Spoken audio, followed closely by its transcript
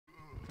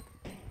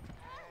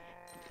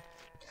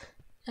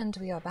And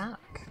we are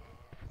back.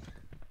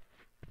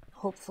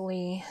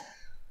 Hopefully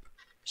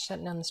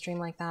shutting down the stream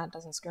like that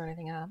doesn't screw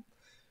anything up.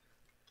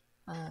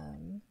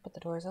 But the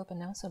door is open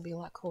now, so it'll be a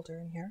lot colder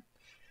in here.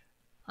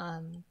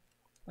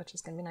 Which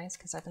is going to be nice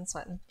because I've been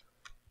sweating.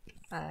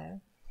 I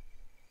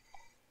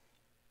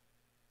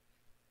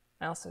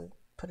also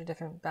put a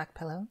different back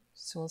pillow,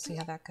 so we'll see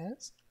how that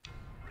goes.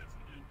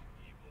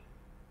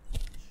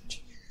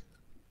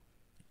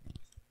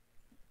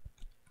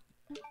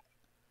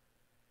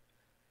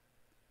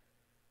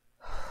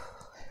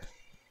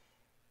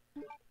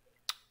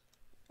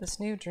 This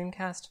new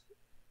Dreamcast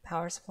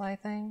power supply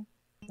thing,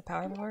 the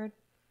power board,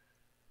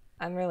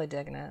 I'm really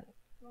digging it.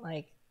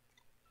 Like,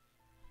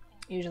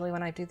 usually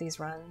when I do these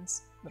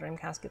runs, the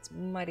Dreamcast gets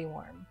mighty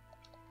warm.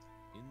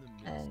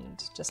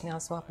 And just now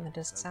swapping the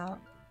discs out,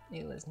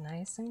 it was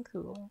nice and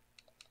cool.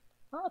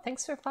 Oh,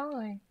 thanks for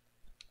following.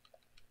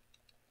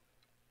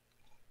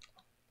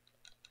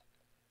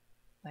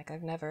 Like,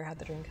 I've never had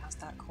the Dreamcast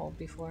that cold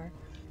before.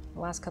 The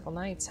last couple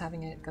nights,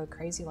 having it go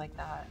crazy like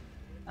that,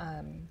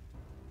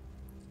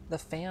 the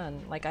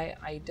fan, like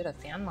I did a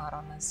fan mod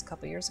on this a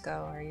couple years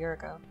ago, or a year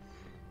ago.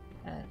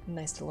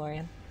 Nice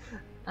DeLorean.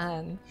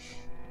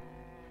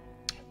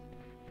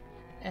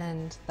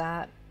 And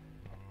that,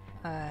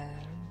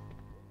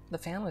 the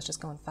fan was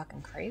just going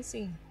fucking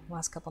crazy the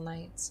last couple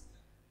nights.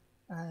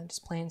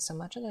 Just playing so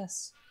much of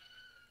this.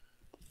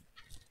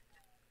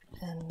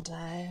 And,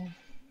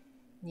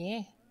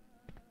 yeah.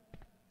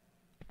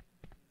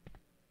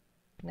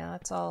 Now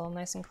it's all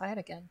nice and quiet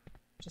again.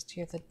 Just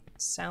hear the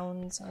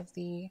sounds of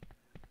the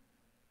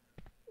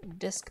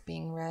disc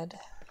being read,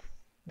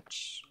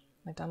 which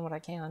I've done what I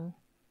can.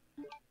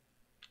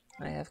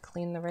 I have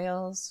cleaned the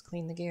rails,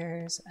 cleaned the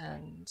gears,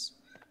 and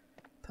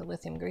put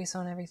lithium grease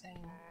on everything.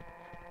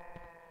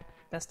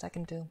 Best I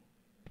can do.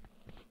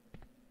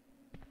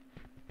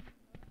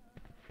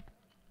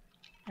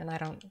 And I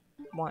don't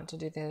want to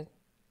do the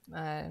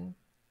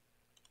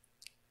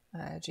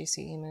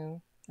GC EMU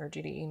or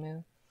GD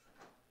EMU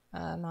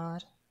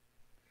mod.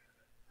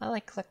 I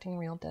like collecting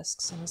real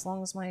discs, and as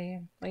long as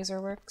my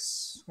laser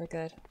works, we're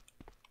good.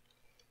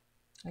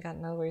 I got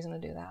no reason to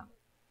do that.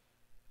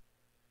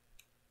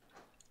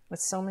 With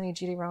so many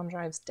GD-ROM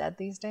drives dead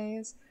these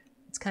days,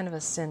 it's kind of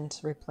a sin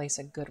to replace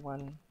a good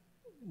one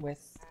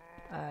with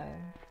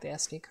the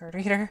SD card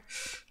reader.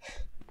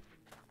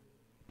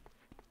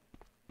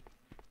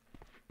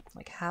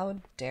 Like, how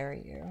dare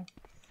you?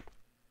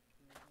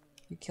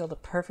 You killed a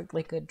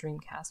perfectly good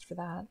Dreamcast for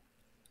that.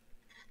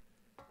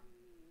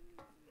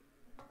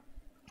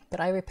 But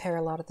I repair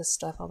a lot of this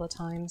stuff all the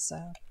time,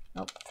 so...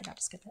 Oh, forgot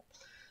to skip it.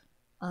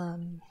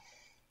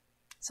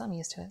 So I'm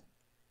used to it.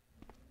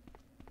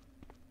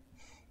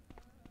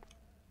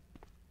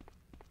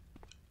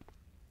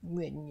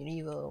 Resident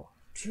Evil.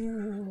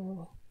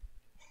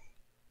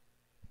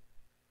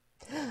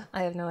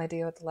 I have no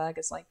idea what the lag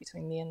is like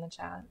between me and the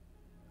chat.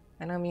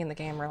 I know me and the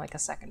game are like a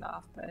second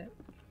off, but...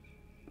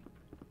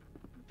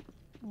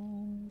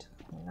 And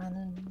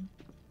running.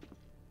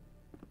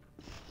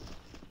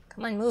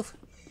 Come on, move!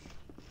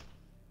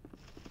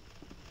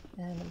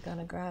 And I'm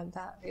gonna grab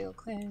that real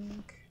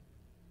quick.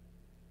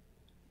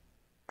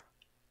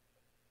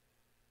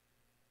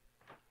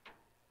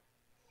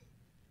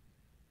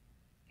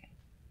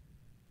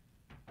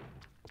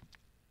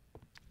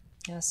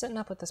 Yeah, sitting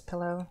up with this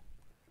pillow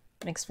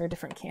makes for a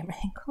different camera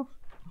angle.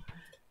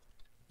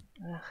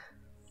 Ugh,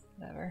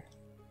 whatever.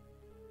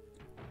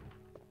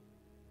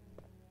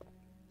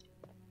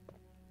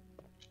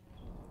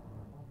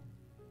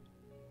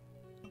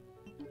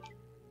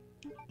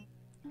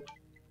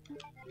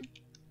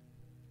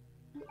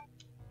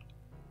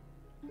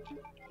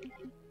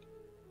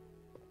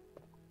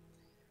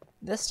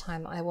 This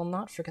time I will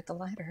not forget the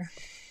lighter.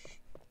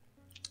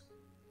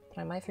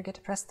 But I might forget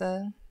to press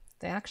the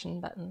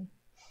action button.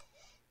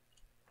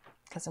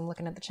 Because I'm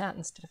looking at the chat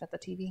instead of at the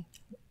TV.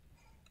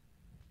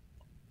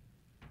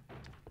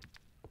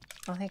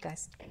 Oh, hey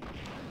guys.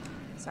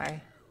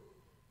 Sorry.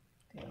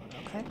 Do it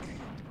real quick.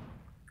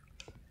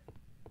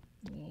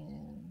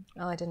 And...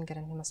 oh, I didn't get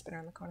a Nemo spinner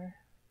in the corner.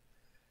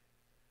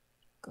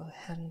 Go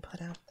ahead and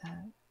put out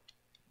that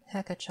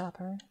Hecka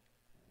chopper.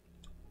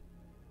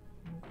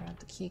 And grab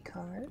the key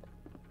card.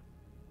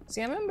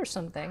 See, I remember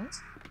some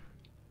things.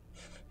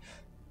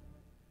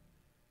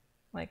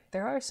 Like,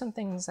 there are some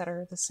things that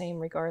are the same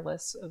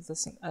regardless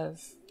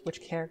of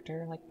which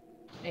character. Like,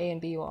 A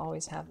and B will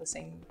always have the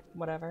same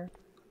whatever.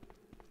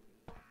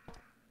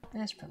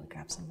 I should probably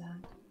grab some of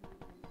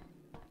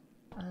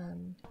that.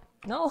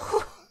 No!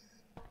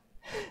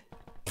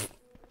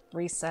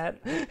 Reset.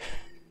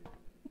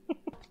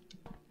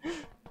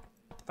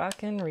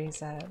 Fucking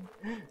reset.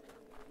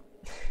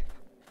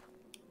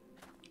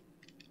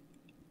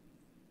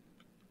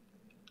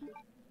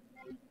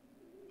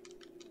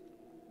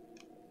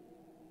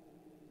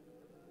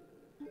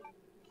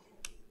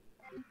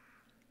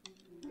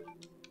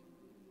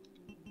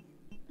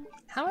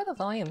 How are the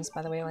volumes,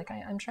 by the way? Like,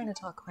 I'm trying to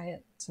talk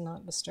quiet to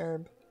not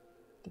disturb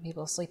the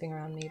people sleeping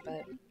around me,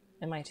 but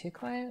am I too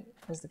quiet?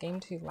 Is the game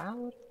too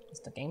loud? Is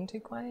the game too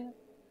quiet?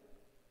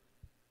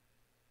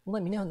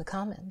 Let me know in the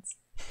comments.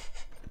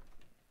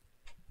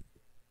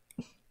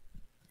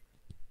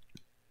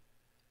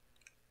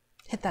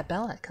 Hit that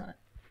bell icon.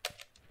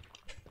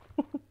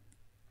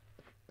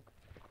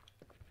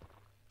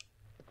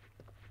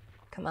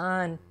 Come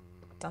on,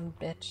 dumb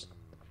bitch.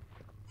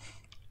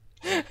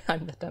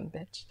 I'm the dumb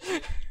bitch.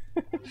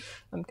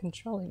 I'm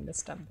controlling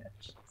this dumb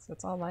bitch, so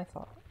it's all my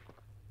fault.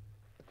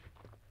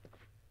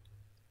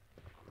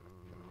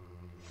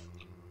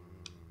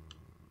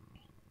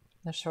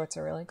 The shorts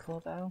are really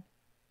cool though.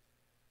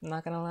 I'm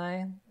not gonna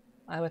lie,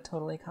 I would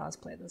totally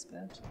cosplay this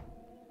bitch.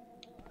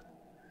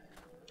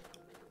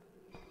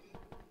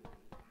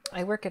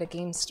 I work at a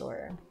game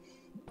store,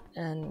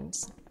 and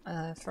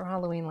for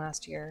Halloween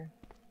last year,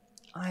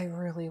 I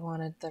really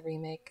wanted the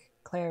remake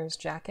Claire's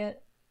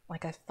jacket.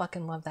 Like, I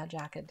fucking love that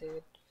jacket,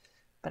 dude.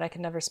 But I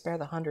could never spare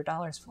the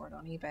 $100 for it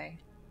on eBay.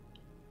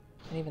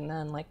 And even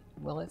then, like,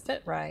 will it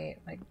fit right?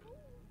 Like,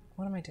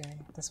 what am I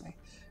doing? This way.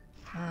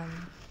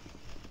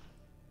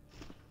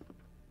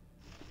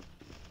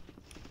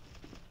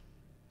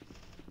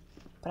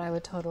 But I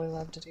would totally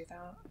love to do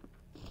that.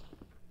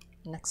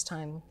 Next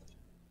time,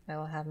 I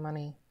will have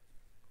money.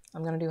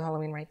 I'm gonna do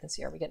Halloween right this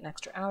year. We get an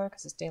extra hour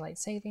because it's daylight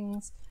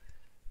savings.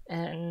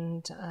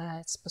 And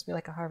it's supposed to be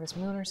like a harvest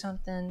moon or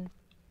something.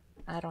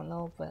 I don't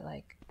know, but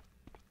like,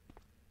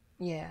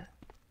 yeah.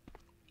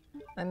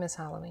 I miss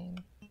Halloween.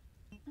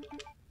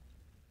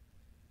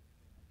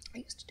 I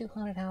used to do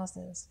haunted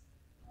houses.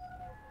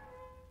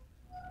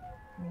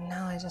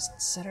 Now I just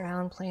sit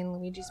around playing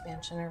Luigi's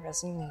Mansion or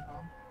Resident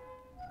Evil.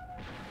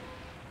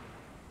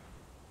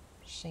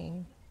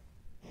 Shame.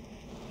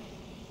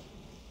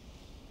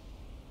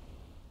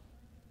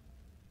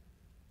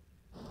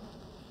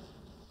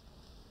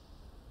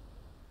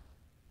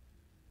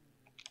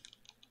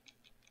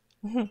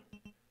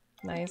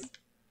 Nice.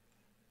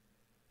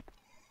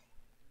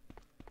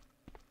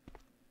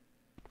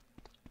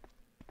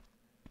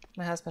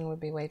 My husband would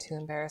be way too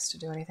embarrassed to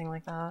do anything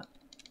like that.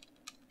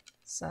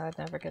 So I'd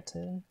never get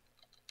to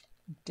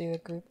do a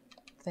group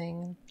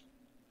thing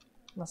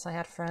unless I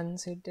had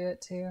friends who'd do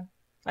it too.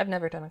 I've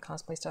never done a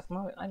cosplay stuff.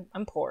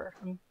 I'm poor.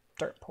 I'm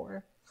dirt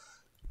poor.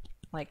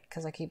 Like,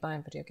 because I keep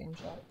buying video game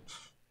shit.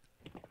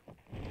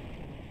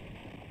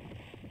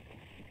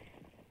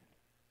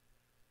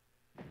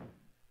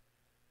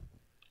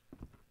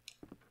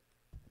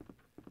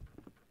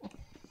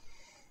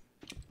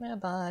 My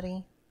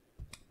body.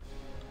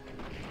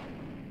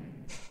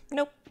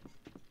 Nope.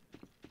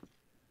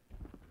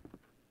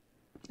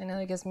 I know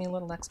it gives me a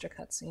little extra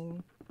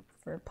cutscene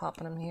for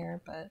popping them here,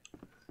 but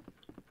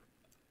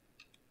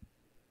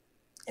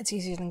it's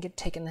easier than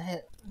taking the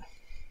hit.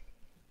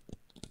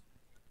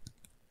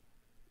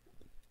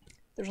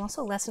 There's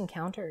also less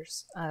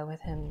encounters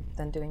with him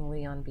than doing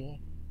Leon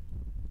B.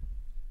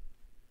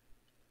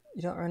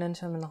 You don't run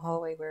into him in the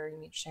hallway where you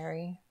meet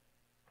Sherry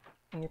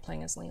when you're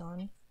playing as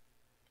Leon.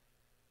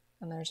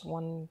 And there's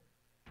one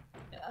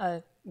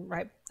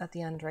right at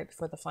the end, right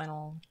before the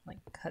final like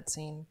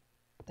cutscene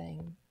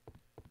thing.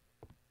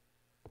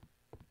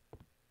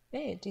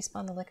 Hey, it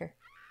despawned the liquor.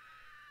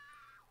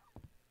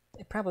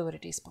 It probably would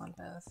have despawned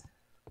both.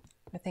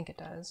 I think it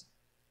does.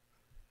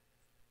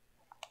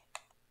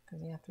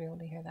 Because you have to be able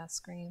to hear that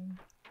scream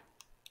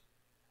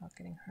without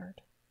getting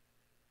hurt.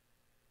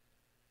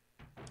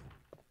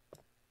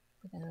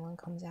 But then one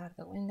comes out of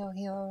the window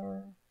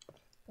here.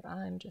 But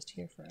I'm just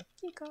here for a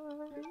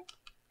keycard.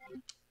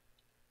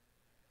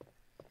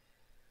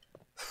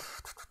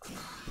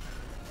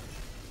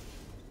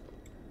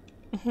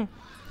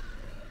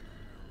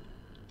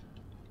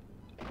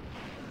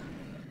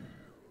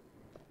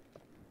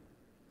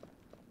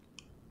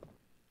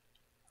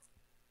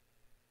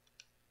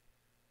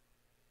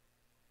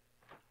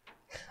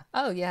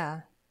 Oh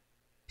yeah,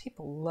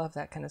 people love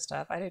that kind of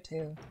stuff. I do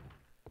too.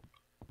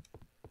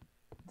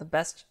 The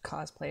best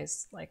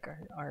cosplays like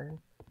are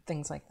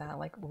things like that,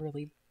 like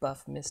really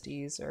buff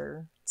Misties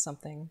or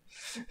something.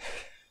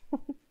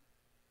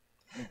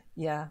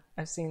 Yeah,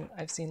 I've seen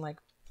like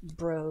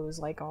bros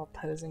like all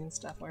posing and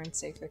stuff wearing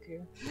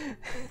Seifuku.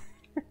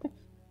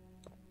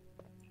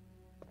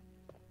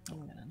 I'm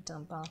gonna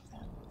dump off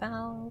that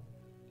valve.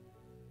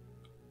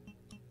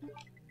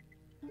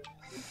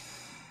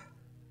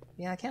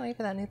 Yeah, I can't wait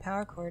for that new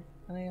power cord,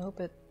 and I hope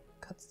it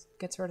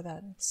gets rid of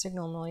that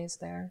signal noise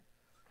there.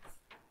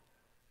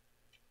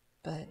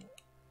 But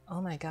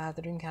oh my god,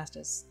 the Dreamcast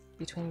is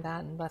between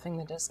that and buffing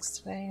the discs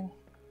today.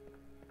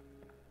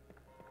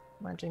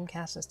 My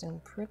Dreamcast is doing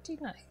pretty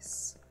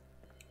nice.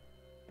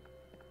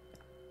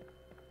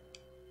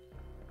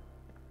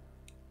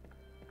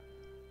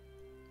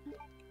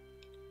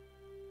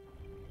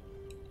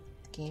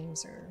 The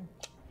games are,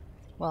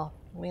 well,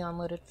 Leon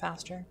loaded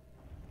faster.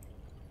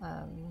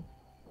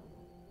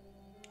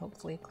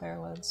 Hopefully Claire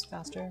loads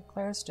faster.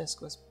 Claire's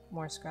disc was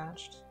more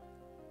scratched.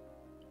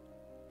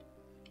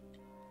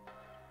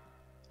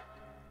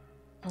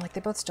 Like, they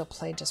both still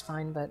played just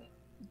fine, but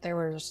there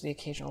was the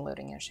occasional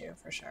loading issue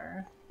for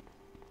sure.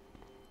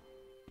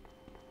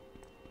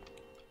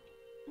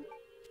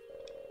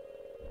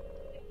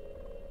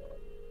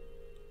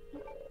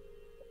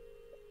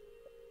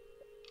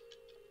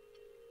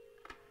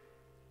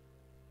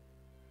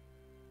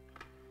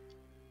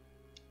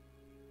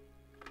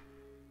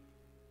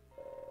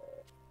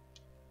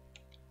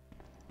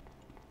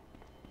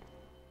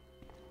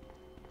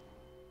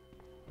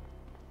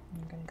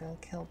 gonna go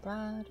kill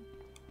Brad.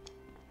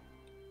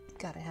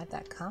 Gotta have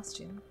that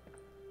costume.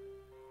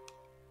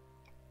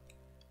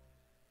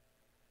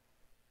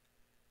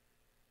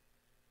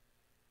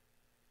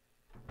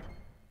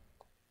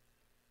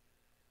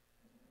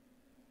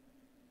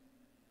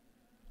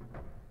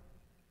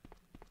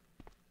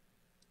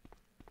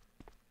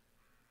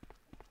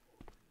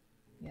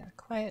 Yeah,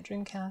 quiet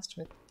Dreamcast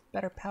with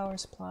better power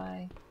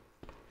supply.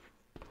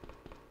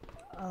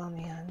 Oh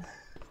man,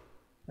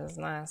 this is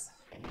nice.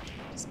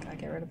 Just gotta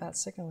get rid of that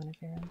signal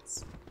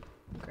interference.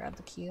 Grab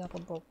the key off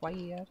of the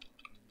wire.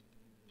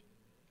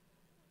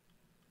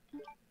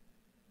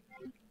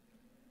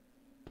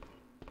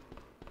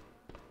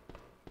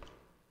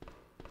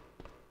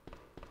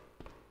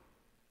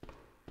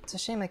 It's a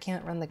shame I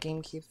can't run the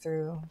GameCube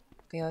through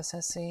the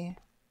OSSC.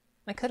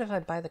 I could if I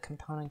buy the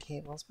component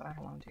cables, but I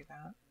don't want to do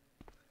that.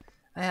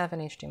 I have an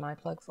HDMI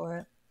plug for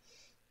it.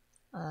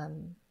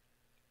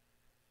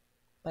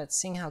 But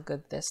seeing how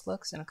good this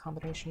looks in a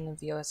combination of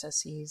the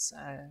OSSC's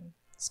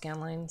scan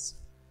lines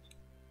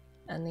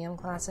and the M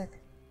Classic,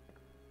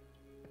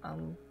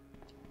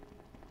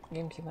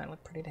 GameCube might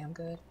look pretty damn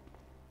good.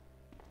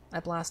 I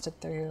blasted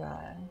through,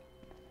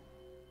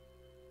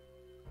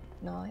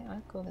 no,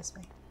 I'll go this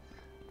way.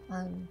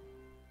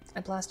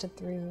 I blasted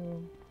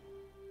through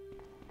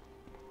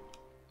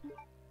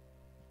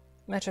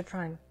Metroid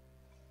Prime.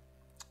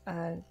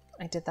 I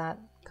did that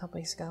a couple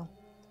weeks ago,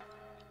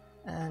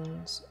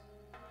 and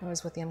it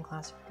was with the M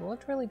Classic. It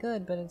looked really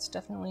good, but it's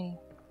definitely,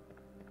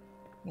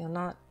 you know,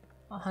 not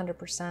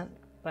 100%,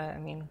 but I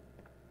mean,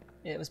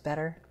 it was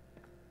better.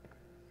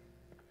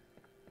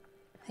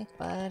 Hey,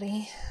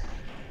 buddy.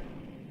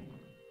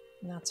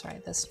 That's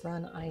right, this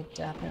run I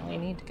definitely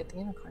need to get the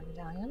unicorn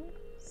medallion,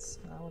 so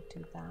I'll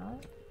do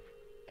that.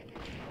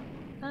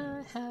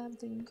 I have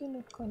the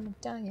unicorn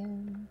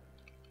medallion.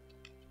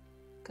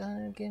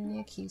 Gonna give me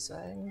a key so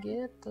I can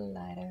get the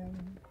lighter.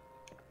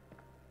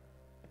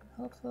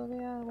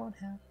 Hopefully I won't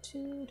have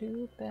to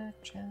do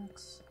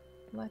backtracks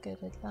like I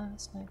did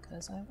last night,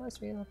 cause I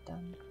was real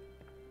dumb.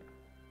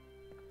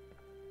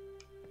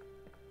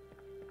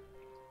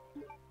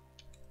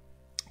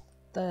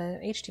 The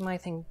HDMI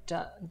thing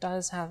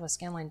does have a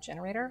scanline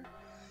generator,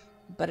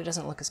 but it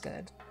doesn't look as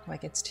good.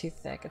 Like, it's too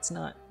thick. It's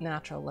not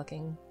natural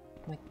looking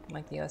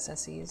like the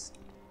OSSEs.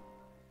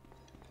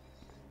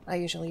 I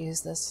usually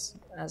use this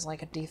as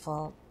like a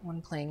default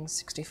when playing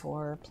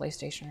 64,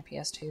 PlayStation, or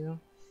PS2.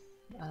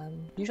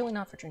 Usually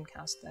not for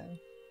Dreamcast though,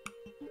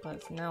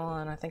 but from now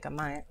on I think I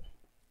might.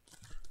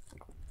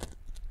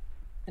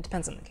 It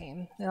depends on the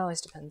game. It always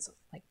depends,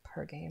 like,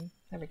 per game.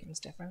 Every game's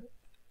different.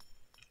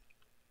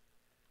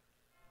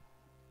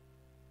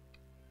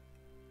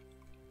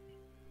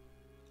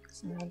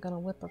 So now I'm gonna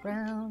whip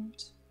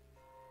around,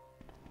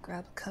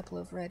 grab a couple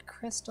of red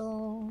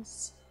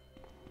crystals.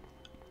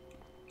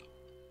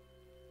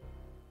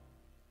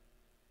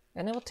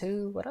 And level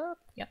 2, what up?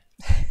 Yep.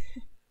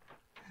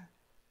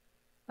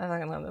 I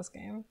fucking love this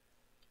game.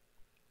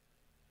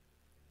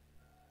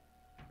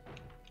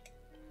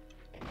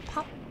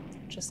 Pop,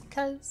 just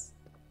cause.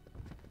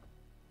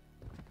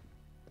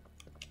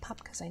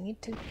 Pop, cause I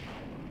need to.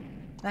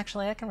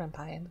 Actually, I can run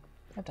by him.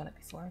 I've done it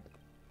before.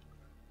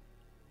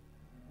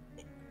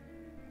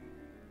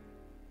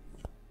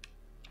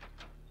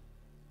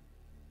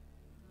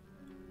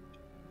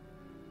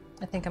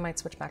 I think I might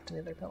switch back to the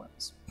other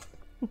pillows.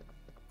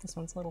 This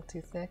one's a little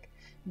too thick.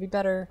 It'd be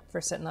better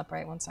for sitting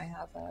upright once I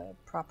have a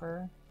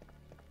proper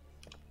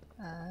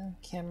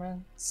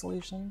camera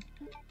solution.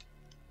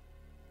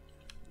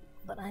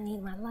 But I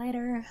need my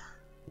lighter,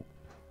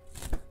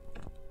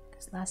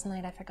 because last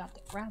night I forgot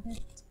to grab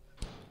it.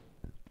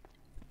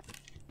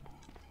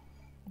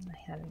 And I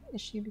had an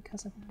issue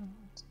because of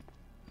that.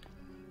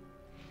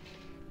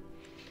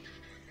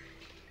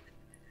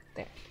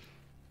 There.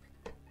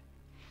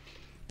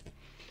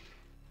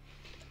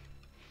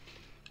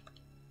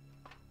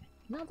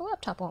 Now the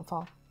laptop won't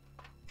fall.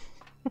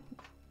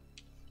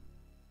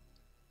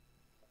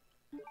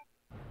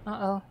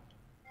 Uh-oh.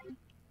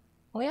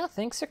 Well, yeah,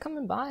 thanks for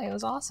coming by. It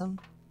was awesome.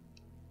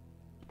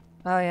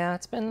 Oh yeah,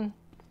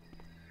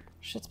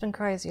 shit's been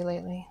crazy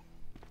lately.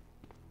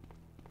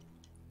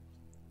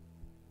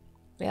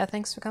 But yeah,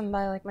 thanks for coming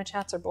by. Like, my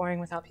chats are boring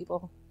without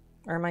people,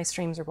 or my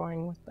streams are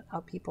boring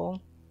without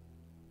people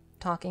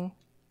talking,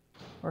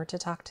 or to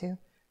talk to.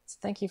 So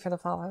thank you for the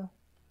follow.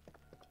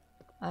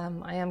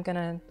 I am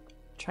gonna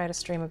try to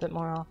stream a bit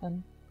more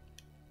often.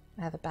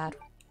 I have a bad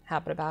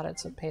habit about it,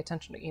 so pay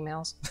attention to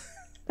emails.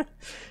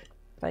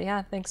 But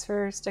yeah, thanks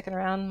for sticking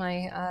around.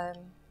 My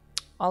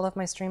all of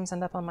my streams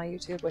end up on my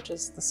YouTube, which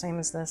is the same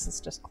as this.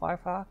 It's just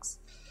Clarfox.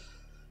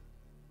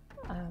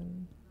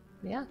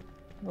 Yeah,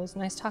 it was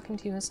nice talking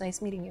to you. It was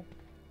nice meeting you.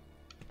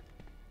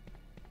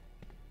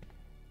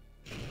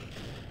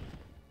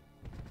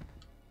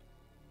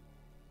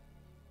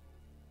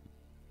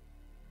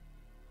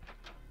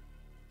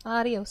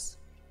 Adios.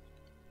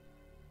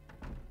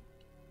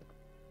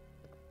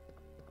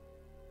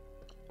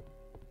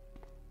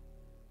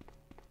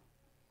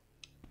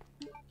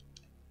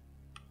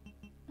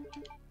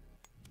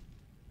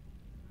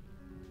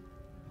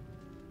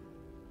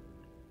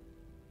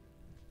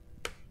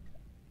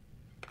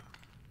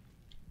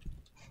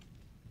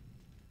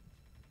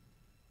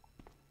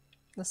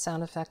 The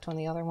sound effect when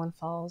the other one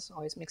falls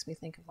always makes me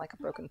think of like a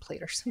broken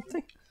plate or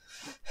something.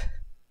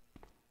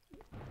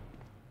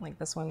 Like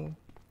this one,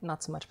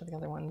 not so much, but the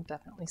other one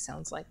definitely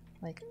sounds like,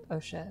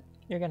 oh shit,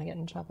 you're gonna get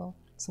in trouble.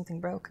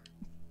 Something broke.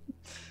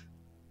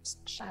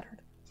 Just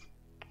shattered.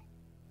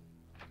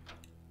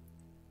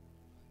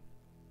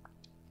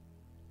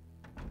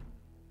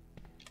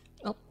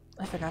 Oh,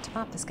 I forgot to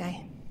pop this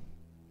guy.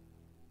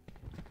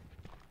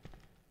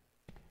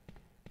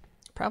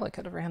 Probably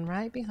could have ran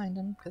right behind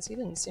him, because he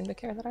didn't seem to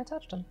care that I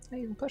touched him. I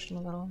even pushed him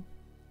a little.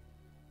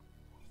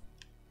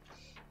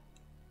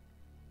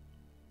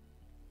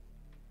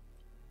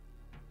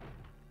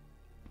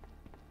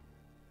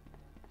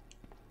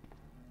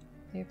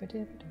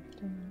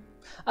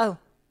 Oh,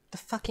 the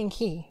fucking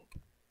key.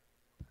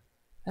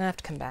 I have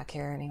to come back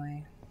here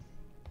anyway.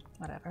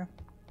 Whatever.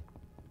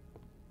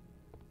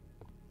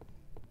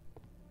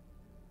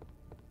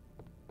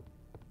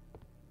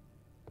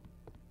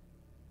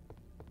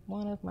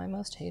 One of my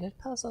most hated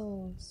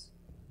puzzles.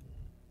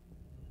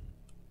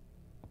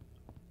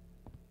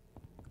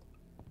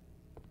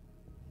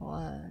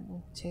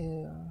 One,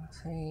 2,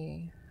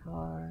 3,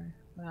 4,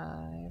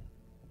 5,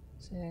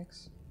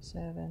 6,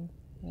 7,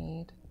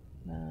 8,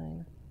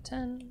 9,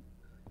 10.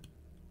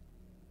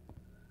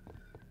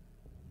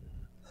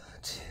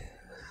 2,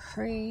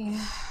 3.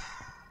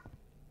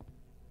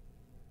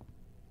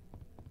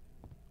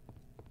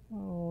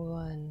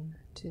 1,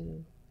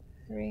 2,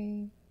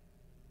 3.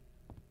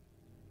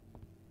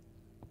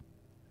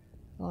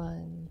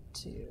 1,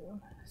 2,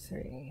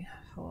 3,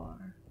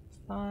 4,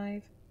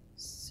 5,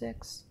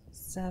 6,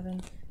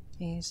 7,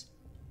 8,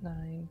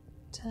 9,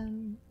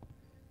 10.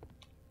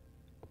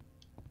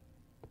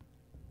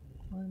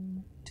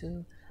 1,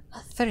 2,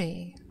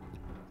 3.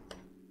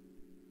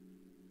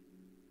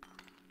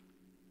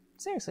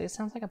 Seriously, it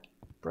sounds like a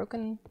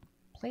broken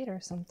plate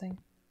or something.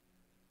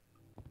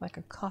 Like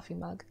a coffee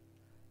mug.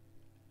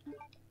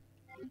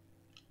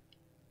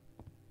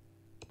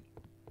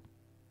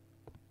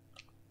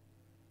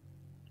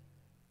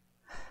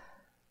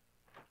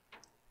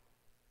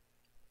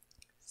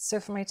 So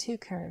for my 2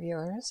 current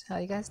viewers, how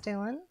you guys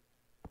doing?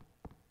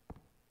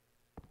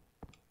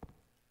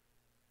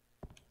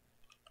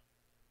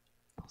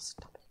 Oh,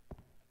 stop it.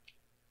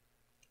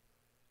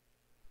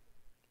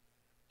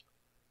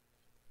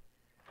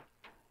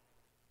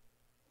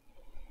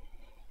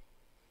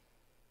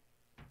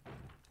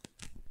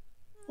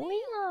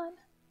 Leon!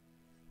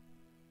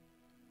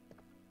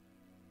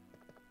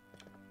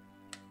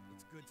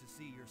 It's good to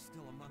see you're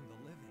still among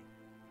the living.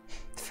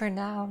 For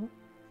now.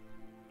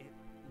 It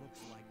looks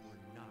like we're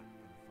not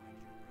going to find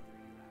your brother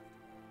here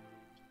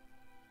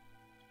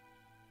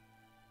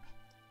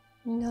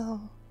after all.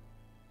 No.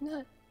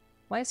 Not.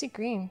 Why is he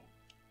green?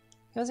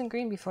 He wasn't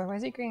green before. Why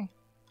is he green?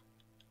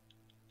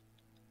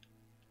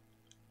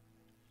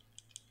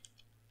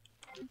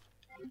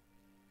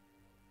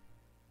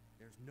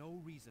 There's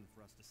no reason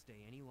for us to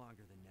stay any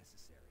longer than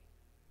necessary.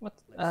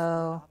 What? Let's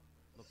Oh. stop,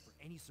 look for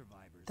any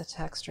survivors. The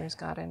texture's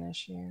got an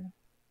issue.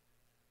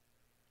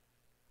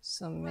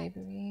 So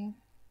maybe...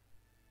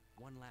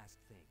 One last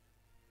thing.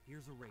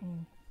 Here's a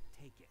radio.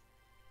 Take it.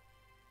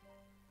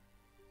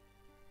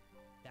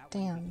 That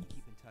way we Damn. can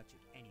keep in touch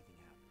if anything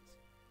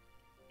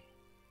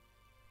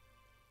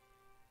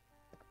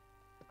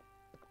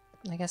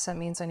happens. I guess that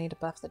means I need to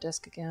buff the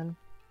disc again.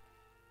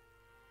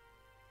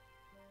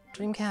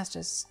 Dreamcast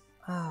is...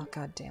 Oh,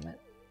 god damn it.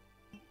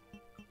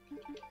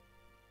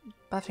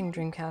 Buffing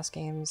Dreamcast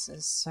games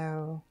is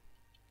so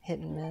hit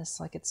and miss.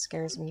 Like, it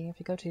scares me. If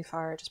you go too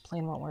far, it just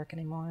plain won't work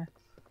anymore.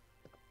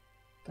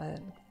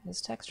 But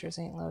his textures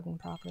ain't loading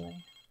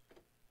properly.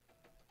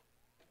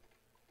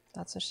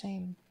 That's a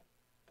shame.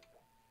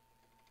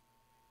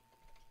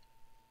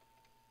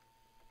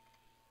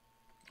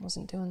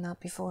 Wasn't doing that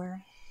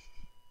before.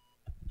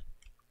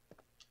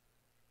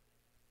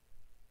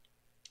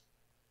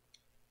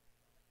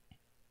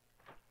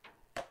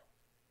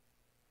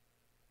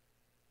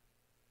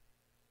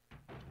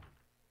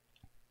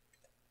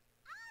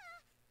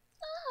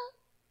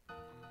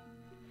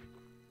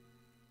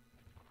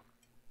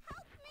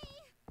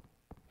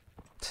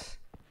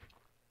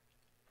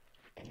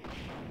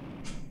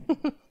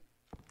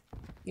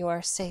 You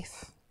are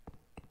safe.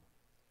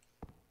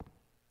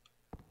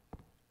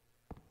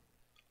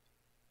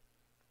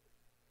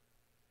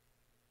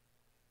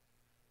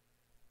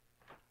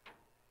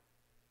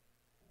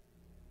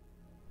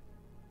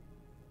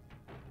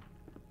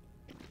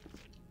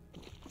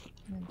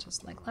 And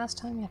just like last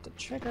time, you have to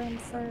trigger him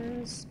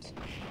first.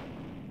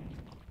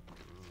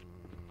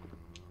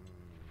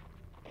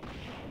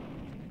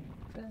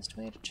 Best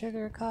way to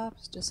trigger a cop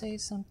is to say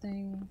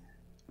something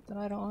that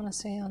I don't want to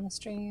say on the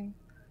stream,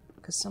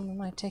 because someone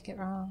might take it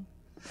wrong.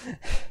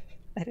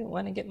 I didn't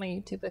want to get my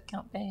YouTube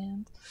account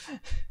banned.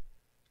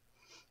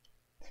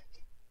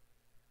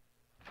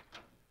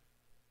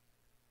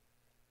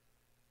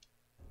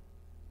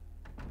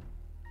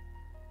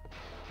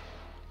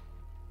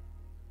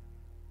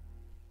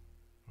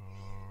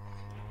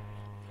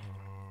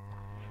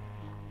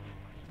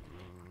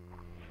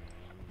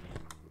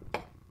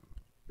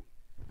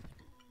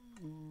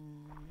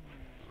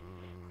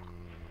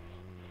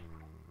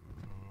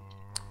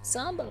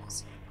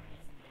 Zombos!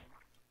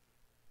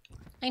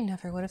 I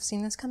never would have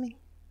seen this coming.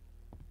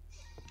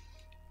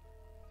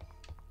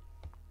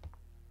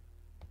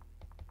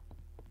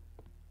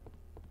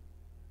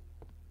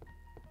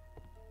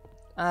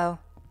 Oh.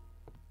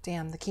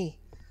 Damn, the key.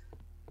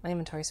 My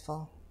inventory's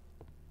full.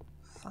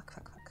 Fuck. I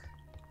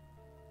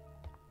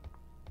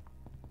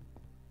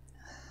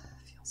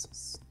feel so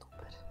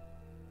stupid.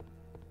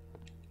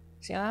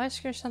 See, I always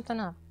screw something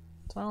up.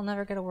 So I'll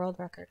never get a world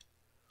record.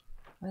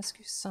 I always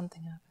screw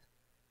something up.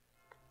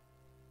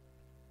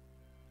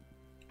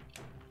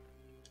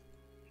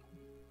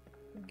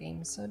 The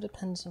game's so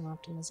dependent on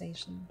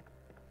optimization.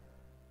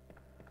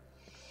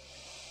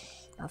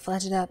 I'll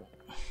fudge it up.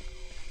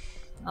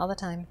 All the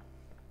time.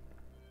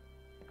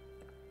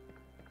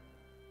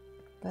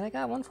 But I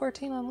got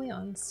 114 on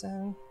Leon, so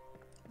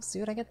we'll see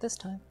what I get this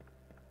time.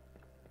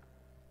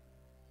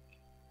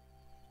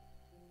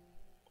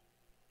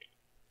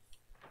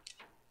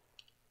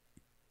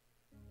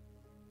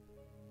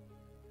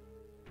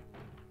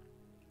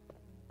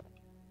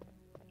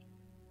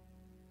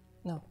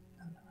 No,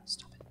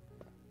 stop it.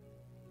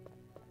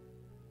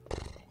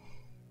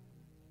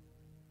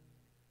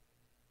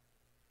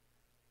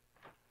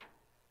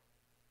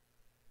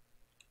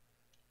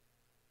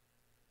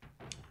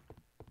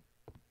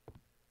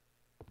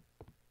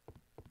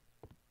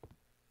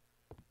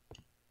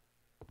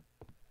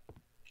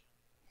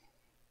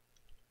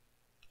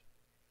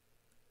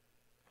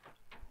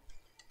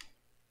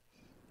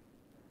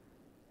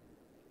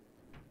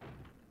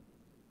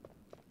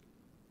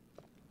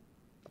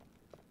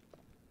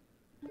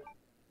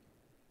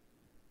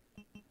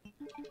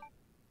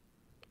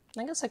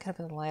 I guess I could have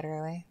put the lighter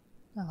away.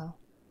 Oh well.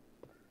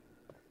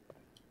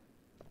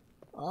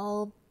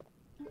 I'll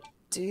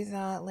do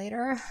that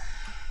later.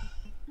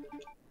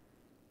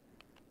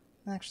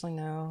 Actually,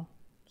 no.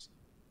 Just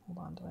hold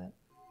on to it.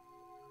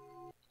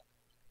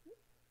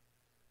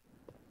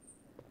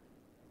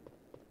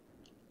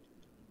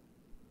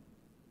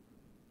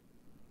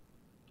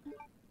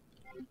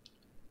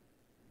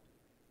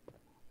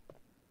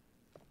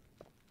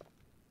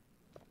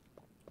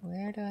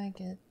 Where do I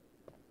get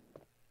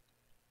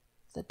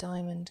the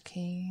diamond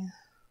key?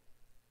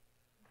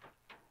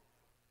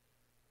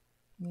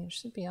 I mean, it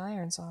should be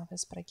Iron's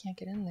office, but I can't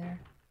get in there.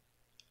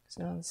 Because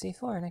I'm on the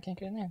C4 and I can't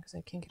get in there because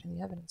I can't get in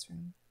the evidence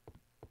room.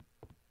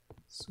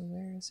 So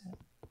where is it?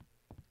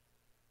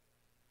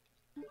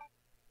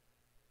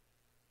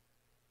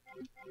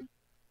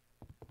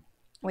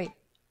 Wait.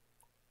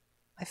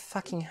 I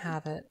fucking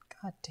have it.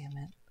 God damn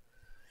it.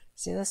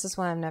 See, this is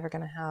why I'm never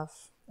gonna have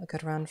a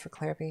good run for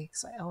Clairby,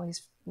 because I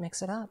always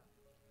mix it up.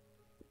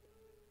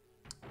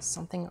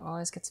 Something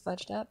always gets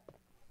fudged up.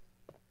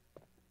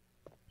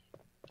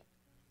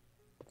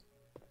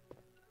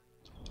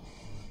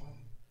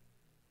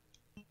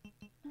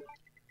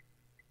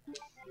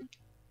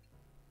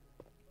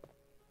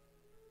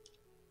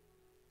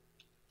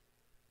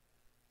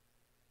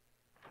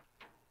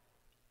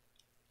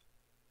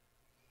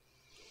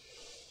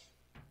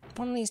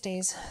 One of these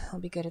days, I'll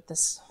be good at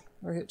this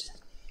route.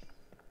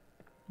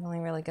 I'm only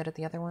really good at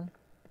the other one.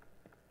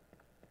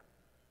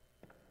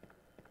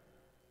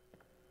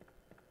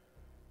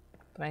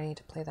 But I need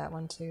to play that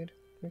one too to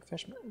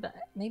refresh my...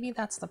 Maybe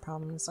that's the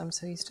problem, is I'm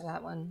so used to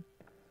that one.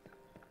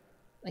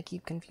 I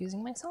keep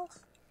confusing myself.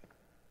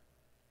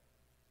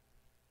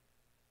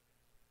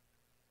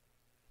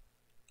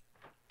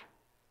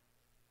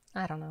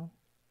 I don't know.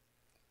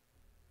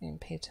 I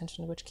didn't pay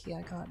attention to which key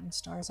I got in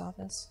Star's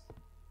office.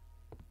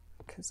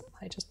 Because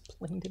I just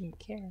plain didn't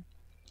care.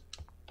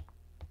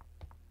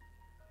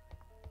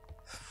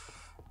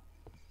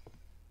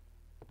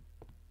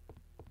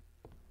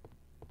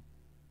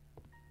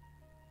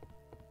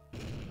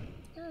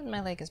 And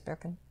my leg is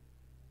broken.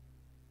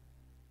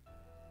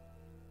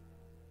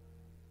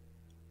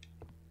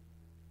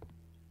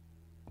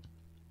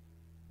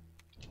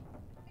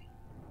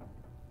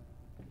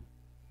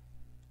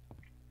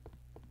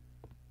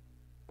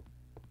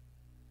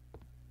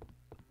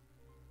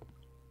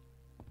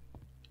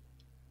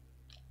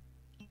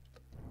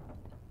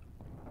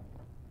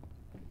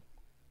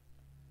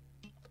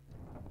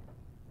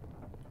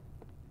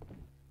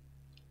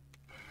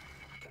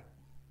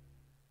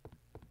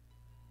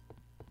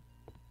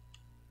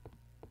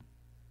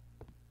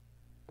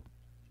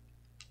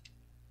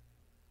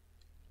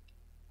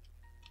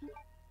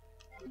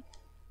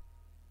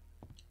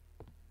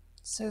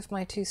 So if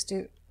my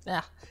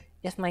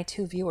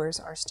two viewers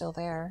are still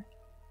there,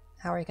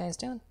 how are you guys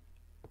doing?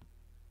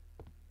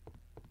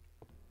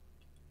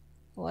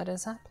 What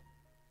is up?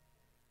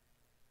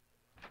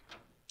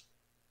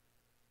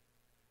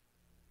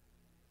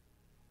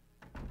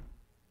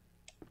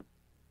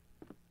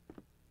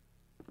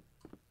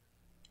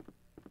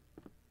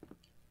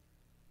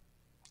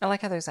 I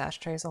like how there's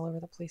ashtrays all over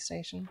the police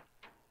station.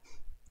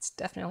 It's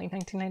definitely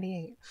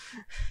 1998.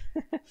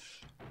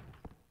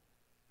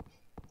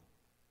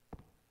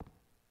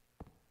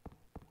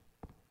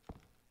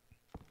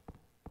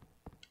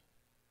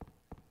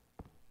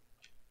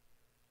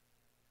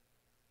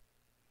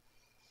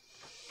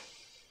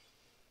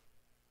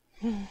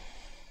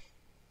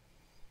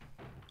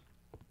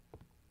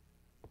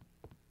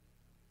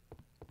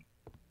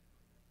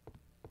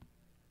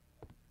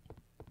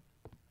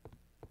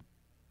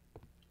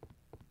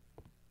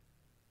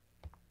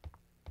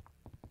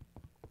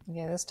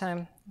 Okay, this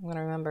time I'm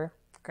gonna remember.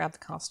 Grab the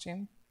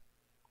costume.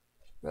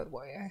 Road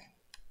Warrior.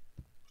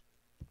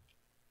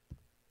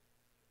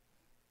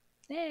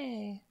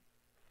 Hey!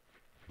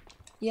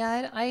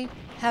 Yeah, I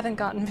haven't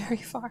gotten very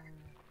far.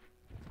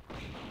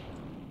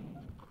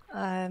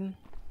 I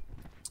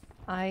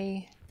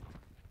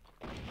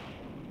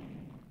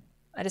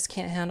just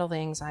can't handle the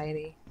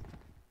anxiety.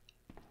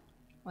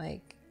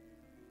 Like,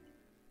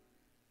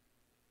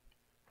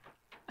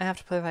 I have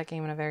to play that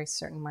game in a very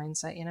certain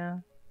mindset, you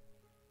know?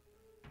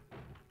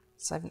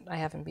 So I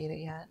haven't beat it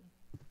yet.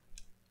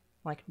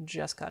 Like,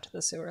 just got to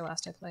the sewer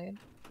last I played.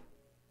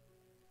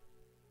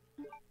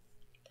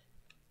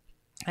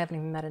 I haven't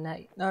even met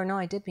Annette. Oh, no,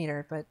 I did meet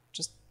her, but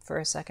just for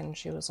a second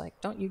she was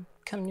like, don't you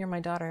come near my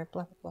daughter,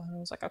 blah, blah, blah. And I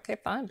was like, okay,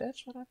 fine,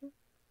 bitch, whatever.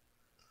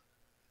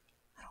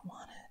 I don't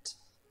want it.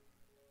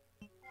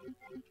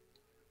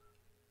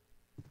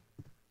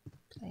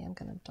 I am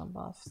gonna dump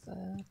off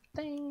the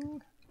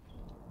thing.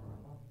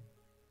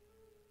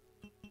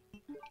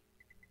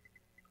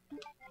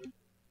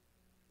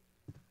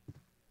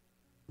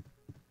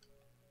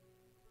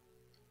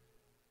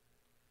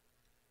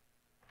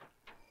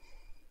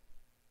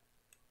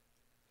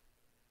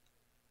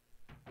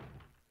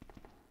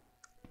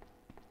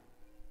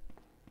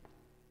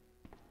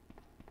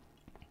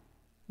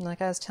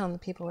 Like I was telling the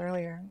people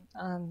earlier,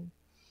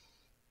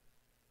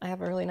 I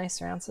have a really nice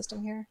surround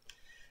system here,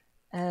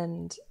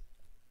 and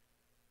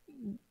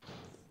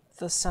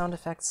the sound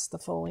effects, the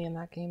Foley in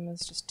that game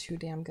is just too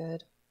damn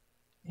good.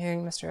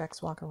 Hearing Mr.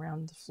 X walk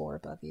around the floor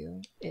above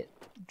you, it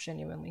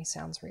genuinely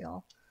sounds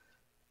real.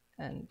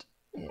 And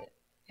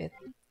it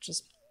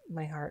just,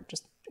 my heart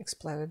just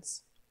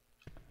explodes.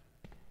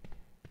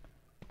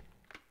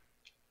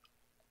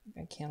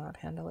 I cannot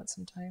handle it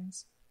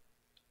sometimes.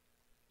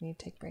 I need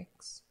to take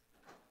breaks.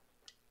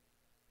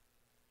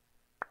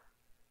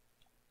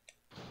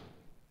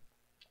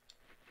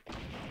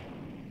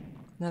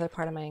 Another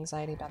part of my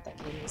anxiety about that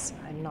game is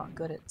I'm not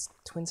good at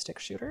twin stick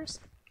shooters.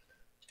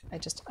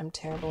 I'm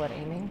terrible at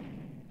aiming.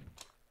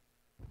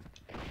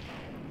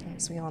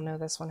 As we all know,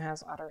 this one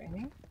has auto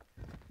aiming.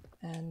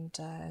 And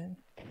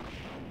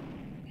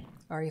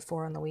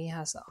RE4 on the Wii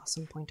has the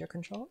awesome pointer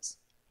controls.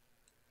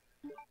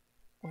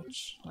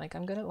 Which, like,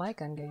 I'm good at light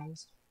gun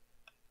games.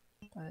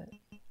 But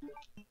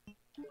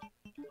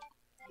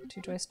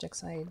two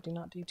joysticks I do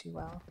not do too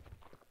well.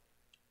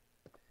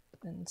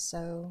 And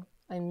so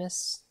I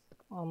miss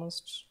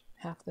almost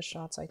half the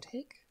shots I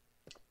take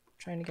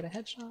trying to get a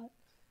headshot,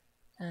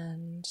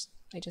 and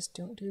I just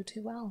don't do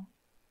too well.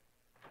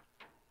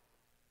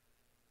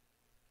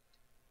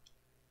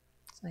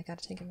 So I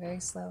gotta take it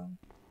very slow.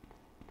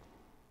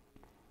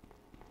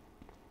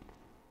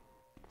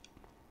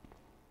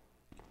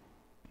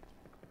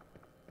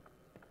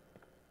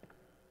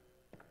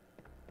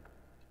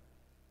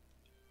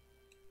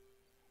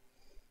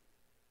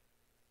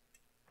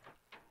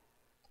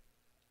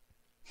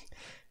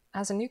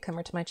 As a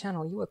newcomer to my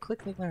channel, you will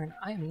quickly learn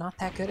I am not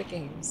that good at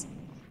games.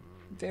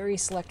 Very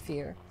select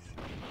few.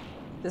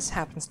 This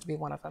happens to be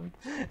one of them.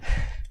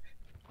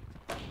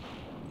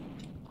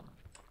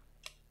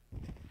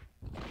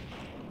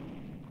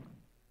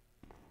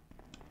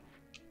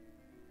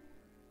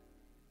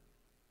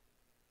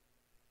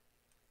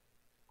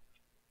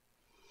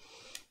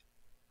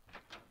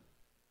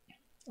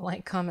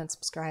 Like, comment,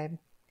 subscribe,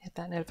 hit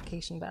that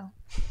notification bell.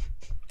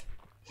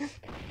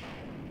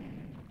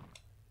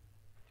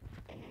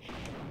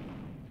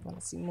 Want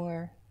to see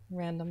more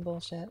random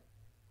bullshit?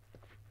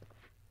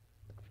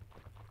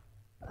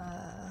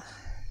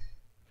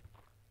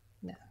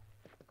 No.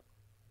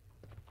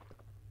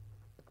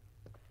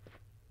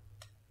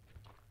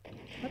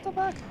 What the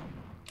fuck?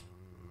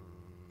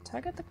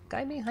 Target the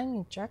guy behind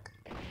me, jerk.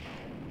 I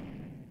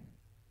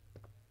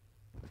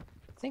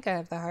think I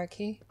have the heart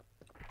key.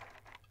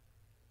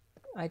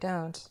 I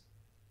don't.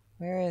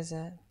 Where is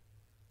it?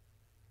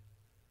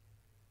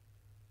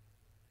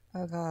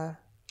 Oh god.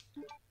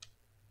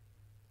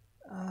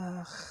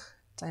 Ugh.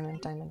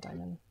 Diamond, diamond,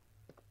 diamond.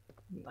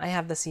 I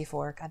have the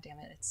C4. God damn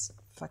it. It's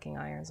fucking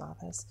Iron's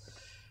office.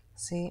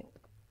 See,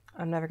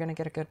 I'm never gonna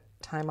get a good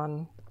time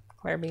on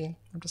Claire B.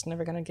 I'm just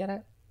never gonna get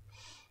it.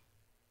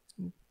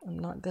 I'm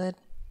not good.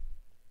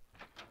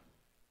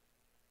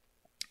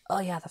 Oh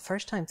yeah, the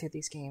first time through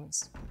these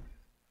games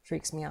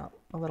freaks me out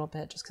a little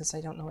bit just because I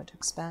don't know what to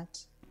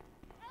expect.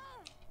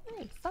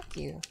 Hey, fuck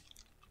you.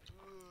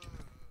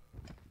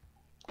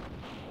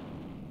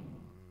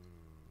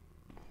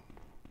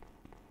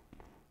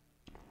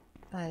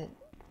 But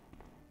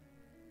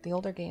the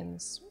older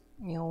games,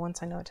 you know,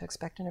 once I know what to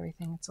expect and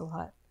everything, it's a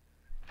lot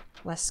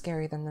less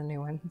scary than the new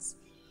ones.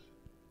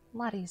 A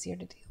lot easier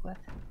to deal with.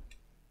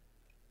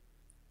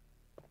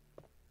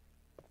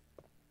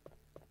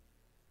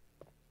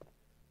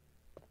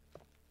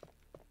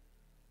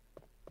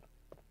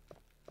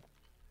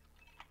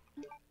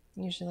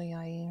 Usually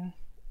I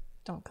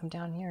don't come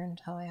down here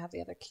until I have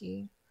the other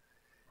key.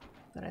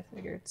 But I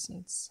figured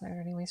since I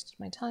already wasted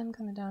my time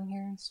coming down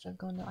here instead of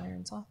going to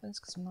Iron's office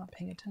because I'm not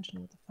paying attention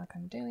to what the fuck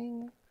I'm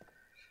doing,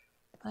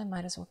 I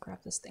might as well grab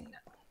this thing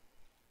now.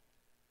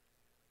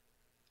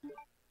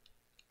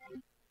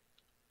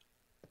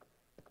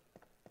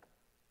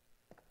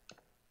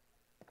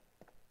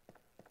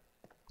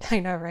 I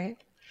know, right?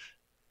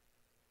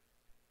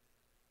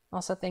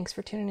 Also, thanks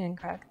for tuning in,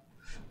 Craig.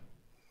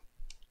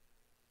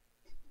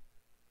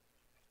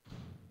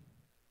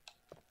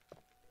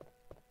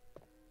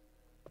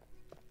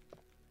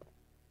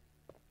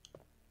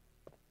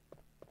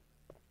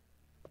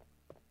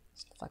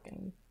 Just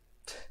fucking...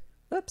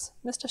 Oops,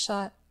 missed a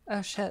shot.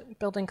 Oh shit,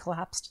 building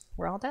collapsed.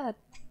 We're all dead.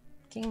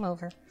 Game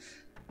over.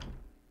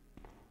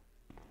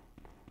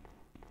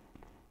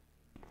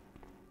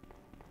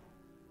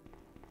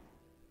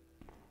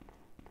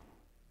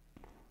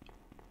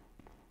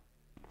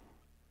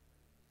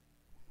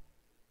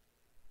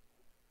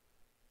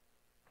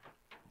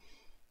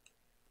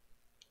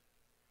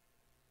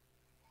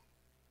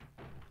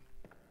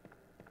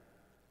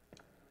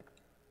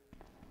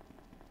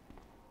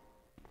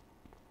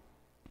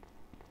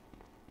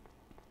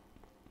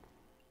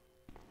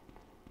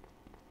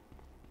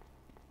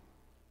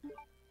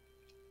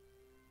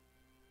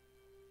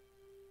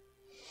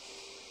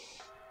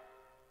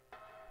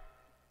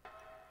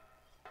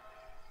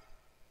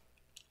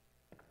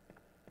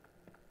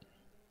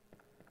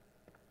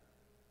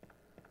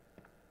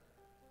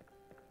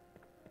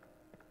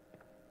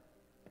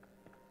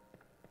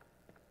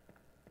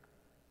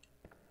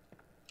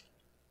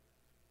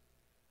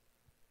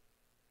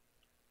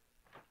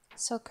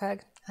 So,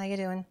 Craig, how you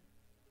doing?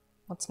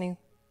 What's new?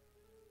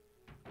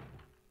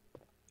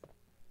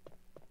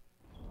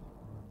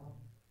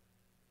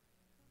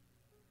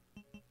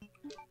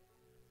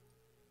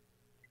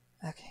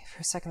 Okay, for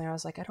a second there I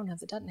was like, I don't have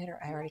the detonator.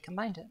 I already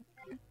combined it.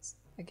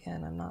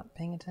 Again, I'm not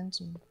paying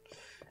attention.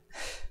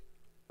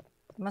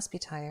 I must be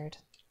tired.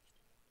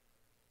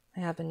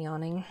 I have been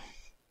yawning.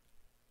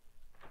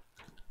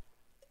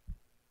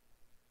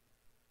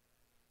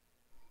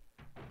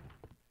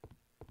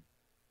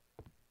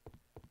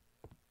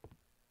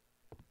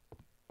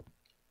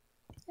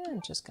 And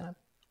I'm just gonna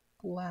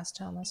blast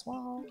down this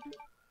wall.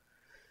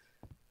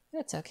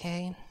 It's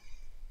okay.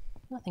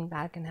 Nothing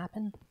bad can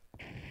happen.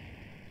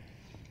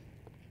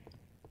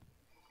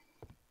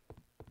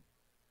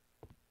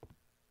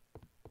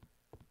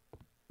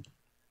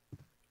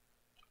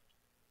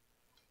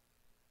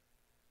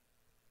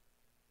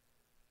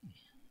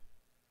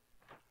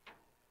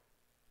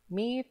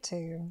 Me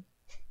too.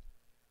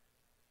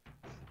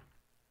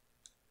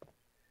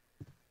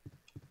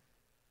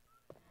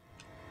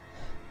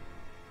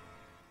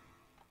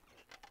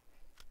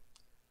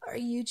 Are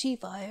you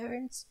Chief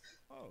Irons?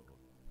 Oh,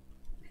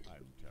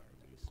 I'm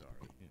terribly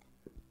sorry.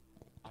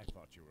 I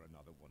thought you were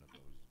another one of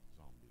those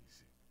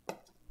zombies.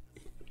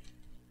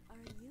 Are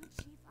you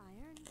Chief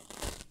Irons?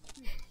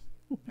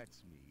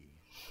 That's me.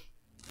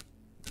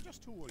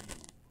 Just who are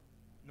you?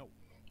 No,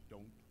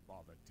 don't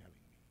bother telling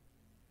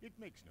me. It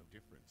makes no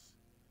difference.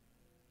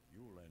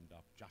 You'll end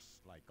up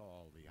just like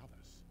all the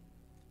others.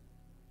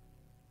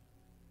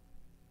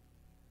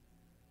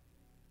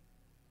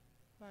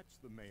 That's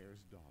the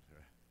mayor's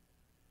daughter.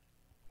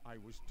 I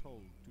was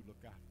told to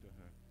look after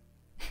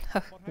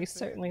her. But We I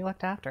certainly failed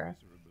looked after her.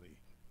 miserably.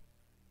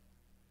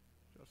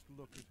 Just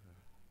look at her.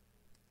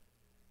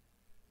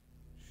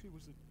 She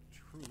was a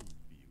true beauty.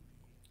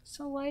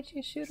 So why'd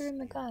you shoot her in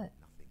the gut?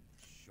 Nothing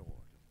short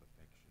of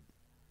perfection.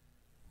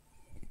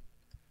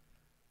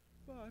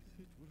 But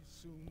it will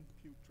soon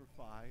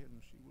putrefy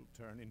and she will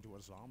turn into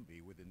a zombie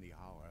within the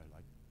hour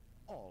like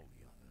all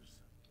the others.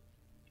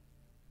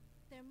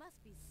 There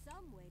must be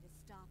some way to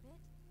stop it.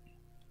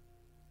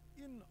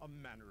 In a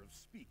manner of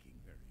speaking,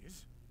 there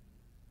is.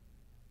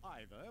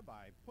 Either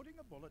by putting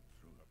a bullet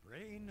through her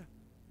brain,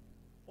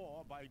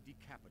 or by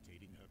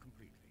decapitating her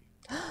completely.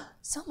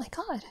 So, my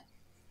god.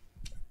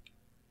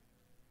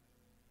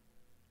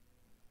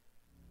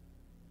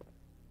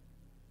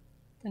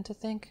 And to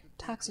think,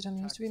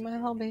 taxidermy used to be my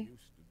Taxidermy hobby.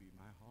 used to be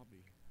my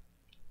hobby.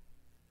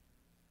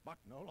 But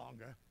no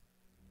longer.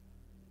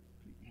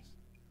 Please.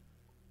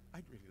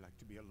 I'd really like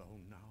to be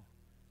alone now.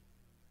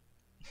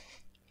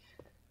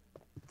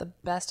 The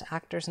best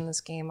actors in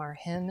this game are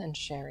him and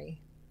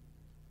Sherry.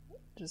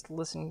 Just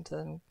listening to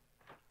them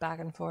back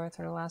and forth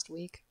for the last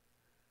week.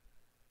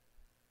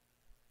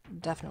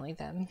 Definitely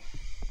them.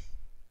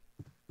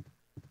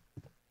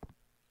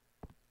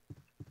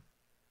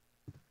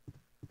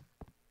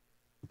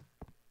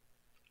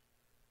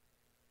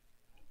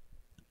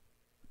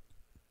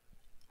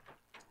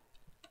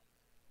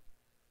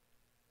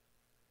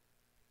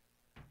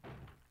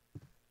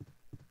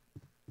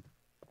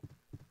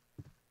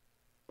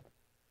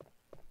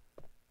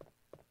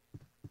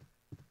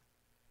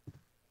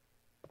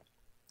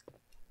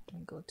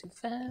 Don't go too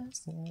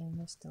fast and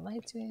miss the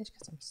light switch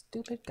because I'm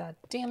stupid. God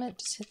damn it.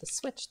 Just hit the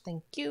switch.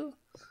 Thank you.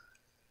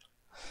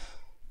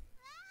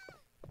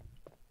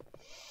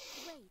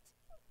 Wait.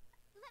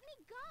 Let me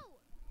go.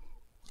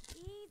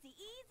 Easy,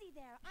 easy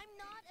there. I'm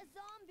not a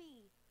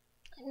zombie.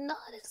 I'm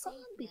not a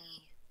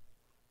zombie.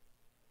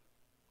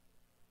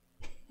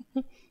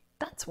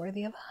 That's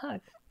worthy of a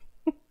hug.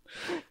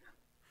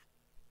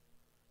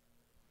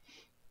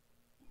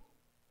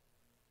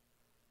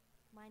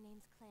 My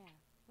name's Claire.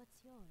 What's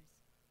yours?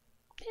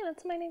 Yeah,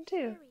 that's my name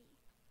too. Harry.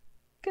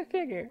 Good Do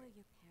you know figure. where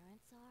your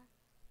parents are?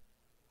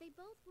 They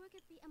both work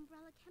at the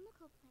Umbrella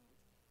Chemical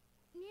Plant,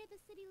 near the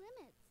city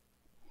limits.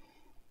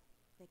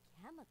 The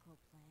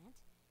chemical plant?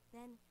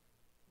 Then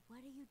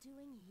what are you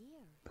doing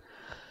here?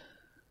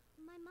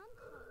 My mom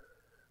called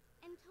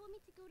and told me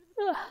to go to the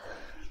police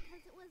station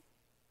because it was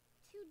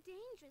too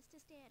dangerous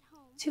to stay at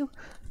home. Too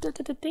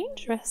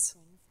dangerous.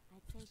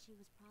 I'd say she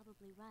was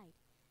probably right,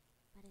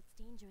 but it's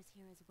dangerous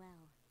here as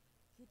well.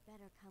 You'd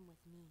better come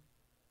with me.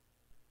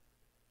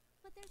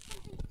 But there's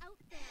something out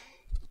there.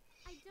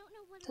 I don't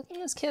know what it Doesn't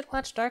is. this kid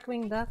watch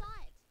Darkwing I Duck? saw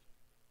it.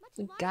 Much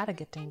We larger gotta than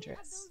get any of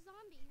dangerous. those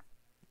zombies.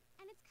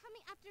 And it's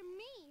coming after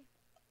me.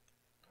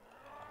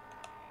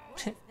 What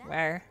is that?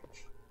 Where?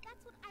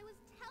 That's what I was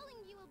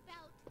telling you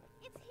about.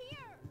 It's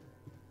here.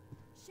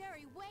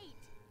 Sherry, wait!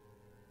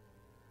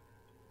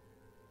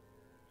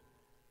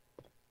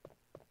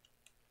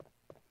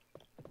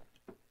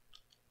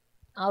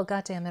 Oh,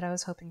 goddammit, I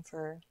was hoping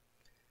for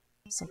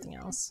something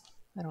else.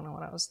 I don't know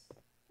what I was...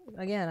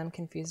 Again, I'm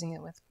confusing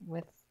it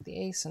with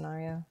the A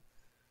scenario.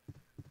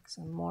 Because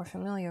I'm more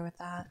familiar with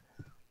that.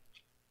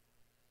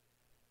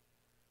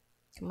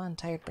 Come on,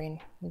 tired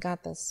brain. We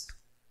got this.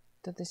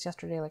 Did this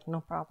yesterday, like, no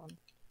problem.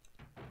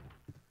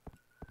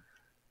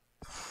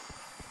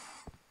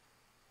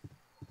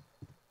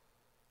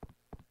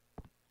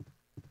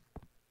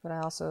 But I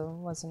also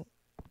wasn't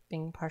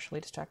being partially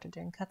distracted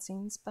during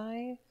cutscenes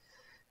by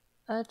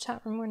a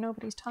chat room where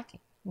nobody's talking.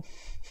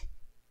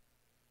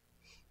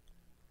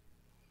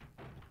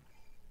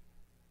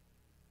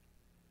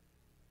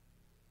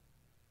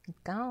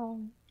 Go.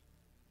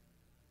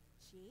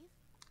 Chief?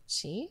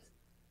 Chief?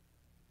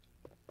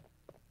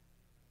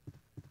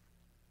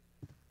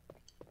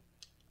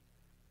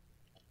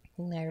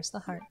 And there's the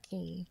heart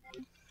key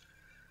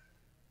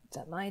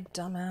that my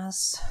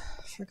dumbass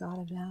forgot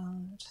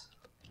about.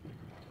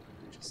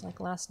 Just like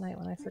last night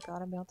when I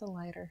forgot about the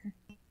lighter.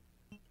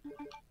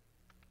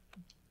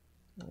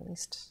 At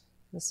least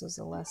this was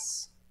a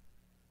less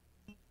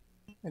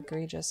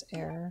egregious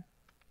error.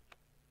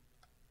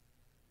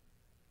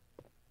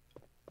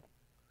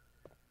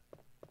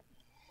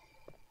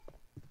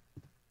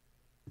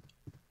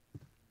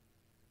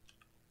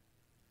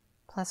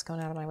 Plus, going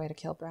out of my way to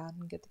kill Brad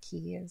and get the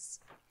key is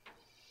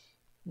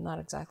not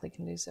exactly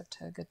conducive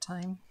to a good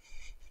time.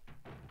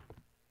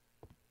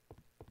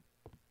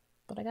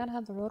 But I gotta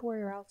have the Road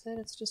Warrior outfit,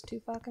 it's just too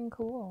fucking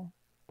cool.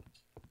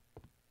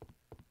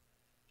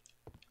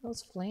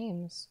 Those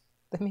flames,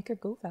 they make her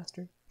go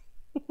faster.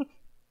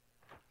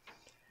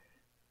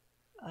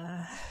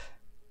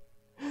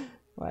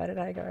 Why did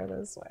I go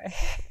this way?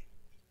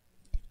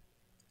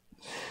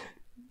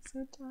 I'm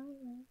so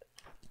tired.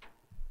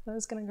 I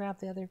was gonna grab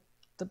the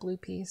blue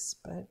piece,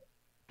 but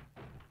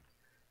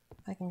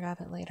I can grab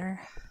it later.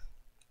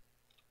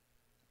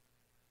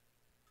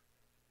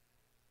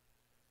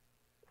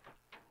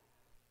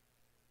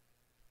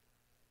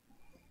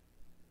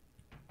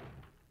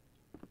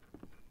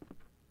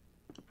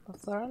 But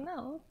for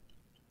now,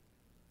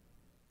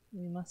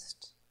 we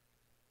must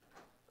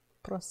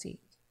proceed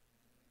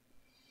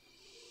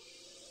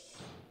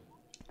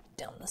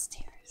down the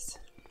stairs.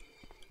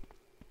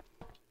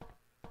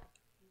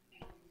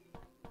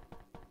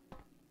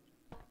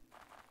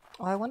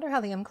 Oh, I wonder how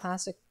the M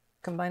Classic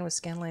combined with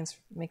Scanlines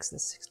makes the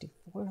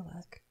 64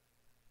 look.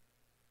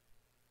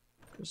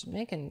 Just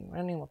making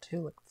Resident Evil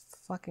 2 look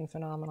fucking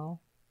phenomenal.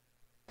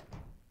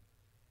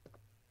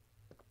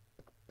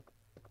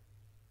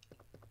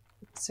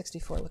 The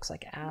 64 looks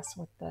like ass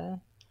with the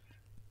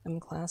M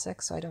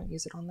Classic, so I don't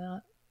use it on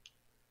that.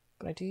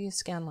 But I do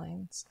use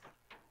Scanlines.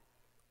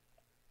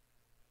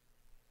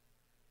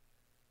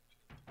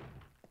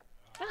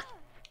 Ah,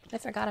 I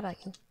forgot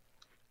about you.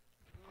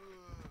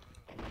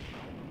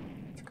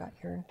 Forgot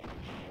you're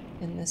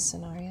in this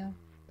scenario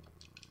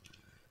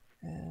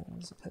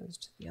as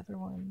opposed to the other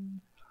one.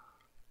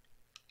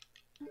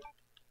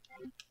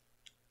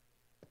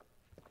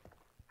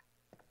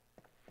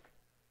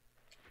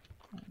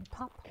 And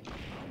pop.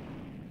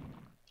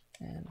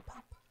 And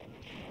pop.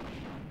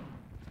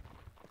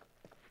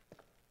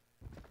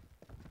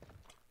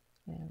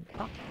 And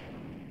pop.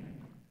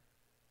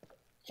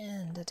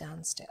 And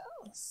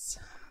downstairs.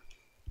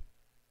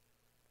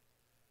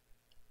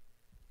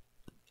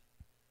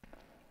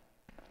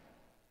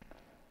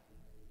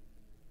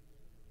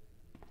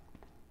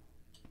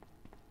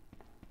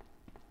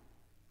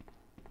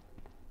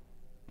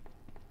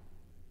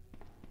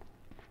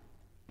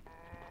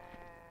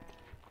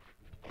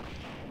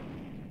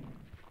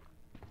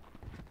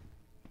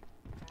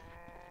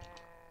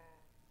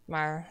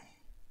 Mar.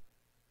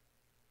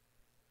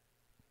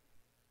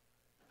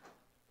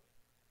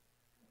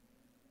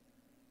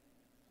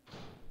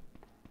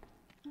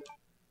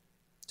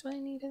 Do I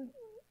need it?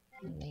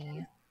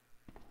 Nah.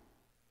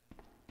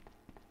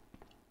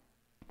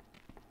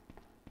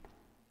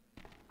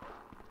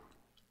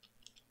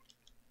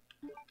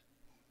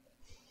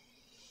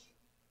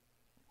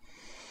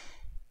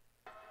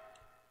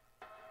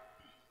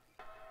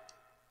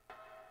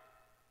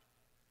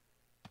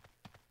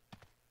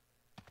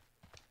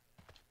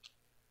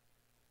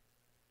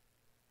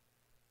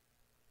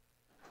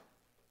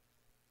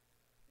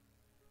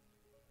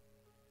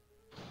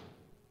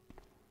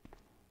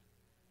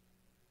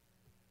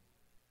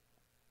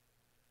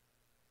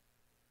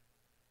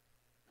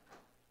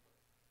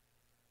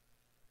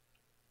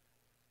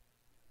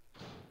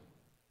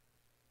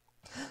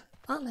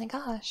 Oh my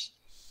gosh.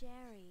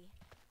 Sherry,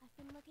 I've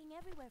been looking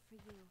everywhere for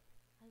you.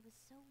 I was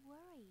so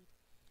worried.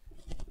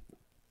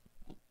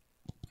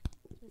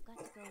 We've got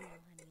to go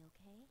now, honey,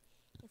 okay?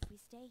 If we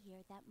stay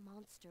here, that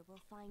monster will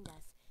find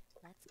us.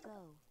 Let's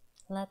go.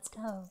 Let's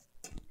go.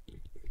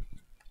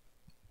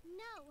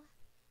 No,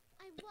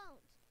 I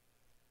won't.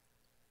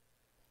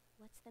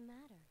 What's the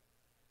matter?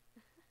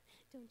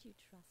 Don't you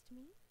trust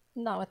me?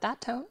 Not with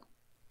that tone.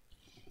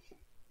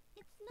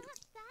 It's not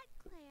that,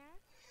 Claire.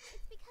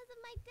 It's because of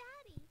my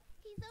daddy.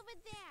 He's over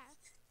there.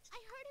 I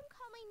heard him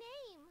call my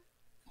name.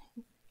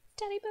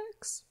 Daddy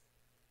Burks.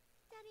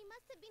 Daddy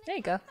must have been There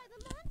you go. attacked by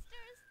the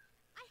monsters.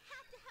 I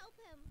have to help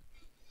him.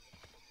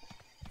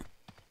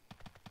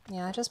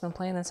 Yeah, I've just been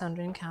playing this on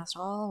Dreamcast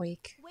all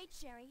week. Wait,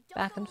 Sherry, don't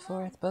Back go and alone.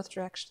 forth, both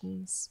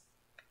directions.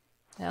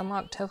 I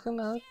unlocked Tofu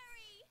mode,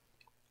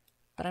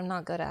 but I'm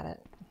not good at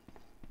it.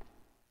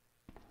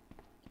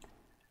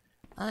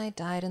 I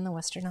died in the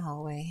western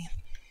hallway.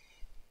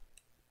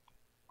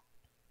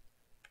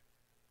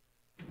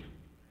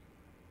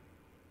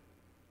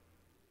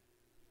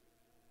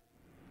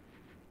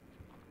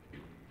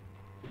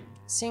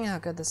 Seeing how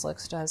good this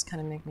looks does kind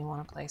of make me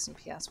want to play some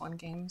PS1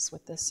 games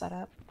with this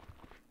setup,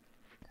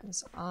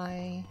 because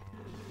I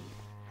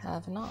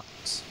have not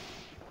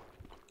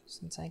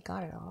since I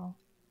got it all.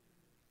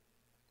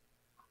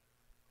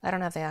 I don't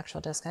have the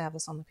actual disc, I have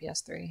this on the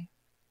PS3,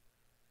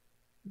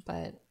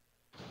 but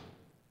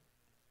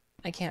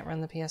I can't run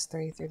the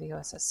PS3 through the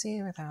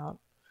OSSC without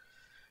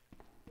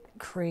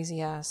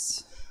crazy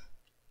ass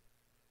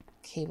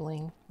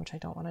cabling, which I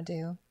don't want to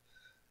do.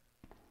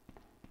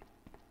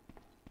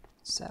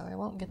 So I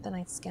won't get the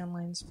nice scan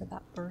lines for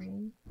that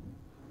version.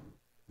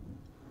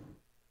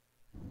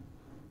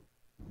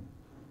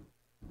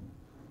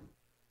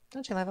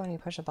 Don't you love it when you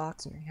push a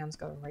box and your hands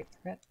go right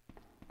through it?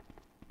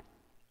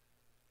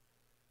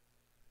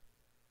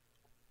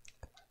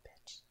 Come on,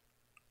 bitch.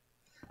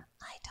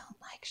 I don't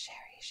like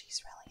Sherry,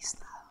 she's really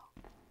slow.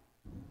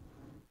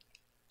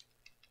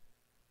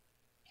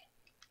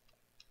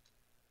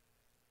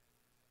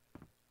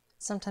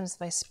 Sometimes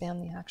if I spam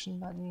the action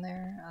button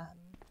there,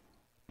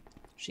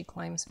 she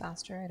climbs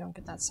faster. I don't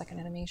get that second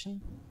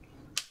animation.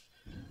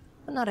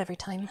 But not every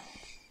time.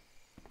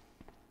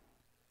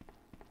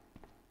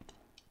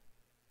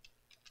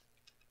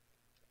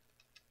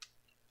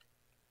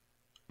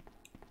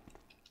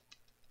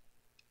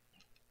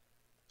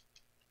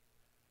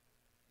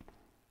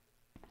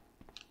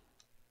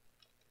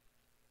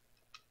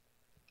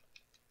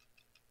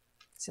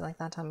 See, like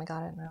that time I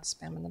got it and I was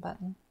spamming the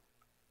button.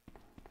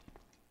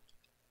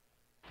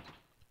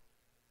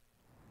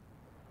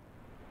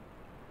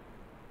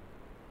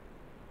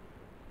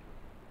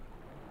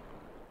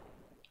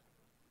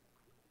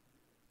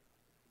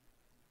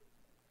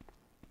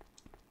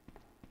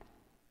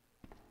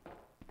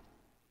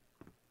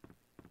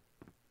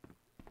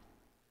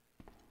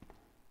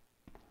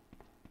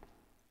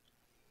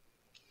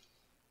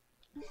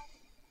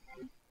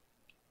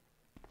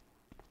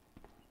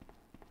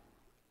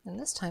 And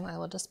this time I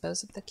will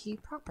dispose of the key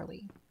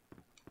properly.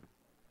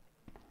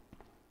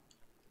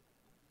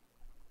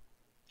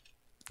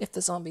 If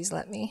the zombies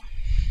let me.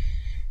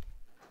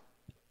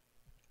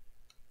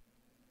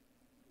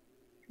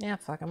 Yeah,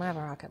 fuck 'em, I have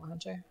a rocket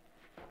launcher.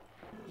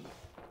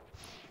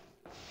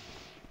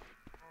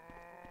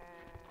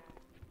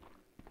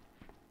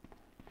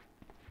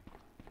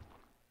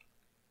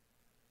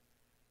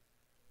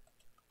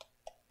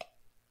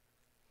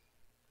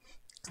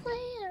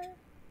 Claire!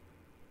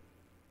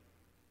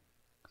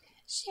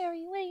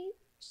 Sherry, wait!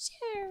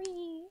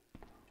 Sherry!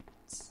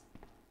 It's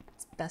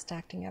best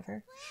acting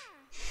ever.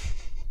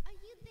 Claire, are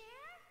you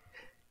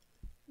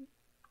there?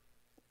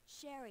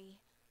 Sherry,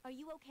 are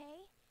you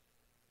okay?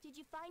 Did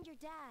you find your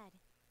dad?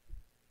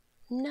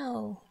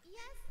 No.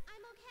 Yes,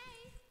 I'm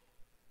okay.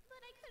 But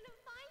I couldn't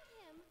find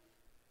him.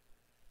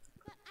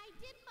 But I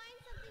did find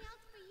something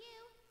else for you.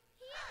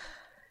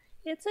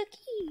 Here. It's a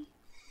key.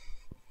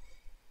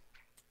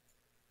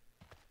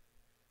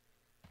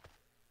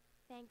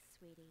 Thanks,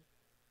 sweetie.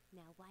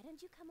 Now, why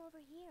don't you come over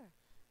here?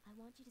 I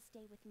want you to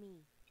stay with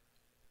me.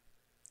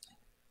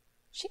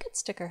 She could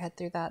stick her head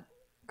through that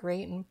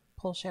grate and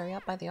pull Sherry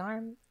up by the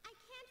arm. I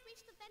can't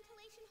reach the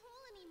ventilation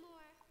hole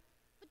anymore.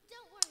 But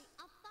don't worry,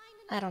 I'll find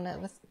I another don't know,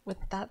 place. with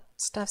that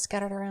stuff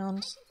scattered around.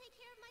 I can take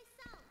care of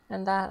myself.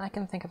 And that, I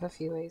can think of a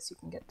few ways you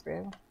can get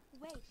through.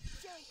 Wait,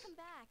 Sherry, come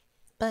back.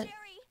 But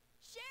Sherry!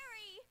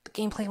 Sherry! the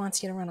gameplay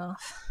wants you to run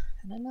off.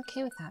 And I'm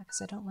okay with that,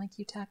 because I don't like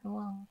you tagging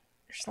along.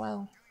 You're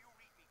slow. Do you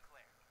read me,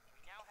 Claire? We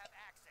now have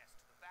access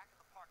to the back of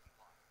the parking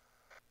lot.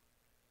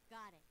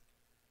 Got it.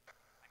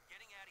 I'm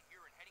getting out of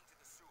here and heading to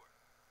the sewer.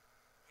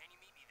 Can you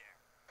meet me there?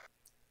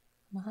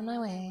 I'm on my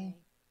way.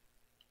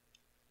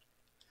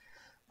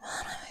 I'm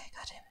on my way,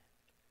 goddammit.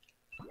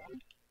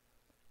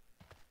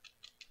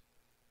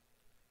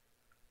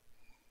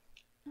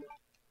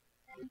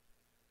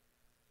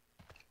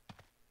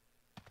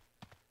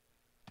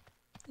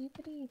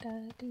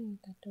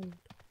 Dee-ba-dee-da-dee-da-doo.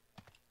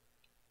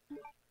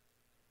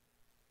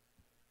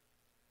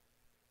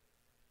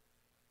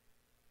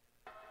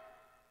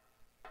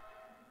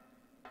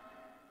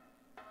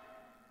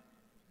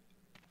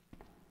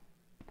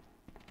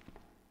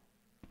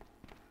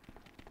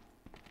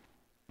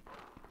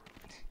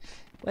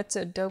 What's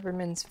a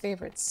Doberman's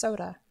favorite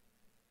soda?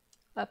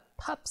 A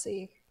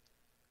Pupsy.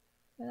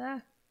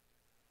 Ah.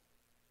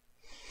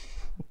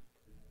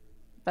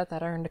 Bet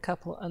that earned a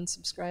couple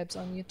unsubscribes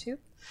on YouTube.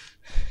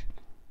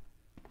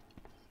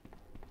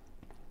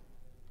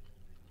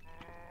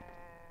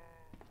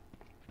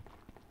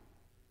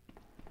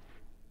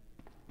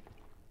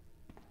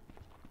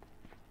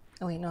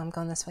 Oh wait, no, I'm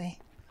going this way.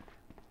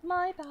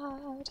 My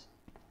bad.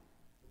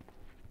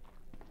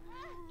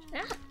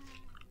 Ah.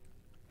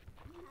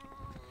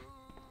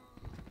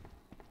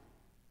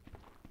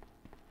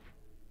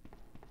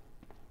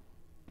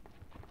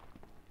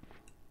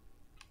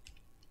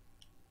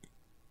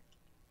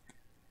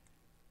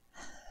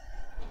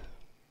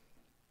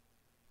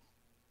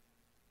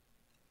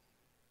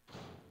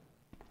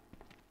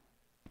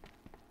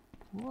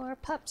 More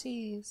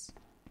pupsies.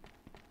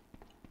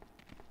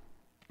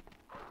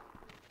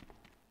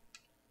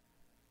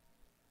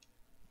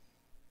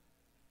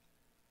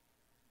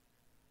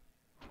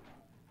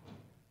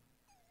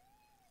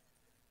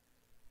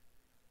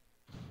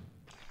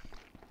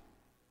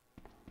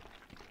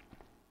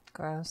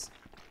 Gross.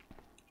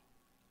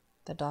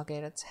 The dog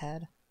ate its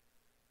head.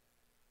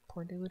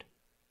 Poor dude.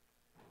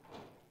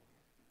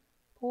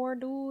 Poor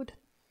dude.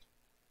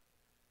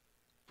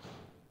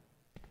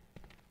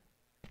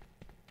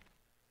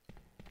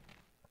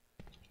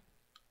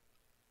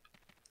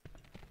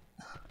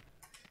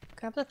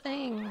 Grab the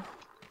thing.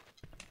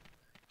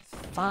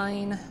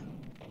 Fine.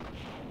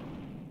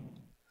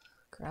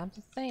 Grab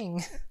the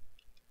thing.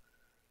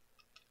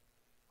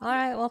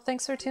 Alright, well,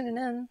 thanks for tuning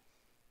in.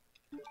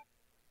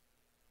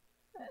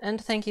 And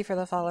thank you for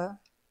the follow.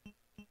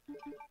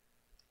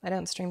 I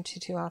don't stream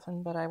too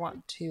often, but I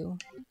want to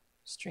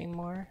stream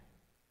more.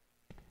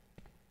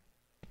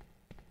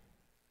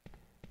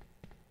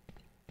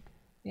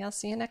 Yeah, I'll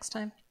see you next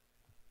time.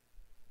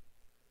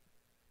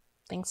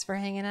 Thanks for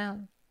hanging out.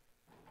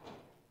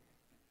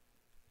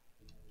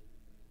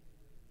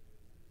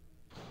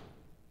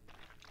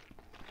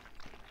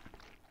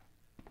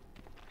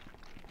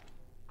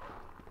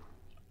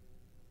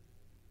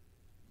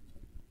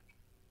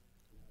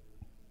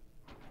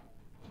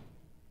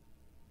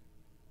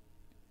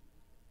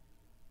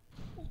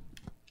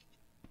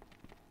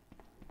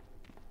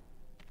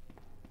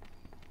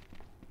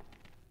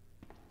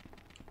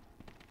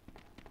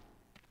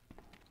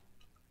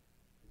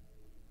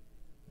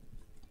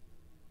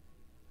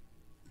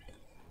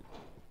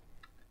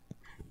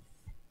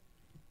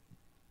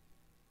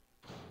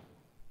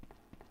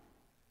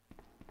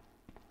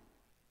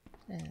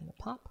 And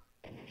a pop.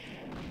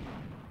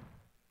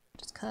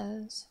 Just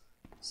cause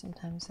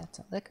sometimes that's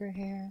a liquor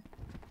here.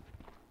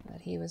 But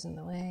he was in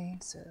the way,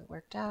 so it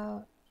worked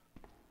out.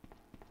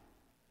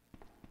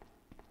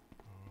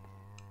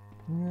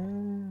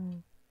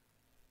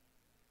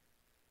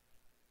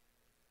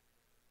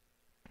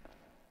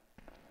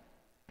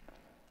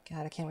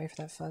 God, I can't wait for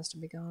that fuzz to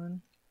be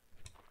gone.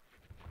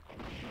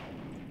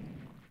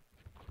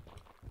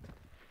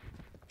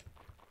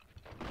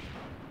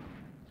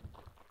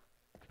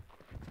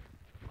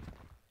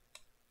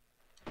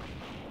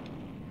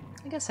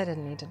 I guess I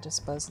didn't need to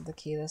dispose of the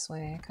key this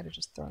way. I could have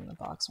just thrown the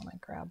box when I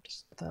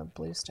grabbed the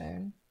blue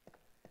stone.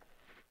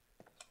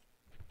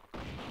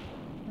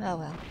 Oh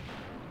well.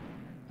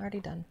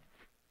 Already done.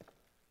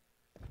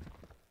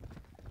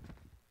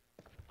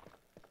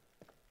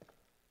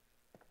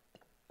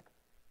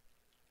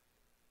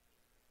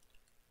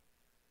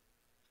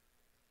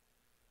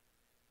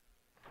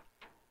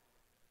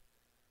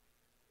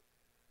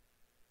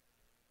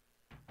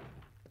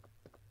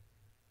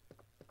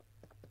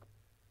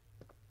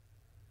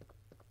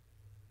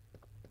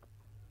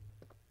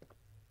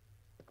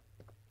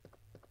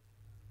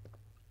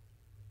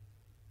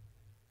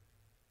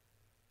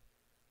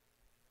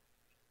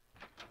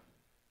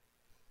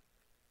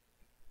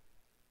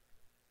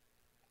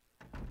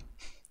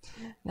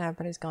 Now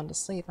everybody's gone to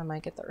sleep, I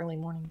might get the early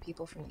morning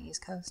people from the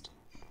East Coast.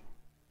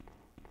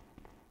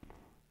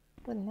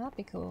 Wouldn't that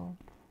be cool?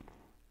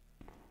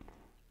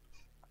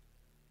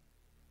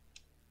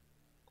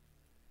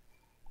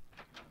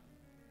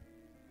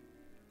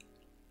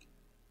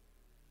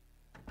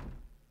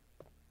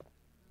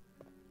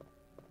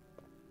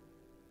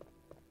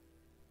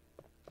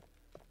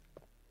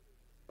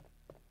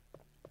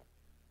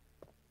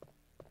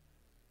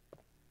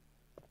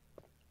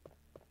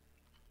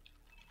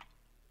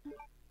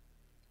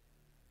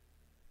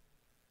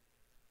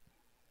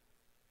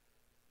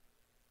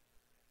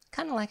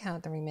 Kind of like how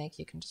at the remake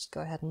you can just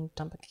go ahead and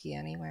dump a key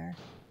anywhere.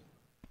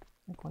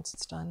 Like once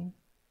it's done.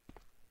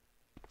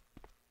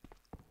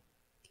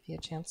 Give you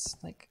a chance,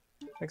 like,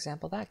 for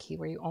example, that key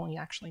where you only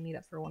actually need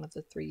it for one of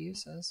the 3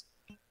 uses.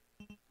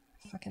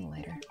 Fucking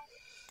lighter.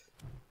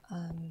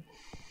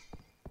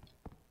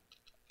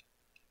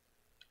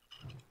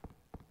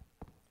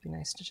 Be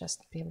nice to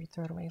just be able to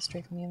throw it away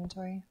straight from the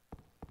inventory.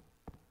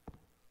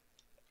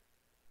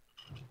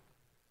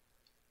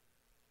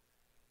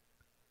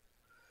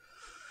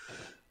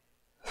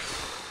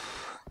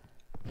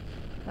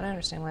 But I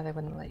understand why they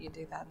wouldn't let you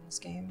do that in this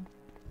game.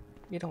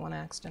 You don't want to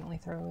accidentally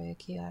throw away a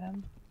key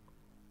item.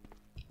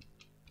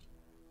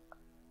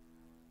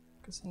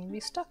 Because then you'd be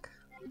stuck.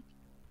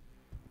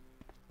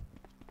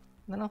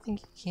 And I don't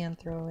think you can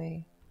throw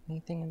away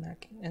anything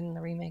in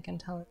the remake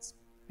until it's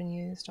been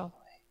used all the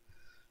way.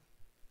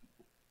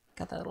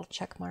 Got that little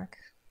check mark.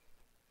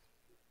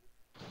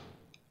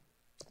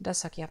 It does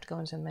suck you have to go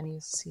into the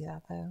menus to see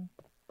that though.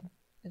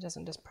 It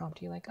doesn't just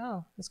prompt you like,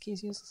 oh, this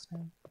key's useless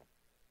now.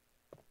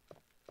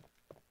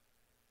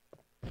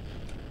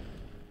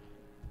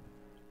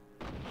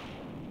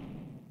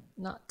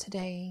 Not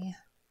today.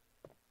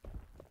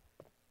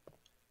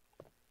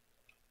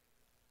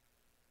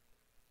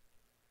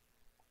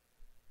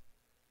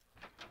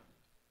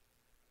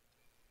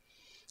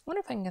 I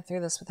wonder if I can get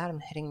through this without him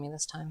hitting me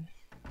this time.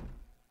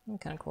 That'd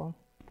be kind of cool.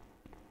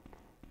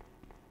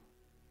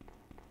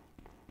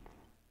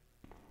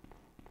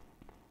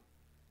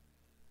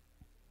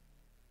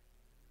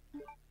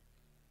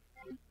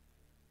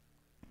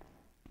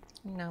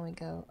 Now we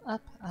go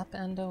up, up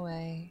and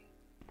away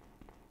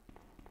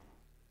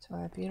to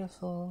our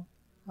beautiful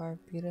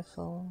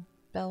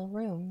bell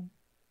room.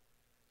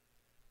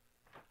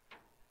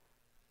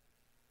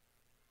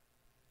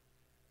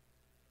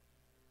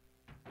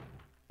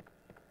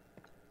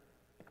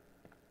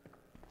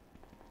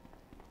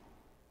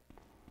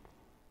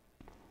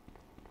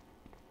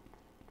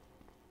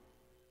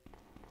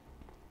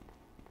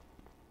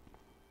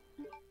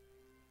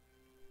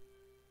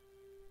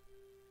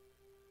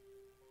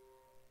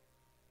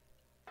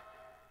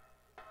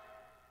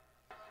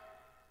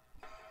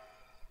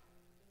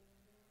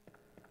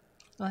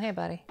 Oh, hey,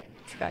 buddy.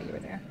 Forgot you were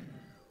there.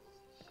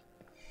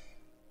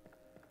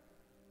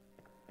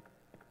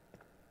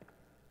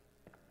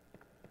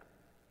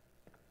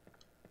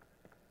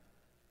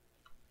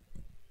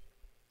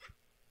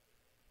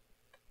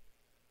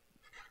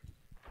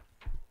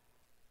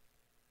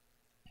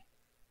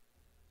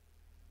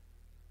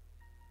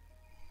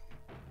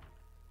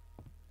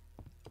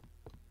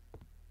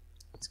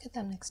 Let's get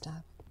that mixed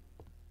up.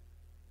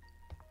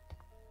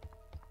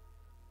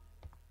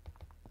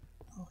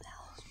 Oh, hell.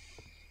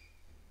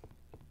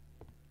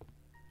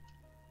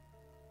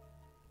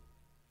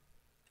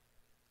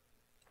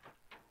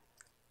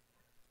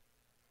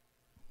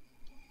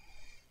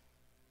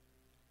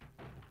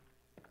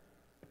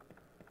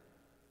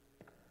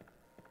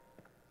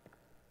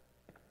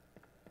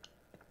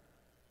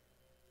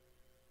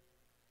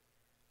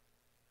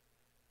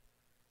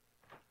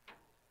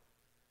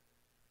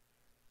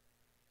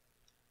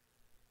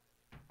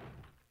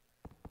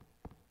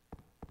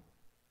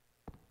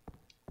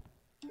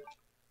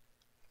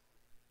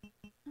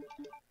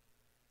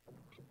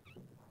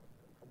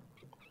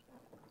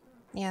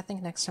 Yeah, I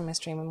think next time I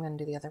stream I'm going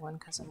to do the other one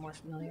because I'm more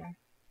familiar.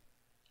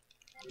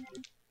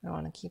 I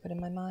want to keep it in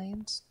my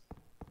mind.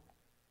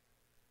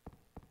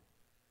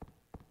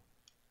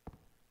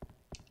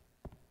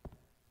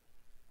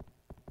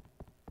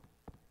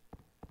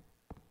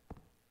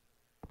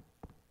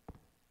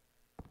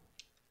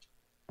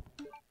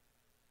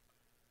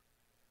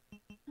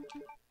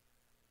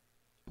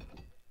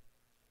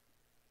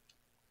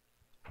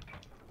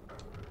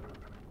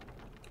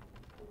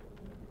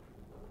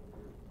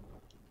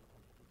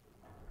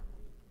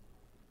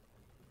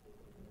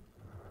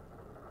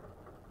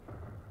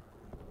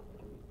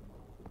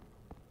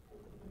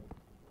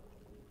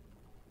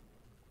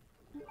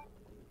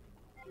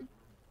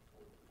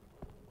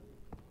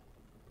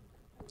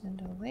 And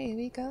away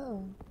we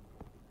go.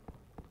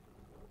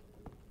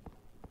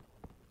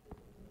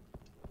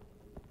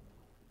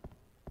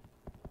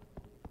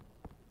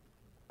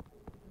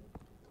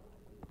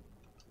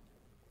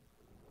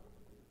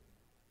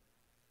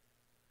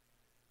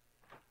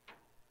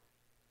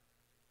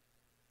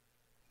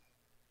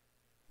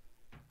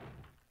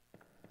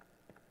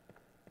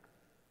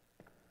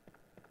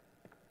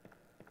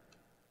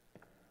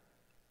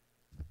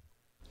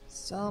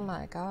 So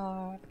my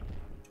god.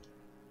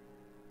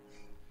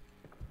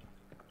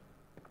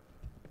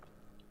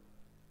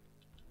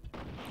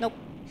 Nope.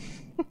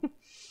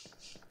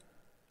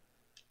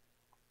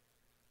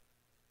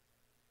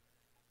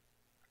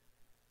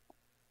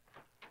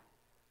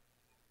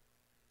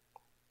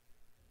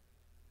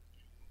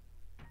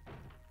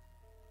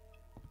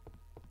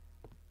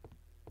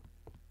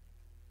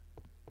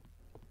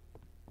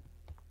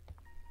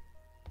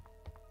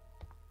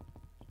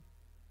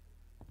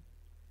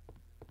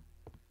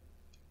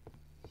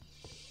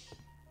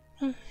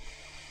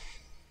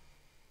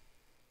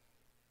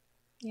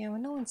 Yeah,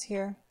 when no one's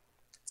here,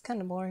 it's kind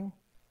of boring,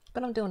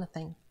 but I'm doing a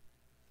thing.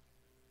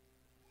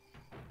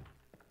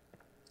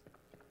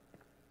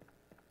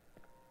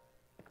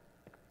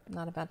 I'm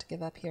not about to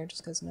give up here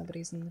just because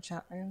nobody's in the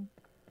chat room.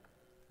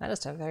 I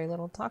just have very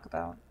little to talk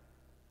about.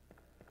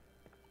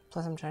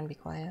 Plus I'm trying to be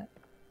quiet.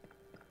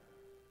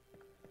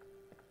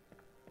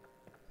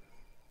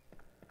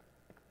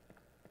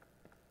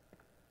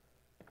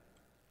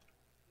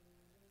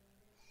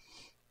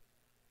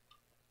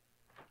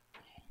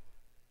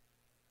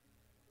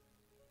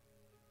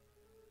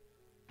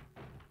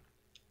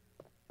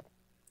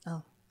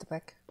 Oh, the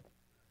brick.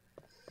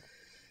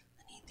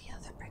 I need the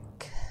other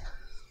brick.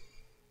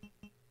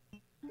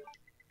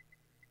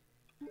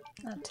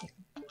 I'll take it.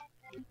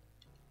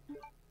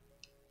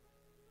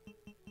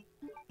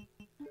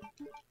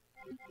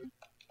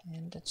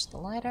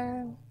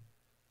 lighter.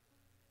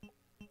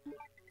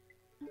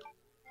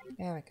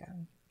 There we go.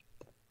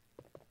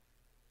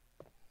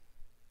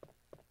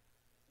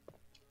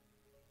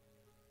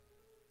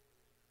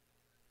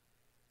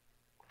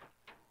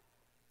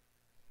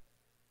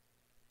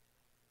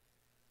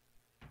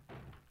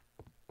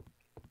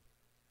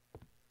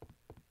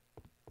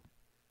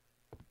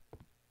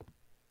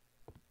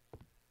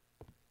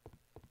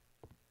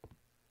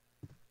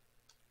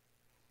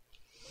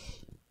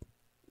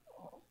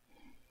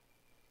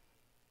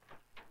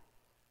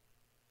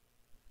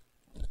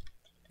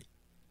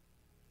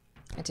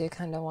 I do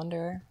kind of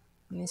wonder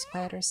in these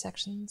quieter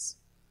sections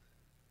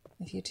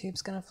if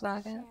YouTube's gonna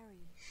flag it.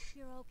 Sherry,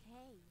 you're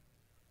okay.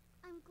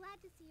 I'm glad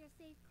to see you're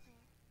safe, Claire.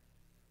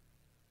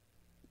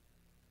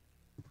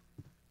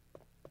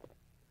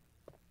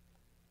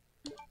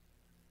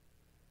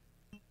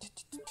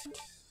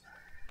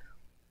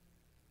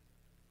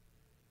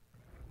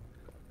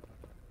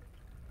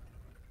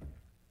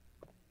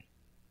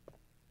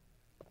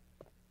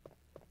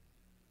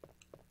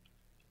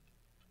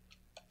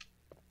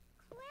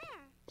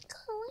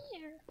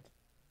 Claire.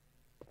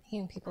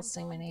 Hearing people I'm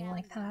sing my going name down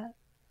like there. that,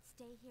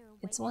 Stay here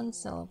and it's wait one for me,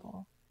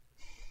 syllable.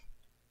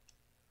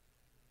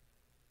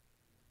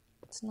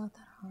 It's not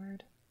that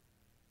hard.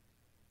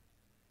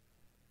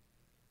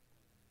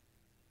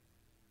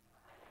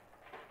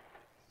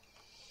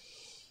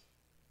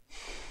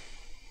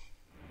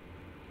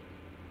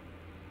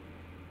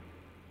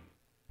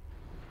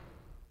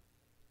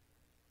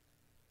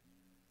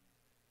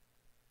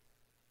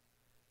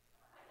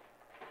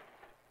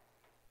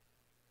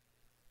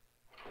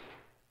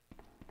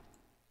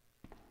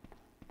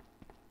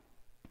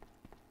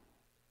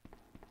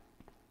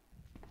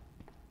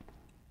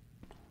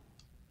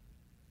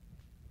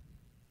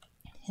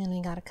 And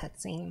we got a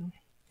cutscene.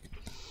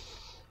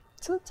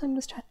 So it's time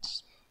to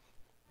stretch.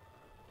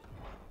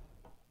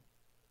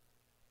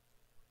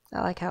 I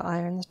like how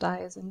Irons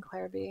dies in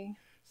Claire B.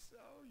 So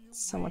you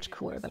So made much it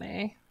cooler with than me.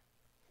 A.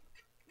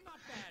 Not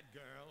bad,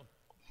 girl.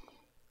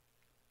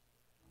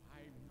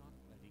 I'm not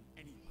letting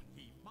anyone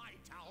leave my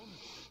town.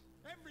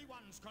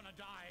 Everyone's gonna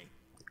die.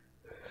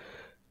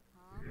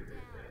 Calm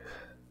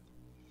down.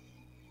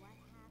 What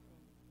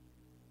happened?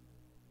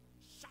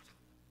 Shut up.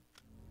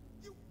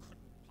 You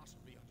couldn't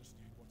possibly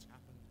understand what's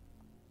happened.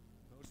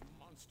 Those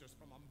monsters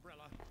from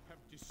Umbrella have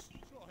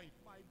destroyed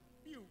my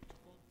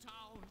beautiful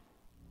town.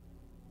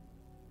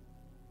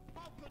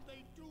 How could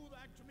they do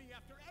that to me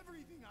after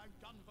everything I've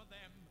done for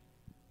them?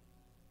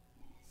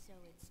 So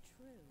it's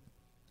true.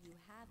 You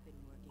have been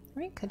working with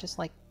Or you could just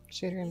like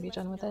shoot her and You be must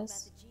done with know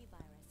this. about the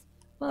G-virus.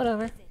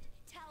 Whatever. What is it?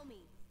 Tell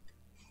me.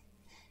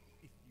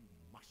 If you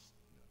must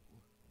know,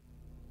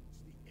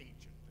 it's the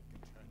agent that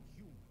can turn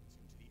humans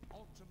into the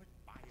ultimate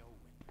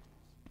bioweapons.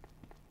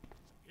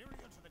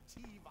 Superior to the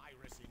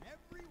T-virus in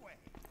every way.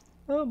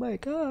 Oh my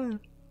god.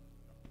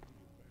 Dr.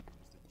 William Burke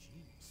is the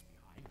genius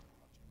behind the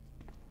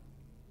project.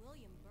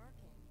 William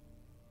Birkin.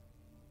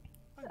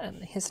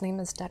 And his name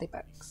is Daddy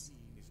Bucks.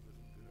 Seeing this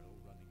little girl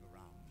running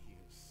around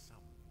here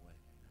somewhere.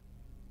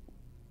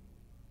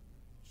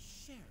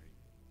 Sherry,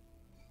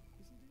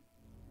 isn't it?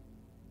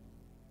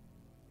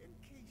 In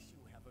case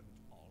you haven't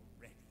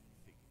already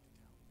figured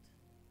it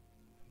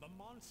out, the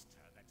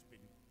monster that's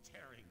been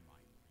tearing my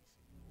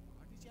precinct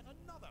apart is yet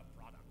another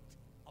product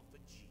of the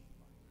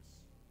G-virus.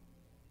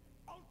 An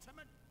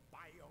ultimate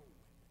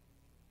bioweapon.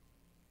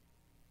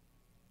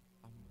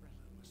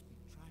 Umbrella must be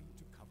trying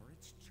to cover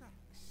its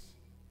tracks.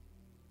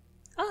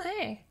 Oh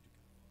hey.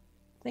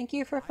 Thank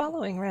you for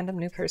following, random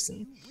new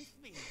person. You with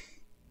me?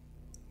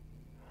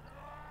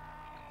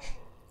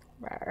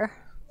 Rawr.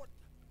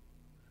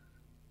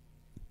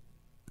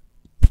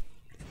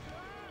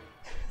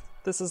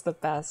 This is the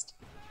best.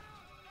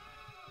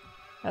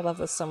 I love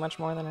this so much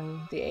more than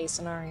in the A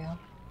scenario.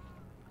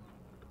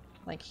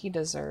 Like, he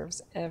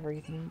deserves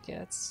everything he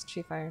gets.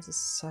 Chief Irons is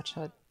such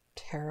a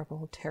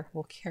terrible,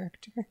 terrible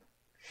character.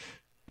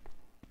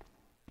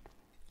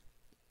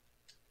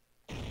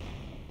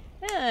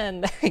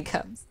 And there he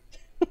comes.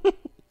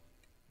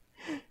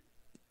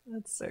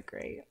 That's so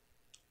great.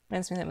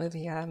 Reminds me of that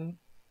movie,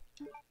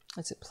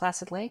 is it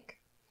Placid Lake?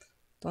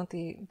 Don't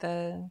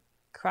the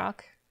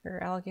croc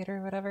or alligator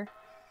or whatever?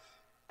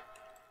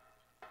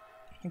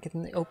 I think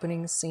in the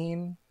opening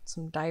scene,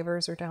 some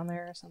divers are down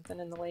there or something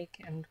in the lake,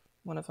 and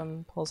one of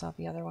them pulls out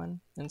the other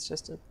one, and it's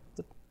just the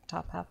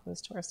top half of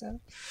his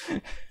torso.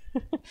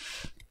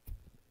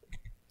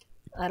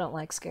 I don't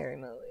like scary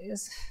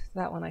movies.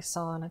 That one I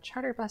saw on a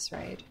charter bus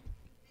ride,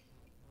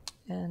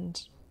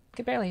 and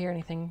could barely hear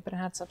anything, but it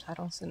had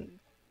subtitles, and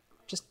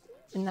just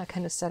in that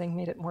kind of setting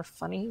made it more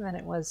funny than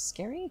it was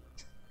scary.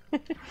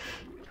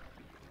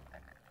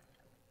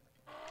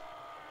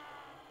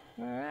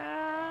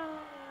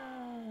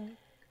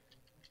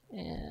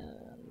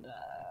 And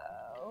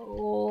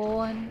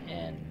 1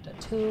 and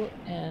 2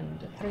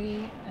 and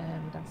 3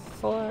 and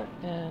 4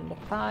 and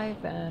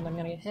 5, and I'm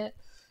gonna get hit.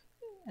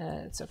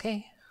 It's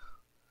okay.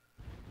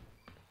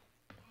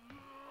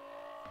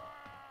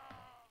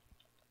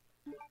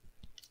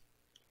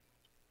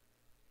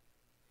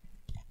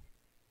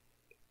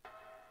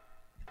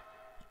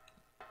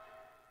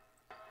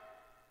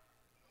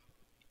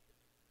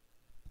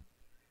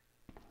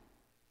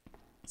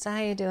 So how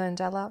you doing,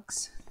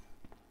 Deluxe?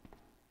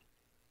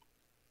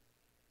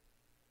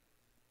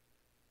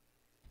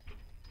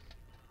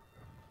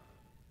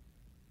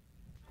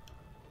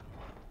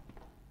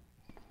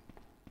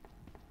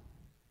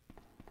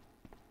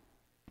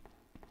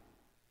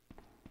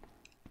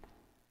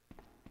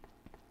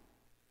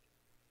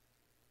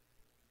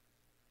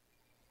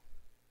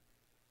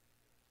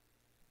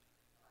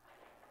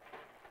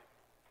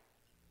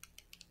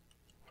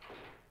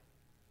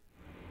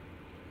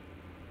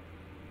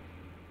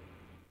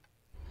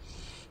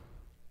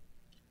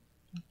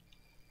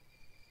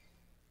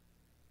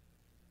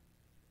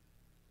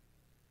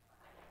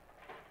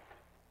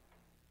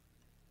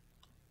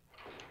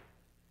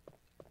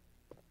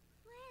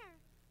 Claire,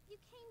 you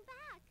came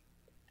back.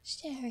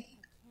 Sherry.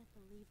 I can't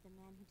believe the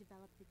man who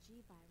developed the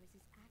G virus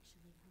is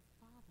actually her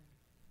father.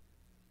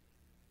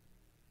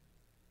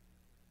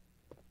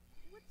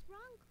 What's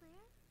wrong,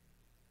 Claire?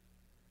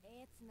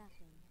 It's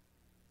nothing.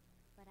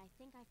 But I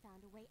think I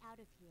found a way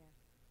out of here.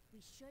 We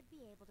should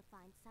be able to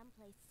find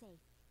someplace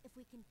safe if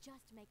we can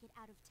just make it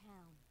out of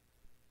town.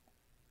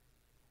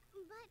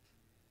 But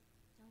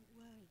Don't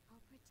worry,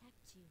 I'll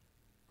protect you.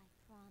 I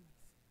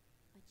promise.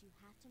 But you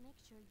have to make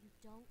sure you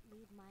don't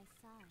leave my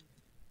side.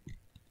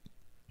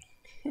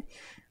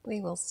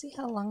 We will see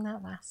how long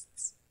that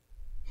lasts.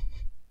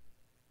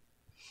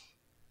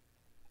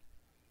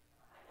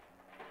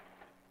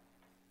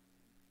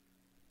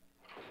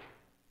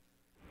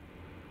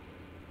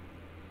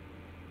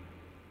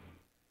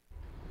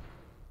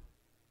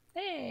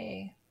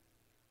 Hey!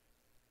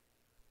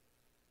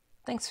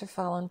 Thanks for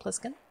following,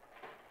 Pliskin.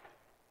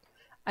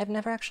 I've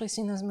never actually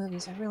seen those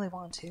movies. I really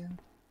want to.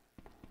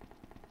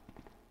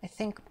 I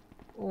think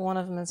one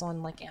of them is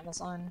on, like,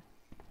 Amazon.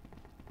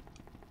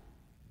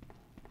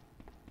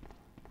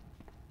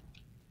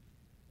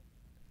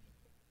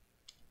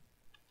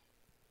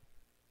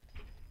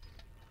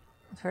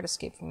 I've heard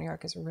Escape from New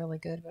York is really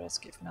good, but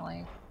Escape from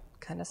LA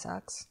kind of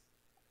sucks.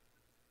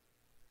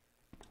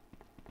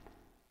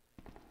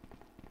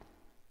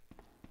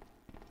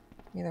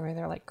 Either way,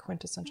 they're like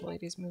quintessential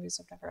 80s movies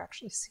I've never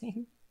actually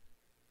seen.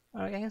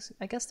 Oh,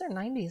 I guess they're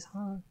 90s,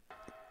 huh?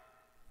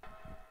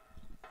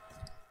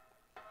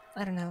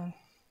 I don't know.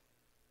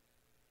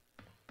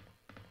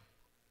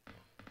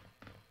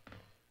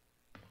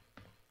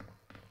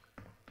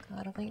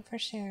 Gotta wait for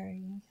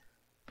Sherry.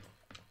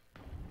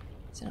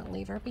 So don't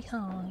leave her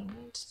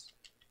behind.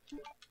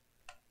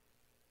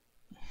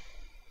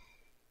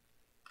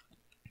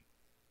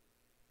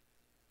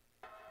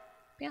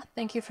 Yeah,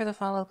 thank you for the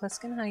follow,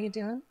 Pliskin. How you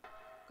doing?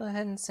 Go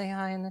ahead and say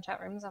hi in the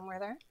chat room somewhere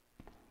there.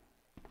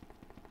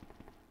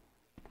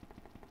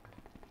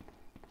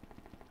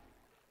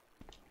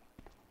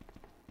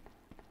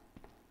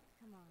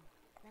 Come on,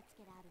 let's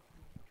get out of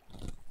here.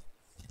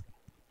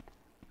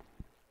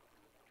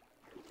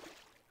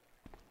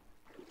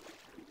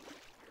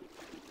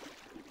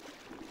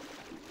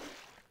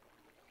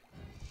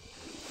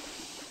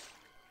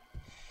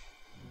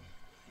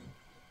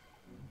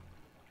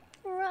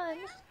 Run!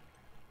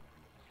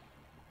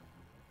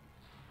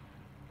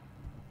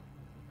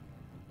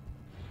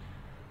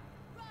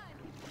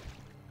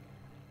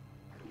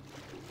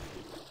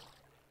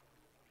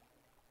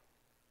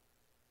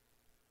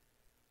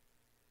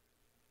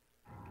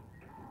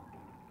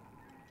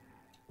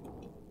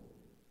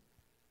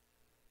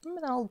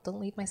 Remember that old don't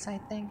leave my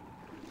side thing?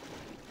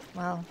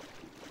 Well,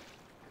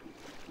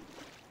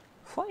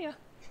 for ya.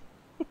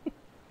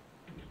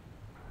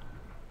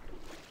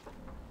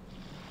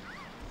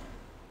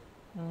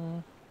 Sherry,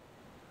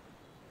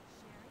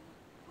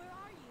 where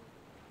are you?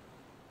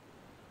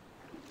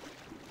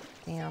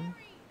 Damn.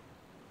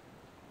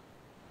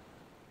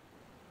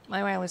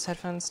 My wireless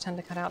headphones tend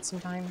to cut out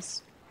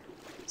sometimes,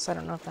 so I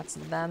don't know if that's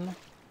them,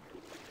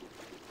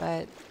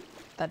 but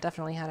that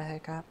definitely had a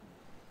hiccup.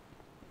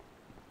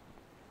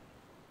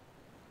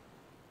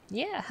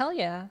 Yeah, hell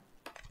yeah.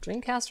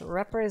 Dreamcast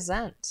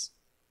represent.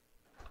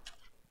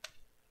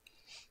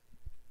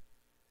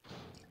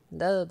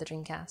 Love the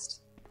Dreamcast.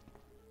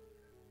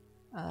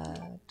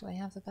 Do I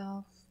have the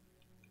valve?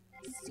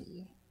 Let's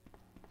see.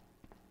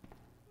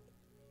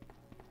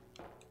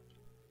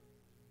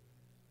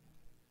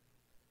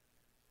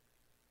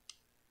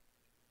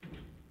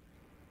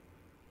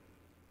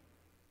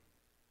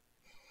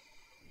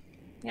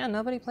 Yeah,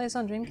 nobody plays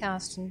on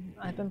Dreamcast, and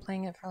I've been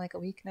playing it for like a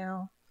week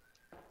now.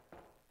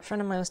 A friend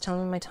of mine was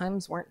telling me my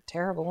times weren't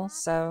terrible,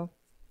 so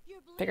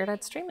figured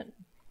I'd stream it.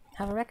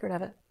 Have a record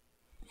of it.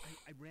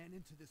 I ran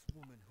into this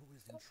woman who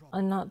was in trouble.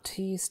 I'm not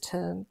too used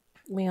to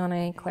Leon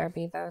A. Claire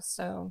B, though,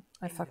 so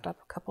I fucked up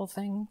a couple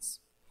things.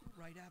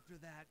 Right after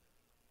that,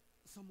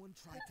 someone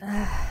tried to...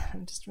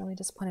 I'm just really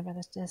disappointed by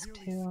this disc,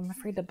 too. I'm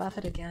afraid to buff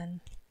it again.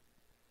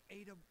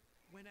 Ada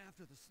went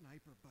after the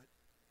sniper, but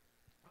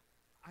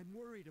I'm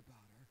worried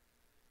about her.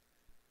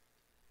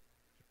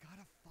 You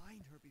gotta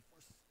find her before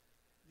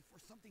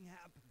something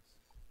happens.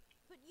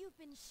 But you've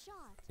been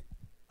shot.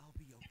 I'll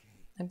be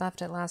okay. I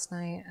buffed it last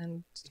night,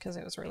 and because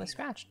it was really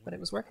scratched, but it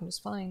was working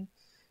just fine.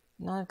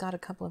 Now I've got a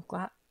couple of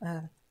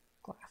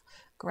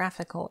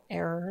graphical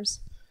errors.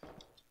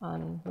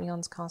 on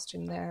Leon's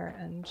costume there,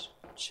 and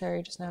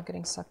Sherry just now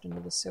getting sucked into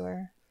the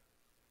sewer.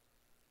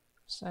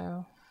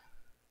 So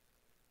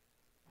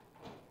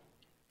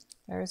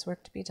there is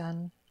work to be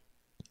done.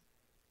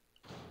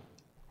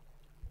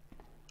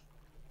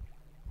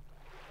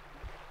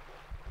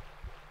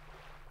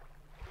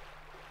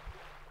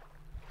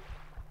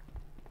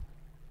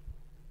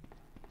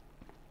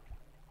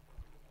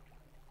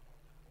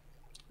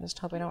 I just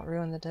hope I don't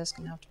ruin the disc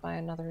and have to buy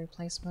another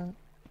replacement.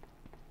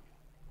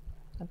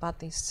 I bought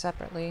these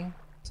separately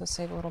to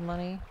save a little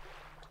money.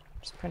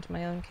 Just print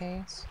my own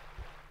case.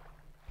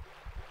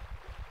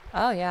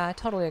 Oh yeah, I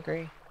totally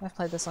agree. I've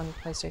played this on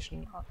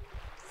PlayStation a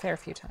fair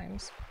few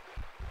times.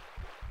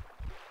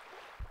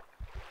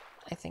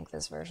 I think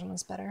this version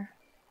is better.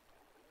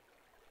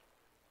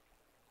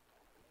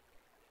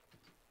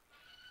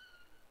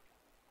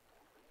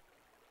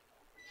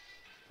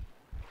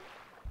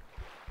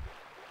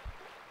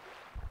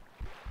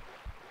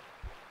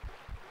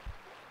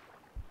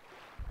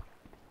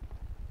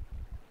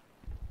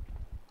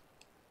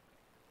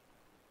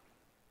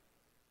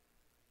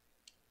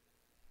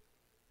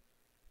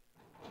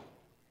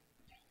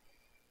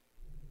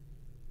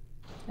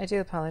 I do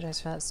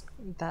apologize for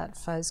that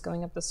fuzz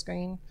going up the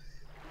screen.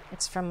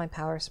 It's from my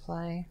power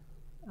supply.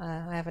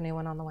 I have a new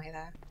one on the way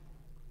there.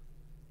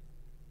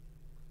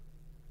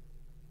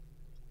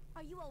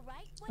 Are you all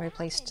right? I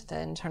replaced the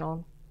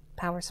internal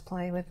power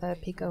supply with a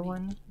Pico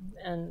one,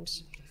 and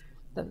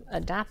the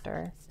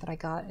adapter that I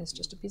got is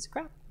just a piece of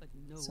crap.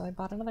 So I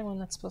bought another one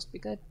that's supposed to be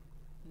good.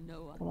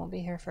 It won't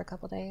be here for a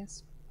couple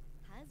days.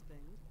 Husband?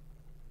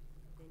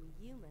 Then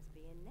you must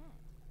be Annette.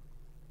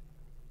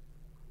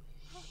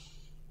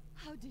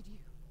 How did you?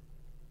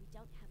 We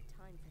don't have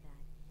time for that.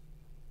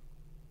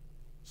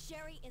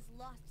 Sherry is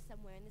lost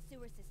somewhere in the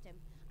sewer system.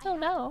 I have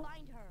to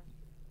find her.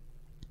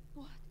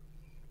 What?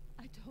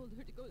 I told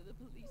her to go to the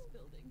police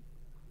building.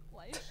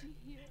 Why is she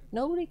here?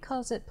 Nobody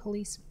calls it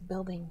police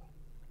building.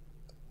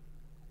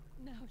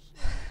 Now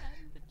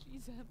Sherry and the G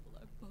sample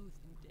are both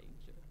in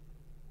danger.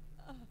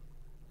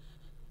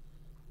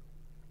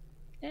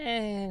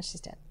 And she's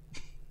dead.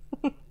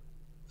 What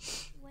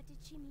did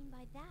she mean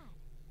by that?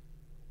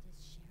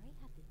 Does Sherry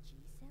have the G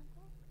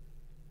sample?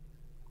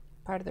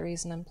 Part of the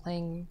reason I'm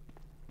playing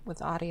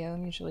with audio,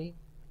 I'm usually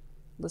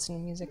listening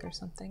to music or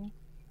something.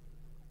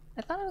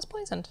 I thought I was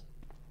poisoned.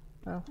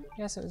 Oh, I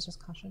guess it was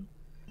just caution.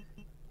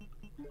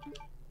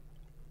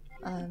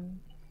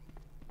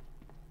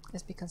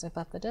 It's because I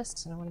bought the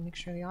discs and I want to make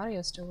sure the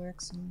audio still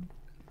works, and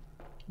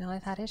now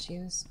I've had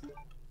issues.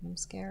 I'm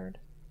scared.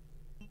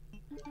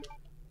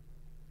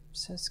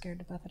 So scared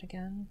to buff it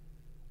again.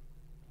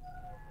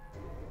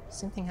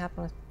 Same thing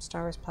happened with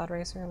Star Wars Pod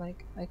Racer.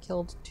 Like, I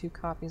killed 2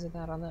 copies of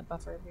that on that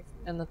buffer,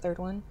 and the third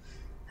one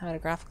had a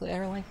graphical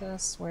error like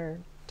this where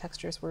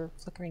textures were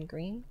flickering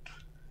green,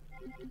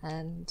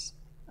 and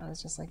I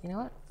was just like, you know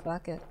what?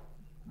 Fuck it.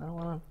 I don't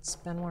want to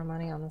spend more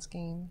money on this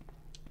game.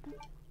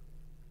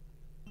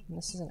 And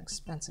this is an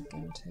expensive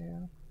game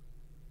too.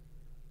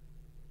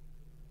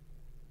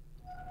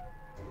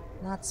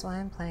 That's why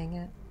I'm playing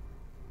it.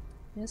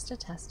 Just to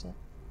test it.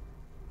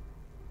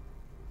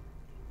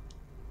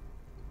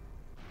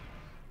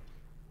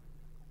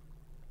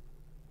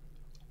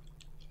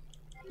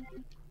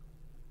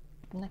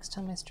 Next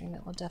time I stream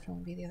it will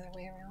definitely be the other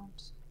way around.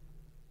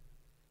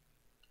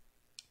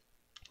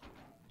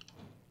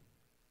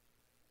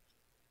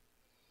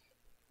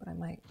 But I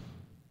might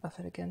buff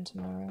it again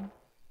tomorrow.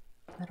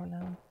 I don't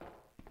know.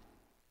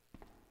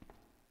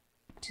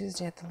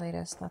 Tuesday at the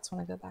latest, that's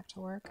when I go back to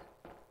work.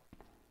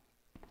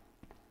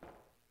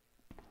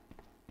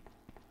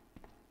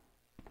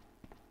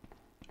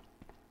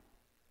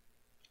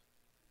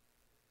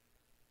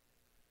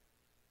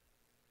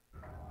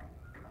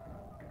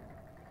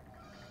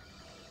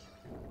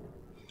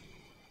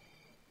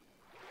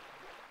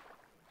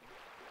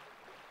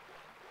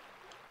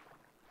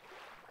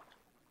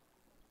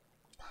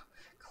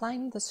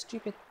 Climb the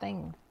stupid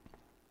thing.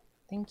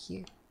 Thank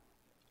you.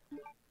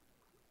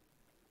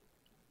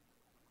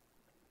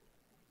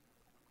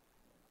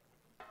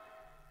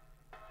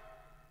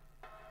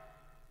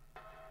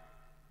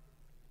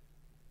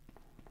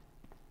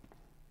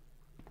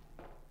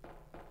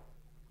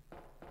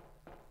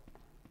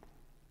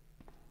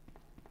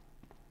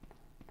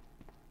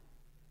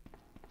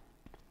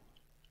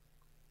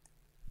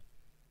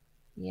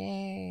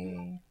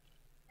 Yay.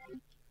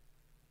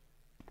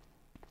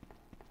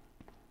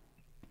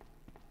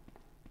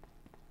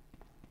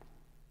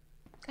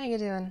 How you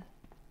doing?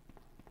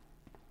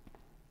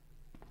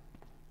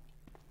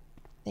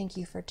 Thank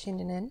you for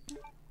tuning in.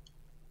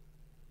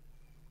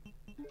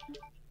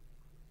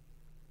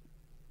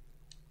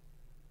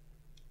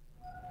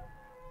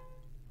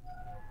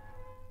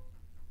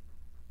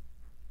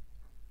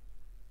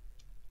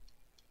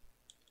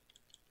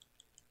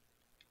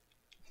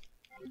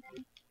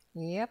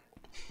 Yep.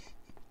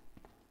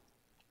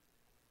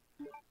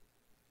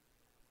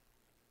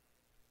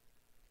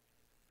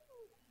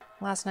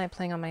 Last night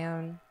playing on my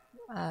own,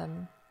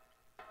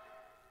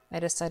 I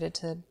decided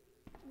to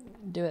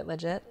do it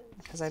legit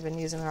because I've been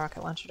using the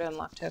rocket launcher to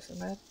unlock tofu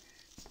mode.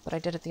 but I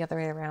did it the other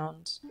way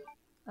around.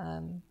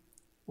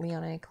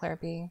 Leon A, Claire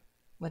B,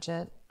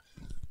 legit,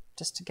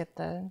 just to get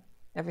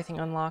everything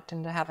unlocked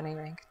and to have an A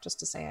rank, just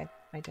to say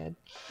I did.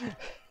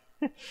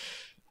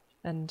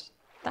 And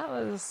that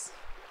was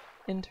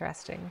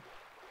interesting,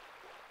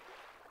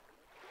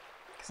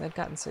 because I'd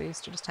gotten so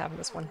used to just having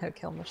this one-hit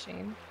kill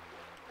machine.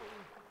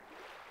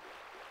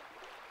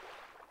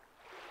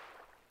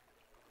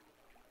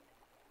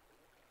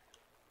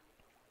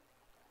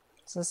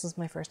 So this is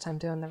my first time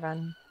doing the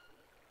run,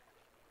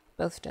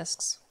 both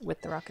discs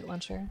with the rocket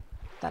launcher,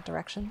 that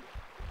direction.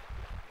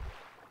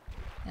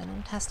 And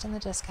I'm testing the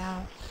disc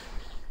out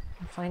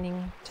and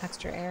finding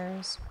texture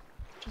errors,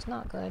 which is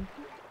not good.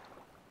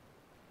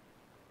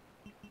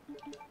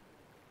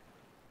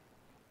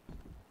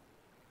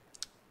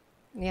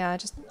 Yeah,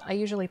 I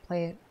usually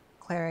play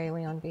Claire A,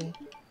 Leon B.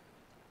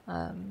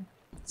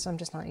 So I'm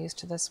just not used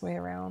to this way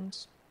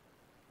around.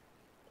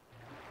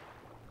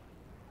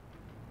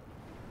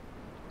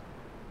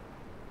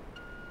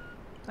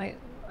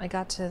 I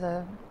got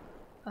to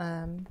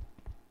the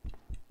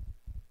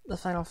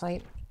final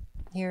fight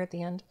here at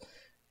the end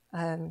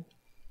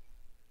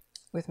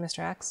with Mr.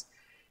 X,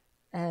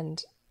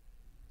 and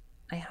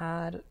I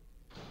had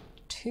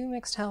 2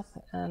 mixed health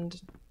and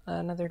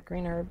another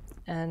green herb,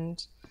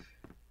 and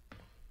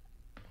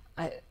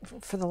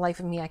for the life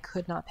of me, I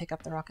could not pick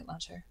up the rocket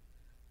launcher.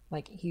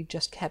 Like, he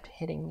just kept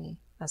hitting me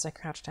as I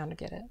crouched down to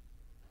get it.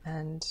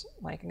 And,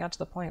 like, I got to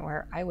the point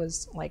where I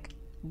was, like,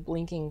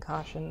 blinking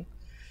caution,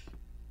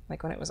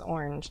 like, when it was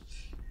orange.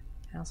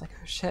 And I was like,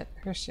 oh shit,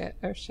 oh shit,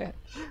 oh shit.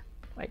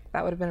 Like,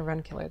 that would have been a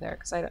run killer there,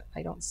 because I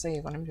don't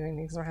save when I'm doing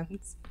these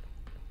runs.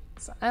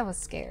 So I was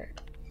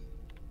scared.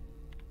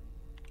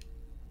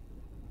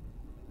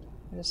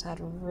 I just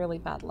had really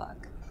bad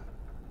luck.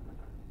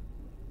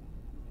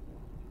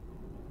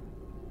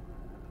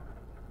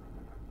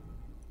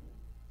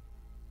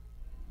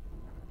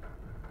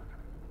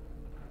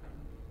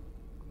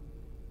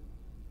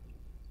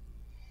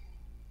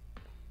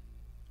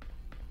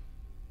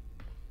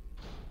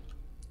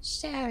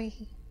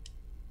 Sherry.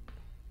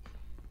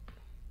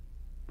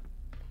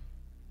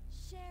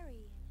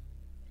 Sherry,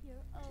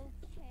 you're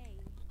okay.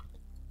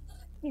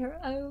 You're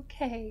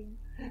okay.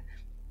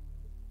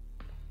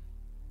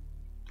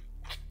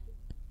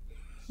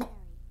 Sherry,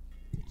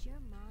 did your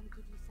mom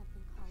give you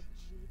something called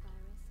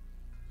G-virus?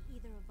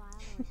 Either a vial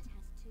or a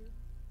test tube?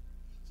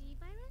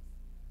 G-virus?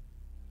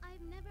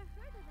 I've never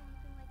heard of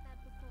anything like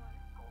that before.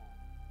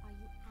 Are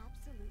you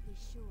absolutely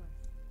sure?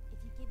 If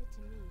you give it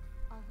to me,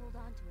 I'll hold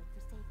on to it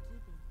for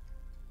safekeeping.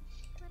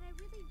 But I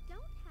really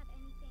don't have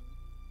anything.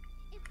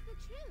 It's the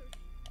truth.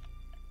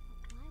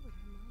 But why would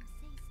her mom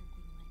say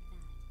something like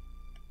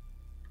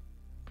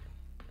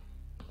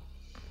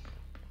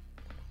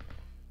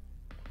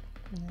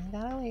that? I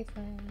gotta wait for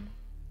him.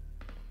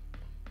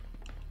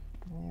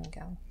 There we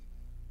go.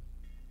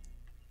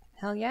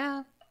 Hell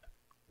yeah!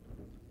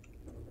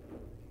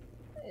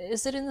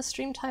 Is it in the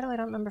stream title? I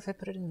don't remember if I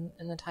put it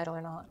in the title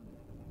or not.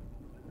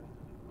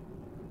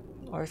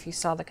 Or if you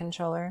saw the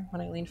controller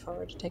when I leaned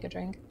forward to take a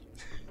drink.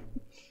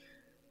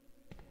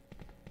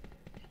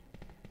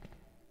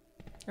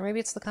 Or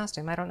maybe it's the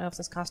costume. I don't know if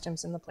this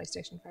costume's in the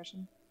PlayStation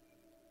version.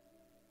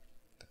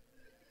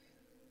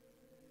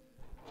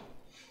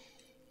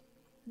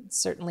 It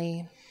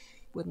certainly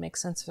would make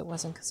sense if it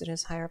wasn't, because it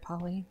is higher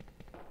poly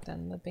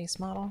than the base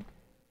model.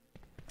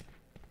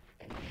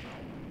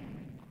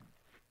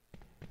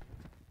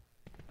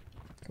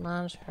 Come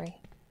on,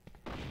 Sherry.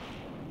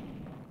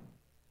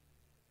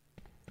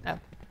 Oh.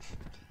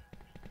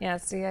 Yeah,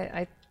 see,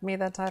 I made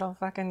that title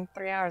fucking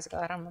 3 hours ago.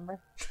 I don't remember.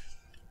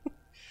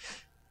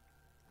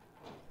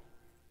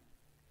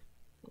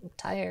 I'm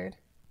tired.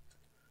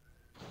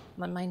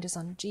 My mind is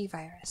on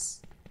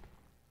G-virus.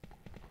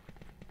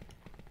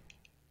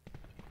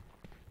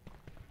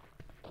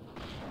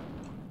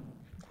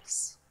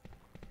 Nice.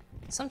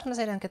 Sometimes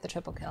I don't get the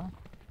triple kill.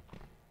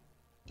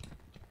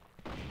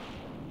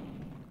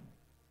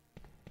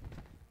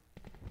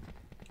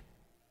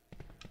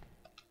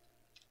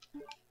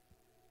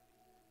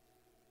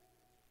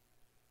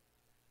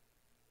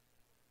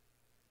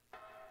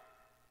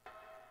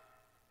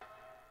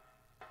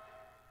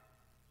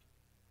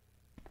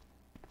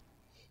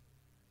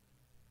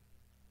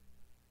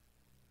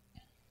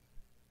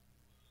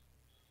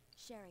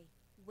 Sherry,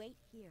 wait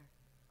here.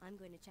 I'm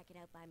going to check it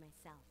out by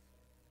myself.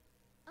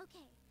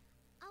 Okay,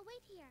 I'll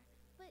wait here,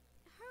 but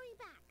hurry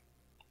back.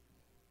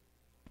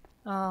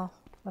 Oh,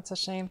 that's a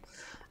shame.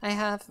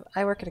 I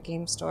work at a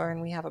game store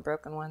and we have a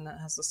broken one that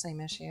has the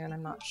same issue and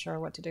I'm not sure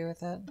what to do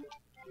with it.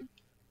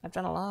 I've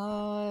done a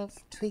lot of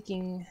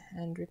tweaking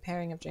and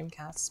repairing of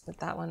Dreamcasts, but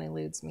that one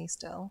eludes me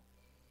still.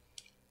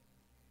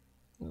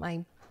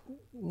 My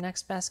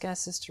next best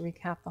guess is to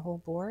recap the whole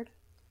board.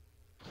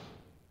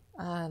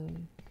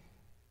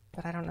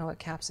 But I don't know what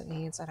caps it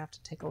needs. I'd have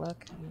to take a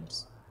look, and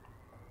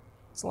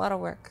it's a lot of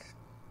work.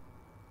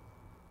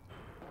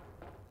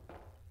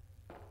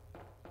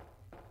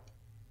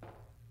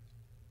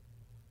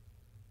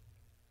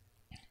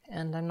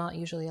 And I'm not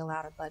usually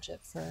allowed a budget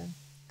for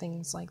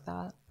things like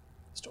that.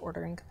 Just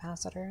ordering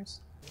capacitors.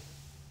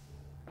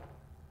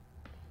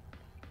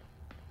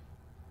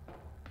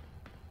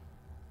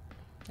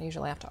 I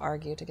usually have to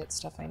argue to get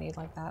stuff I need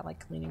like that,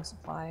 like cleaning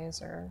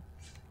supplies or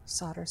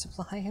solder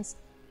supplies.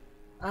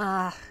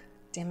 Ah,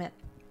 damn it.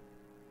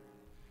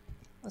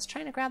 I was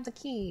trying to grab the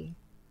key.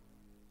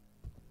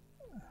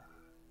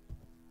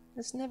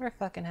 This never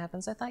fucking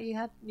happens. I thought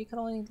you could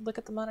only look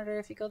at the monitor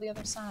if you go the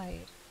other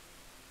side.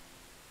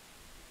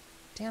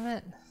 Damn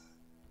it.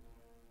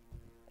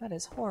 That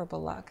is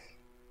horrible luck.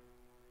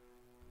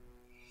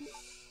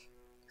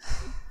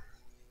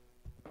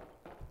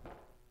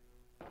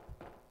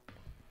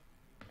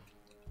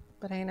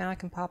 But hey, now I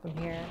can pop him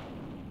here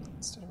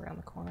instead of around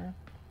the corner.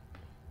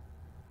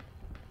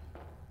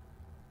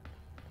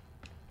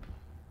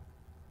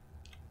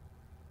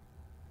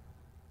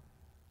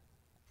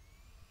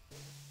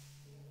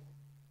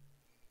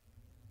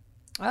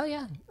 Oh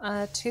yeah,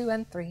 2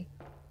 and 3.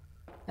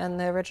 And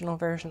the original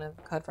version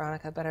of Code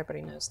Veronica, but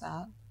everybody knows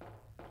that.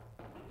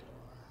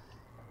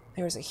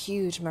 There was a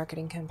huge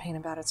marketing campaign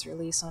about its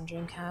release on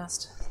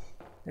Dreamcast.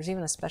 There's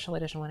even a special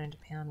edition one in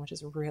Japan, which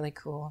is really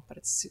cool, but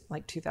it's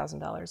like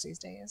 $2,000 these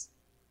days.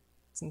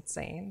 It's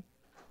insane.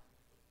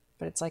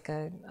 But it's like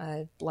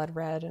a blood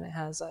red, and it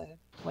has a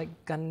like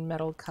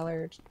gunmetal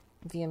colored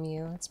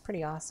VMU. It's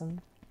pretty awesome.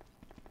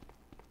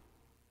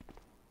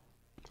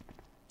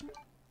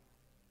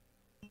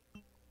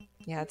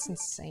 Yeah, it's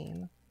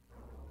insane.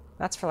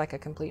 That's for like a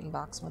complete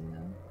in-box one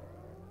though.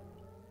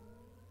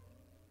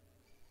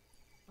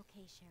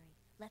 Okay, Sherry,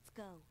 let's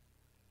go.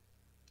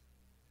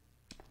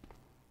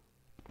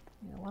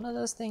 Yeah, one of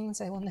those things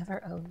I will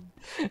never own.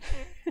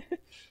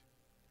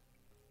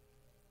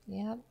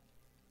 Yep.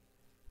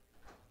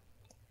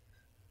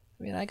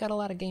 I mean, I got a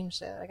lot of game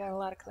shit. I got a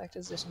lot of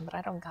collector's edition, but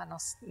I don't got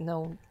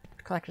no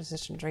collector's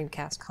edition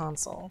Dreamcast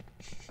console.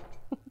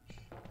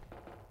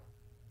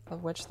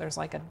 Of which there's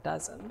like a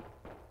dozen.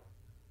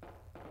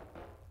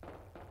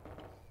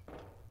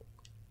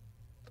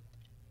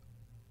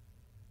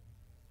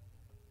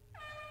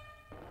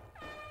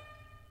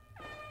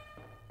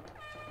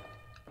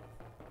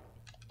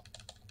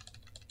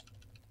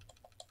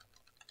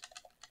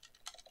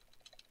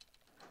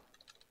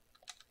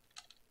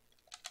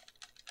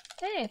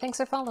 Hey, thanks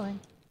for following.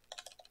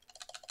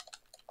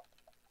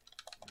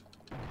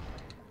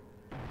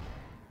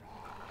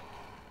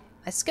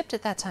 I skipped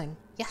it that time.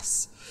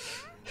 Yes!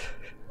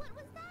 What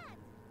was that?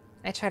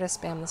 I try to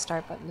spam the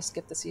start button to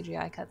skip the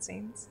CGI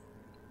cutscenes.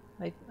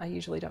 I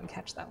usually don't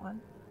catch that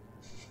one.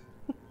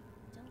 Don't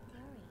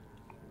worry.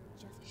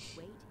 Just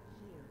wait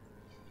here.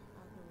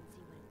 I'll go and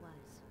see what it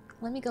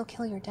was. Let me go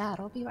kill your dad.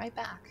 I'll be right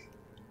back.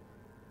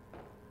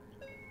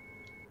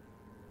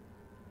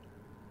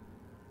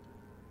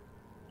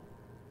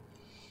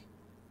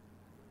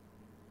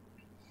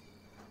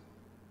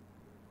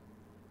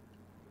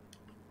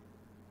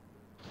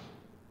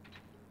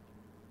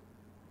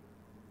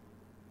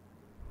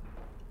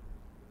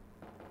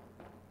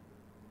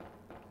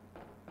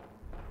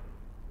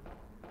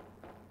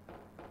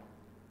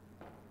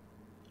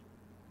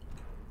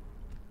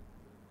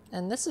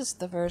 And this is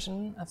the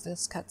version of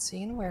this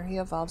cutscene where he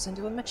evolves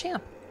into a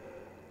Machamp.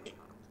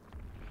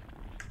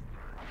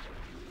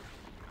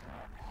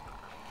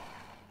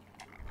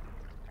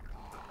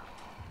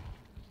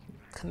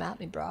 Come at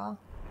me, brah.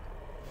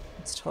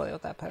 That's totally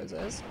what that pose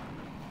is.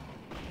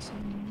 2,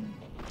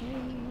 3.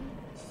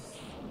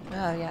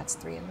 Oh yeah, it's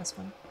 3 in this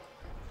one.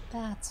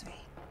 That's right.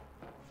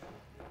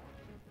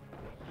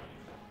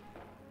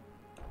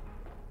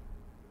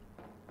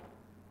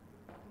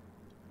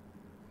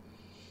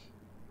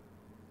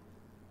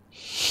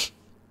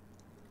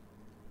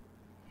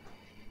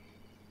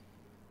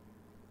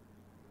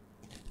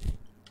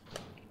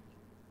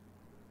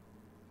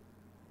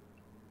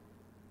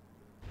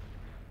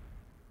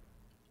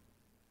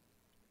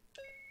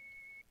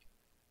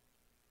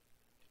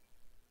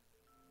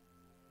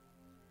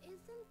 Isn't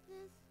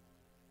this...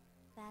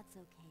 That's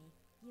okay.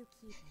 You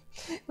keep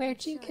it.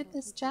 Where'd you Sure get it'll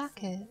this keep you safe.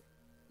 jacket?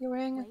 You're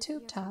wearing a Wait here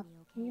tube for top, me,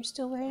 and okay? you're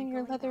still I'm wearing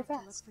your going leather back to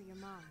look vest. for your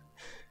mom.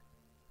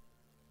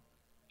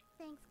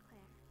 Thanks,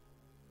 Claire.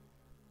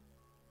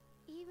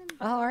 Even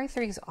Oh,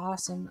 though R3 is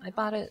awesome. I'm I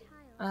bought an it,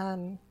 only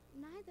child,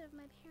 neither of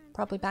my parents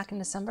probably ever back in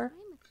spent December.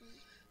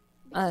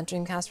 time with me.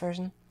 Dreamcast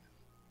version.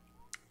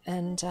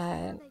 And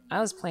I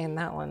was playing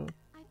that one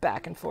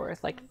back and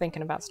forth, like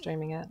thinking about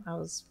streaming it. I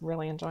was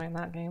really enjoying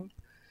that game.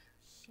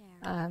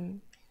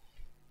 Sherry.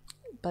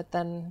 But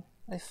then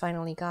I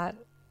finally got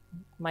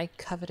my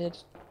coveted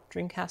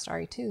Dreamcast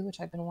RE2, which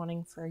I've been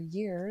wanting for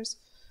years.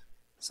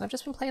 So I've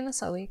just been playing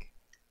this all week.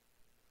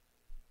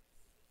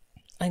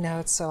 I know,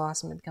 it's so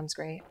awesome. It becomes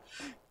great.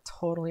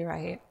 Totally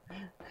right.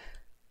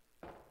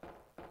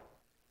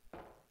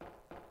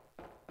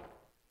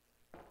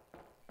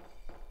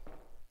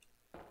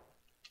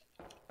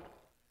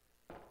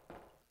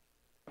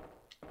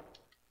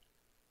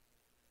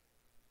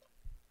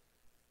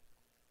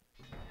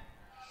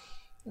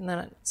 And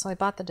then, so I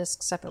bought the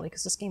disc separately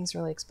because this game's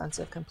really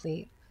expensive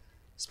complete,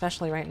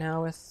 especially right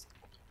now with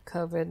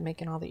COVID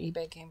making all the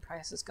eBay game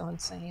prices go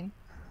insane.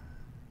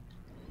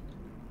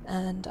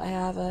 And I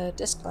have a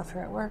disk buffer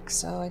at work,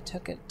 so I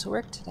took it to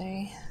work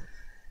today.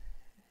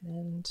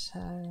 And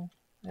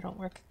I don't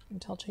work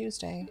until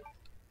Tuesday.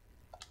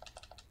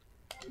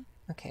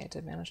 Okay, I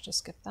did manage to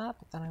skip that,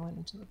 but then I went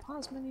into the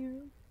pause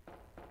menu.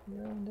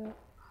 Ruined it.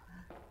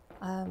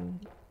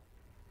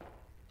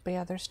 But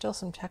yeah, there's still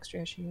some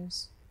texture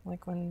issues.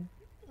 Like when,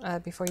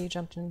 before you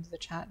jumped into the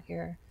chat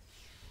here,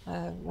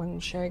 when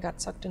Sherry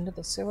got sucked into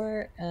the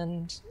sewer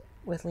and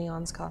with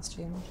Leon's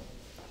costume.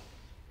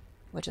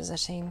 Which is a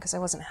shame, because I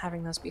wasn't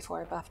having those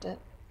before I buffed it.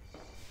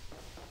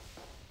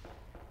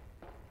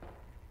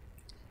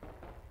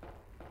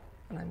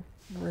 And I'm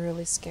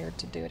really scared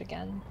to do it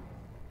again.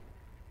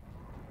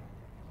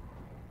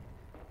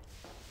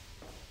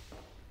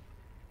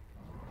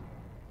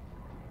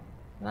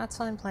 And that's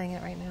why I'm playing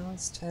it right now,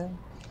 is to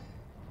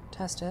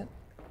test it.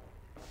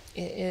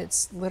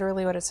 It's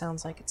literally what it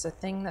sounds like. It's a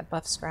thing that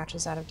buffs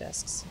scratches out of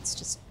discs. It's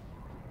just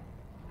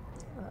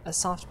a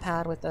soft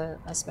pad with a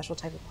special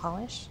type of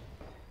polish.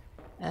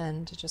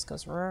 And it just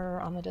goes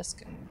on the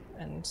disc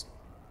and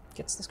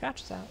gets the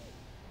scratches out.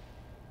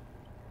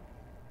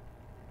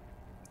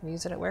 We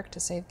use it at work to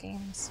save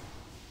games.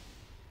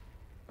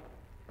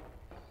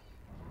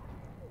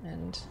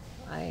 And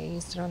I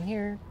used it on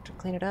here to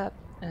clean it up,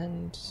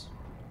 and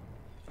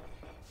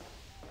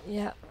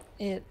yeah,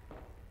 it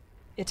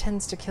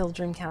tends to kill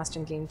Dreamcast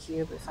and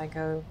GameCube if I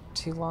go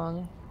too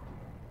long,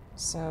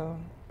 so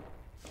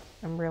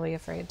I'm really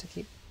afraid to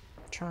keep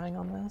trying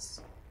on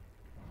this.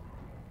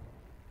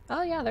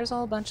 Oh yeah, there's a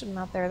whole bunch of them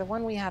out there. The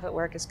one we have at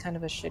work is kind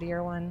of a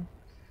shittier one.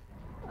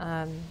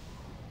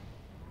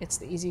 It's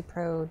the Easy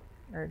Pro,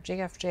 or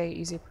JFJ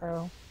Easy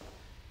Pro,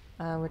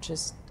 which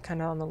is kind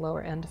of on the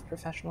lower end of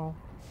professional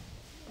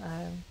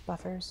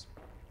buffers.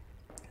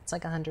 It's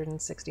like $160,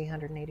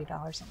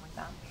 $180, something like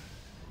that.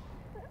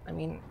 I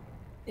mean,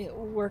 it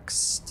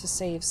works to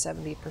save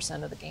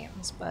 70% of the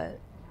games, but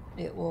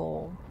it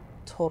will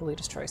totally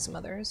destroy some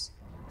others.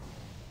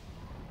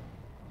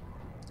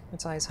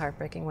 It's always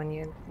heartbreaking when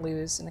you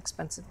lose an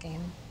expensive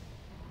game.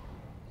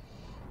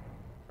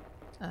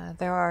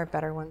 There are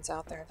better ones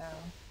out there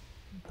though,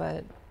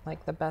 but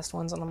like the best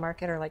ones on the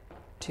market are like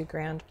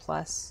 $2,000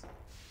 plus.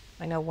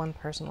 I know one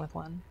person with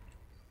one.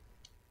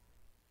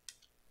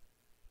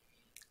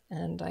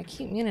 And I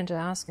keep meaning to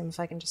ask him if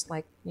I can just,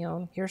 like, you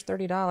know, here's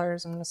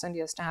 $30, I'm gonna send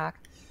you a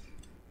stack.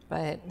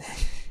 But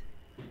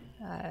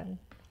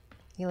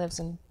he lives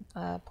in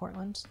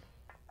Portland.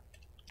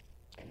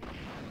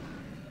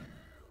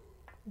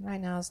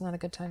 Right now is not a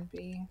good time to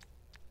be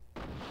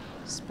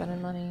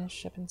spending money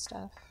shipping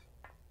stuff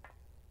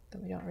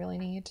that we don't really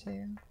need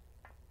to.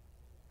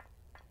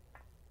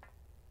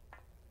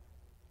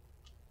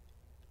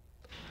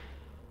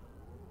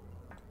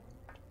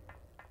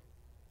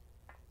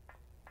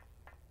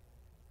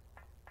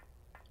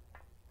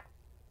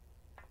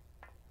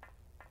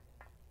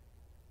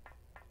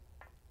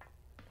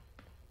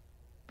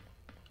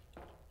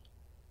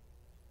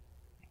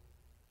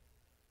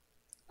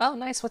 Oh,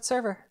 nice. What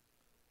server?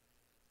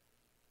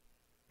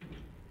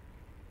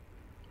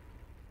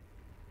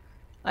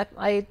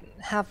 I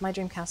have my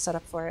Dreamcast set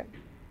up for it.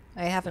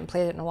 I haven't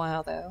played it in a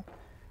while, though.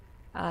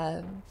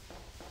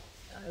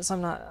 So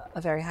I'm not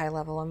a very high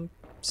level. I'm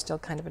still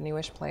kind of a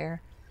newish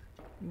player.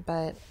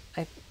 But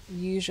I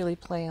usually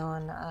play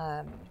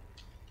on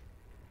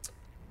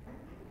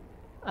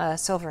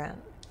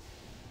Silverant.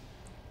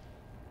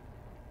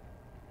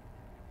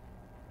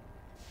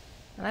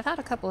 And I've had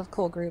a couple of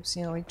cool groups,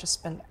 you know, we just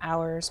spend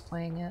hours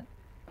playing it.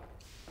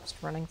 Just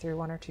running through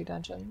 1 or 2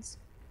 dungeons.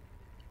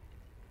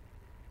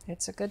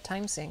 It's a good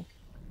time sink.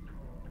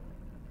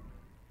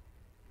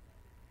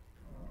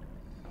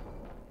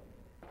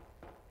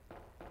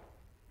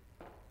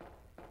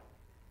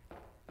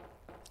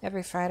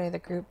 Every Friday the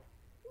group,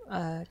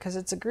 because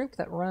it's a group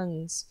that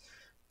runs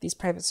these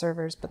private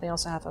servers, but they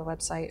also have a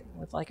website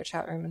with like a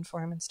chat room and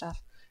forum and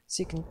stuff.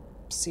 So you can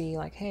see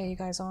like, hey, you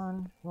guys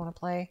on? You want to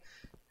play?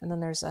 And then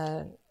there's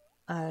a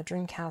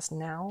Dreamcast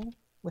Now,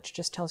 which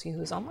just tells you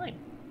who's online,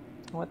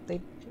 what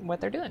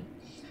they're doing,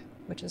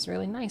 which is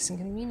really nice and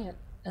convenient.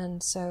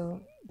 And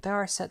so there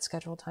are set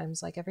schedule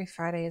times, like every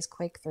Friday is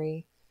Quake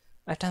 3.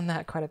 I've done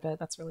that quite a bit.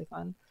 That's really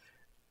fun.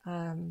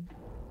 And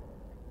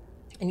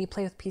you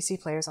play with PC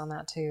players on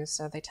that too,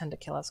 so they tend to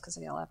kill us because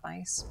they all have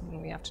mice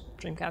and we have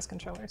Dreamcast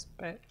controllers,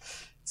 but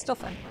it's still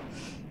fun.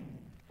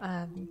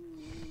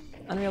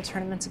 Unreal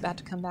Tournament's about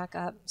to come back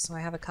up, so I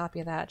have a copy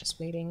of that, just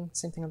waiting.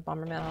 Same thing with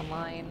Bomberman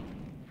Online.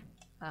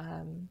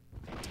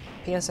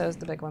 PSO is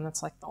the big one.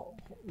 That's like the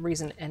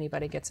reason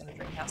anybody gets into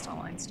Dreamcast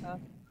Online stuff.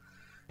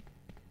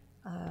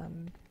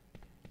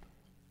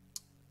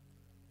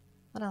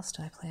 What else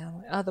do I play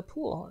on? The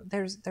pool.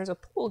 There's a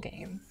pool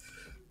game.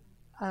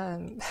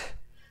 I'm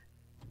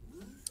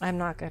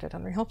not good at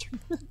Unreal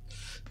Tournament.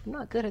 I'm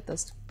not good at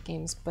those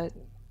games, but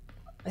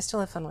I still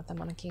have fun with them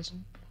on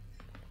occasion.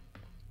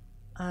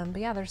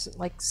 But yeah, there's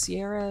like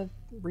Sierra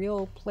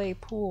Real Play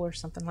Pool or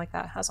something like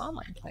that. It has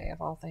online play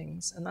of all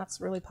things, and that's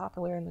really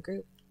popular in the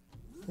group.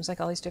 There's like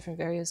all these different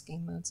various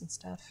game modes and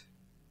stuff.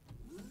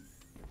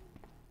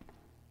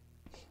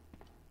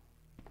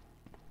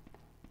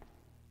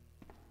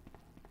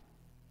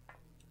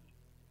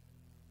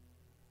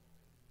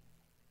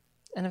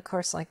 And of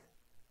course, like,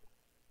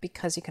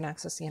 because you can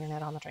access the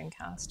internet on the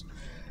Dreamcast,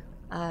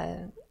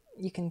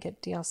 you can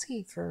get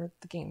DLC for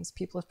the games.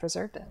 People have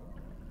preserved it.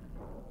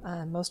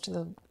 Most of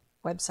the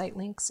website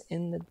links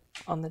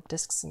on the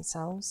discs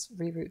themselves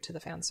reroute to the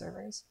fan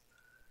servers.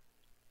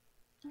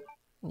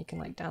 And you can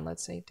like download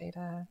save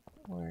data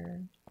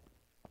or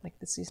like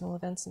the seasonal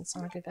events in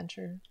Sonic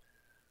Adventure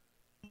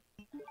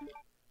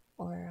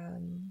or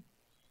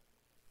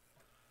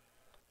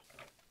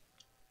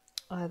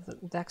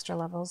the extra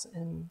levels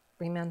in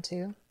Rayman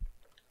 2.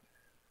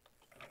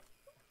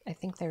 I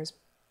think there's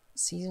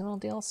seasonal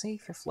DLC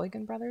for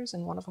Floygan Brothers,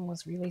 and one of them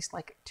was released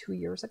like 2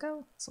 years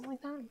ago, something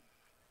like that.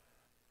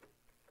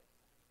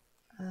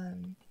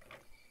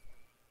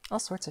 All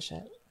sorts of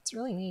shit. It's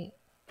really neat.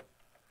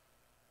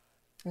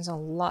 There's a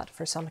lot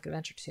for Sonic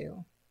Adventure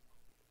 2.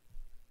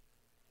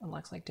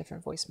 Unlocks like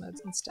different voice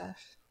modes and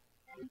stuff.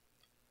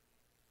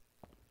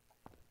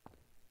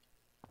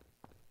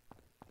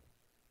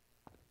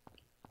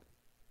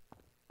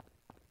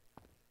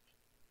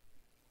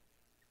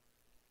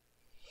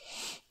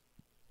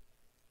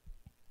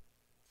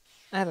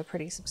 I have a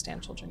pretty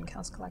substantial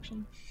Dreamcast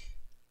collection.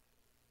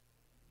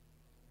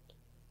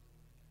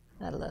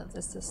 I love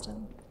this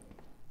system.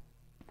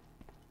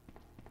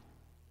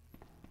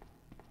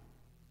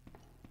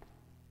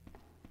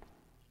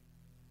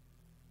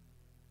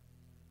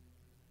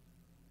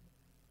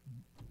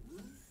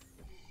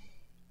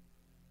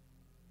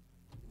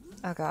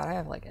 Oh god, I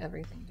have like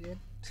everything, dude.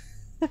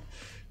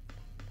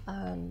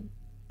 I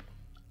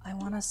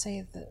want to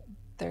say that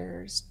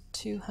there's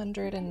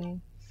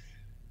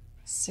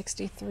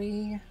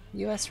 263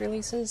 US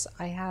releases.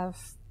 I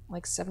have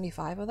like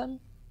 75 of them.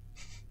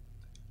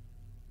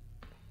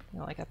 You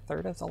know, like a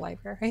third of the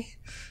library.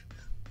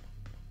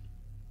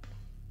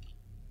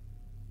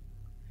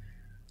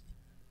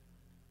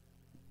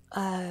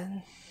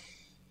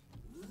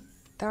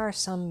 There are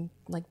some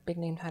like big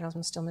name titles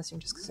I'm still missing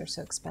just because they're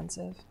so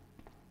expensive.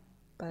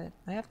 But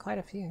I have quite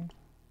a few.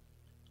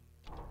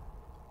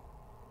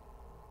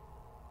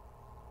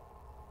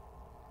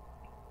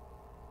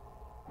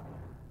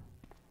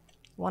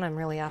 One I'm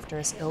really after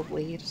is Ill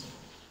Bleed.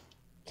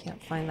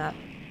 Can't find that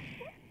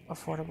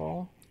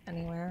affordable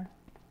anywhere.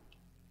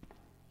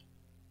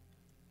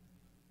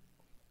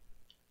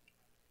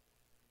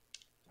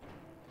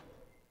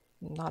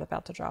 I'm not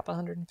about to drop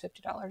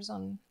 $150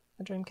 on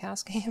a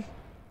Dreamcast game.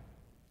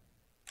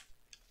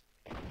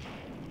 I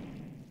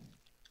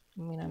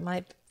mean, I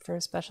might for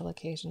a special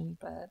occasion,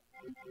 but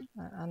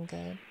I'm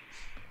good.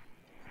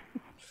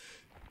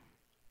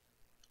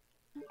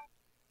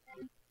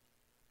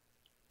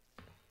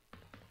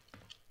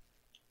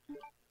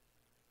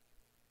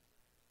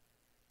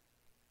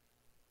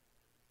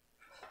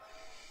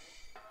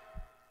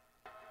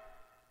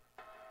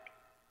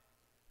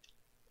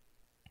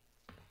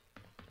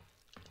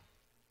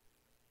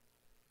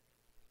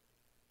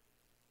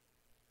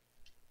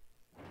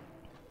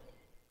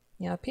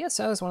 Yeah,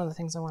 PSO is one of the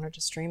things I wanted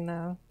to stream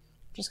though,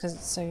 just because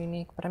it's so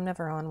unique, but I'm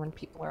never on when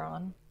people are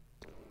on.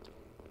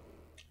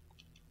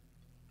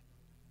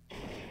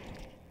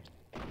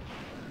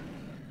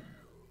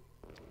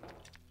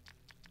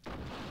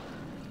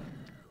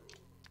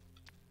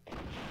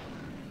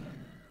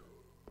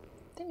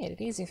 They made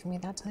it easy for me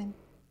that time.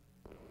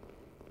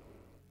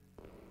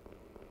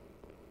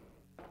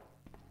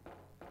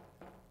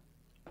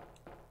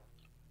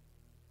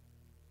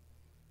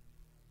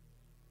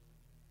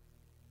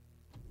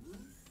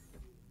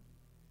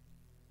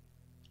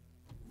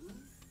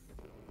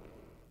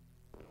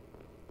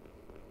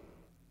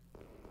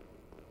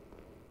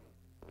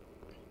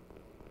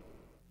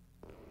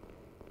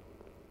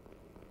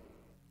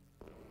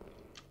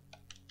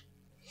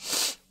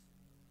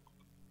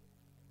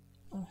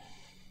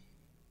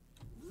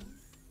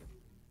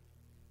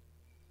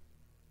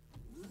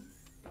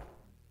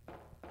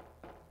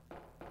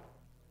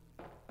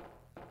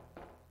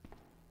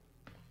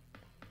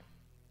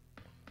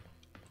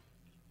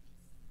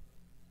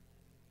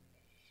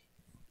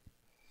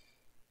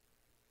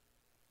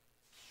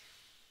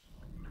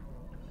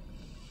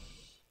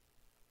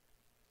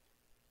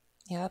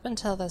 Yeah, up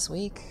until this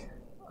week,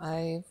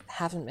 I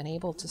haven't been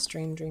able to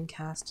stream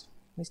Dreamcast,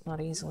 at least not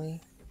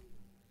easily.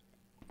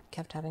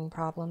 Kept having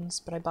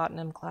problems, but I bought an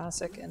M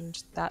Classic, and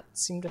that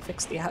seemed to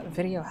fix the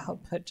video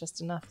output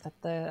just enough that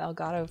the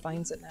Elgato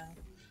finds it now.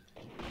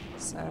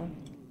 So,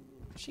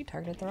 she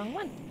targeted the wrong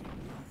one.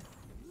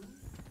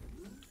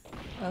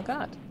 Oh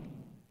god,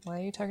 why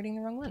are you targeting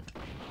the wrong one?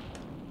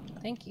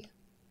 Thank you.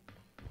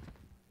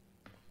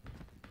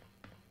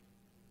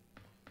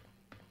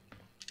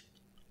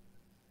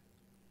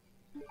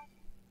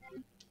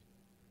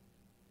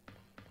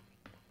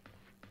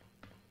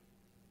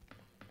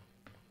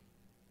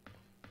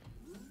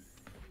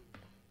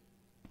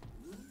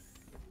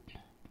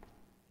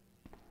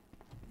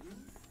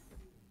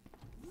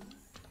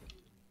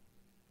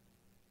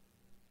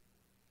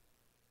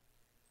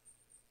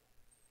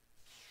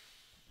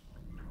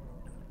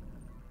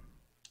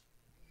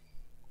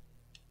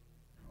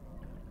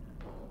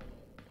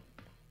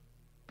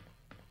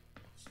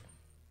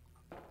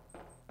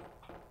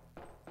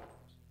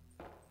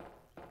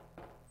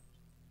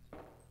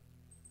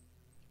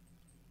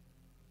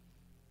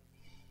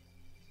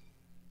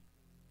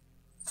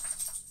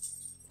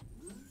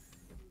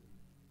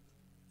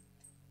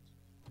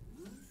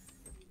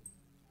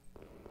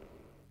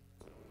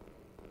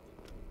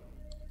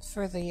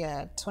 for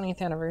the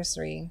 20th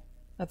anniversary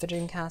of the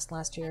Dreamcast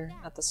last year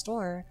at the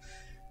store,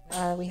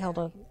 we held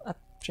a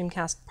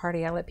Dreamcast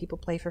party. I let people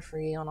play for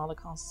free on all the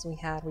consoles we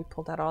had. We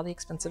pulled out all the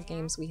expensive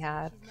games we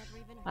had.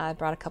 I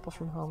brought a couple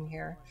from home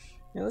here.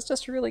 It was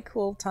just a really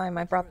cool time.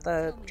 I brought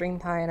the Dream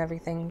Pie and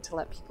everything to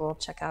let people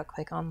check out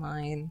Quake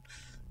Online,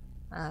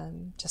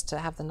 just to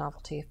have the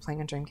novelty of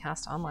playing a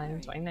Dreamcast online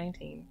in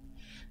 2019.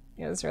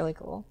 It was really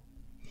cool.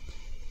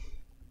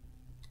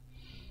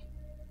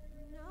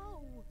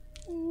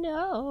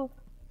 No.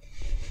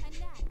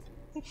 Annette.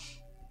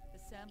 The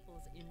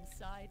sample's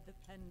inside the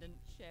pendant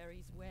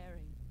Sherry's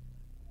wearing.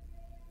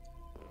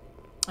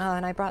 Oh,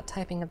 and I brought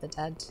Typing of the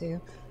Dead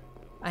too.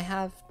 I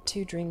have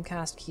 2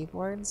 Dreamcast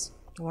keyboards,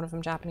 one of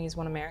them Japanese,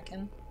 one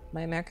American.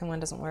 My American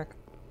one doesn't work.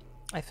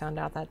 I found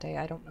out that day.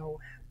 I don't know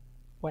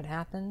what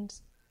happened.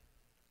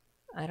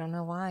 I don't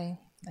know why.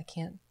 I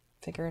can't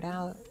figure it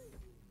out.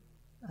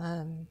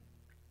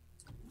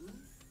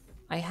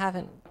 I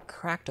haven't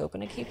cracked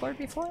open a keyboard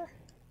before,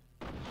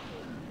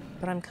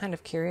 but I'm kind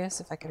of curious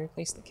if I could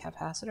replace the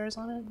capacitors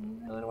on it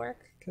and it would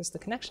work, because the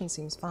connection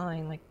seems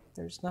fine. Like,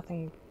 there's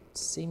nothing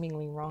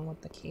seemingly wrong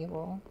with the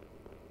cable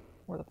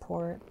or the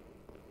port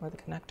or the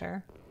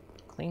connector.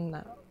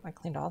 I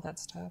cleaned all that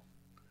stuff.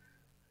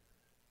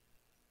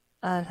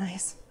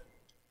 Nice.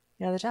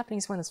 Yeah, the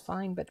Japanese one is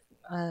fine, but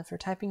for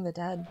Typing the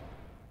Dead,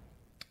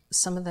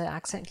 some of the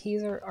accent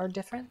keys are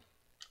different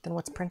than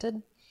what's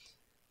printed,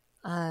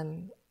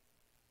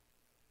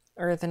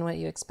 or than what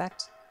you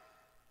expect.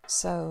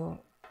 So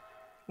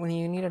when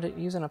you need to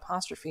use an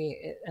apostrophe,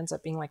 it ends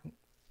up being like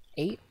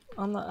 8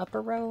 on the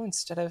upper row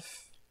instead of,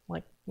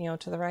 like, you know,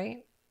 to the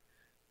right.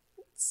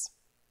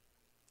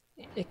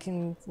 It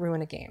can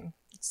ruin a game.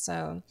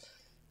 So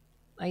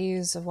I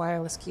use a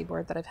wireless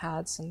keyboard that I've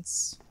had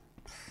since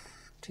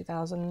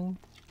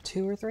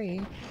 2002 or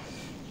 3.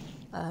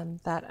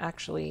 That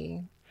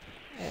actually,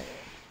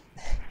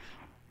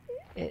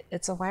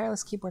 it's a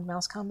wireless keyboard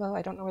mouse combo.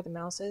 I don't know where the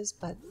mouse is,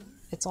 but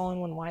it's all in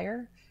one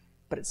wire,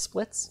 but it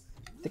splits.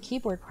 The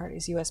keyboard part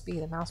is USB,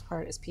 the mouse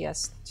part is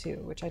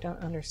PS2, which I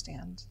don't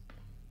understand.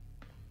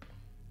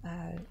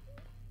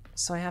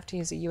 So I have to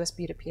use a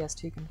USB to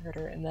PS2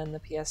 converter and then the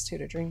PS2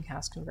 to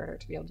Dreamcast converter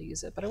to be able to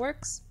use it, but it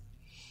works.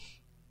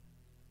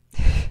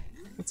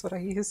 That's what I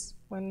use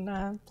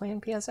when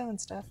playing PSO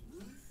and stuff.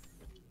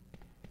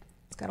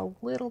 It's got a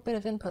little bit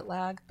of input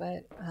lag,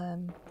 but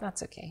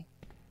that's okay.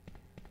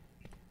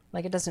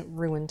 Like, it doesn't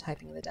ruin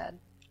Typing the Dead.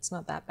 It's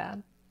not that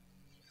bad.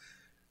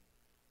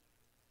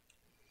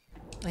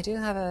 I do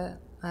have a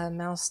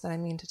mouse that I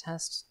mean to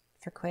test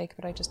for Quake,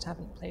 but I just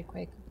haven't played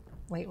Quake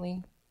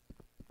lately.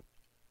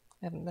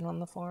 I haven't been on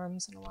the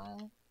forums in a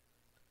while.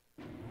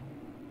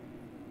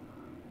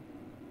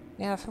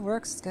 Yeah, if it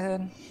works, it's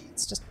good.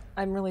 It's just,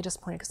 I'm really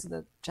disappointed because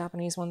the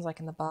Japanese one's like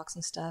in the box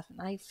and stuff,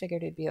 and I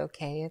figured it'd be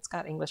okay. It's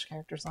got English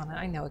characters on it.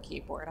 I know a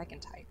keyboard. I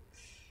can type.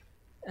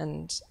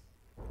 And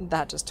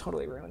that just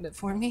totally ruined it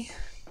for me.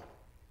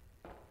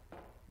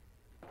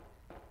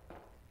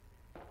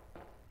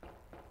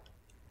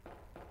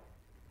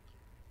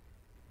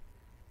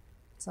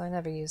 So I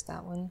never use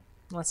that one,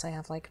 unless I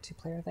have like a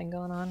 2-player thing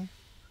going on.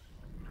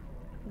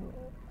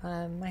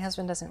 My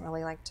husband doesn't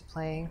really like to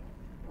play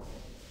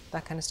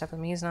that kind of stuff with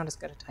me. He's not as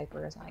good a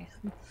typer as I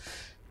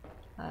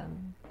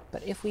am.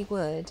 But if we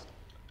would,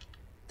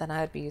 then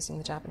I would be using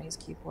the Japanese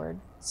keyboard,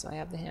 so I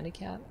have the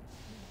handicap.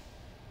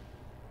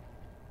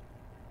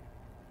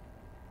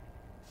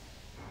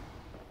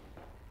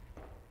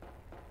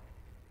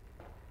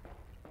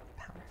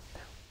 Power.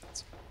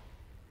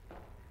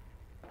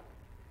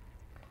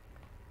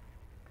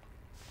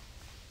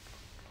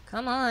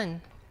 Come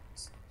on!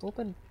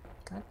 Stupid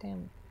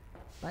goddamn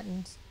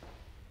buttons.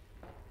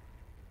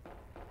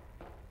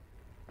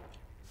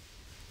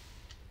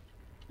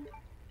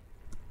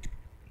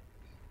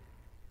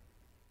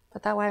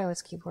 But that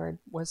wireless keyboard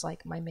was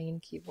like my main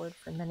keyboard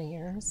for many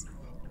years.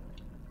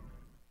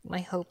 I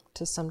hope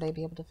to someday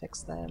be able to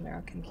fix the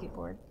American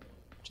keyboard,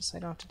 just so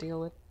I don't have to deal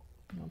with,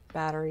 you know,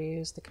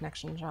 batteries, the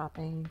connection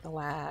dropping, the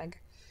lag,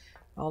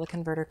 all the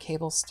converter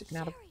cables sticking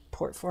out of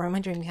port 4 on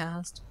my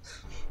Dreamcast.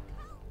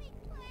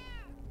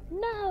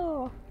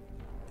 No!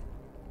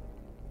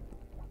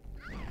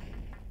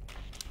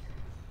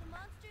 The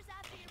monster's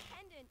after your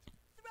pendant.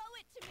 Throw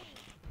it to me.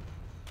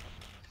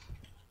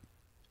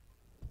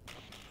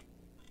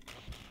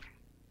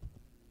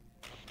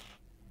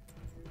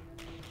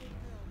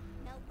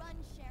 Now run,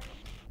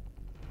 Sherry.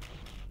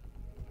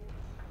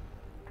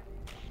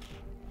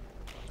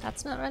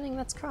 That's not running,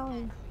 that's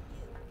crawling.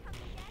 Come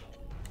and get it.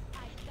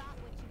 I got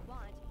what you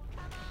want.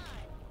 Come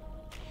on.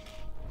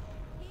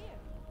 Here.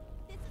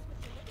 This is what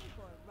you're looking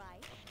for,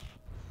 right?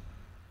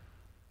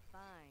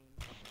 Fine.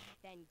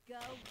 Then go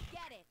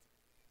get it.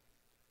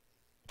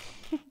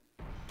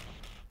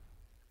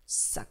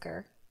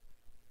 Sucker.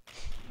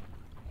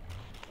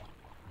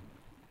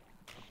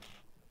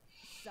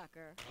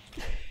 Sucker.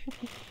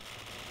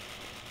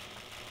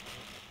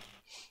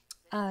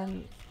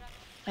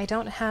 I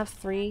don't have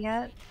 3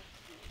 yet,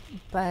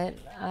 but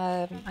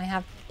I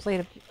have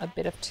played a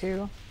bit of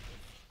 2.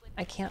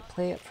 I can't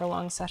play it for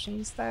long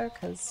sessions though,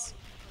 because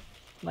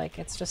like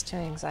it's just too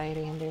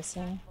anxiety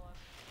inducing.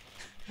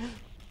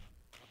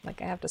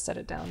 Like I have to set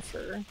it down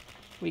for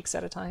weeks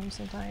at a time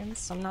sometimes,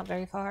 so I'm not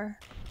very far.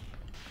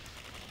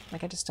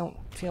 Like I just don't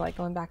feel like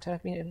going back to it.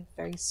 I need a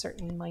very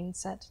certain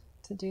mindset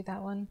to do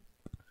that one.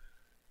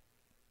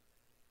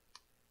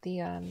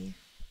 The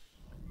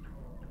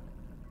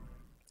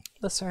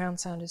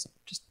surround sound is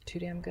just too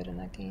damn good in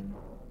that game.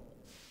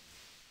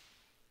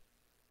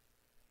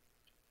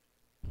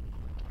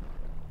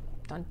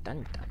 Dun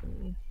dun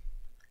dun.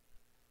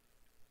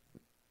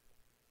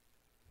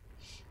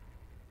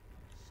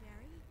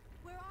 Sherry,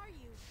 where are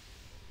you?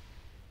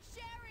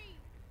 Sherry!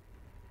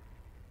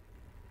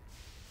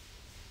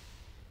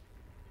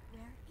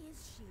 Where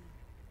is she?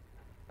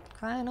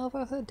 Crying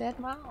over her dead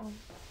mom.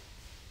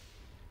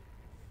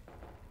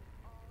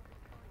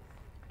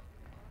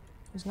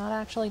 Who's not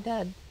actually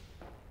dead.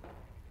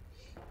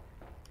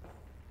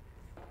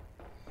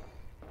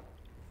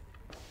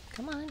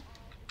 Come on,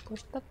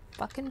 push the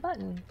fucking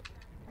button.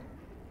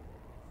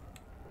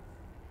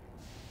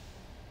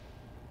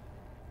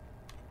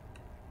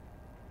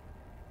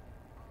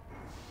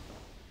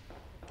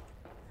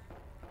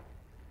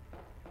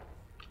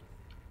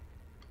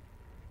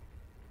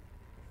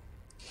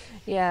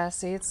 Yeah,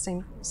 see, it's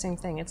same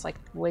thing. It's like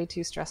way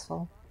too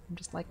stressful. I'm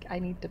just like, I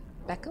need to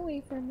back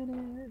away for a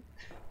minute.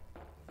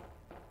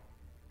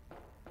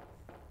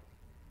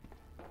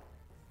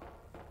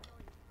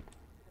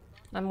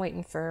 I'm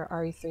waiting for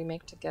RE3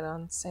 Make to get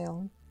on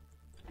sale.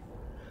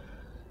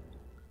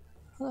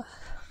 Ugh.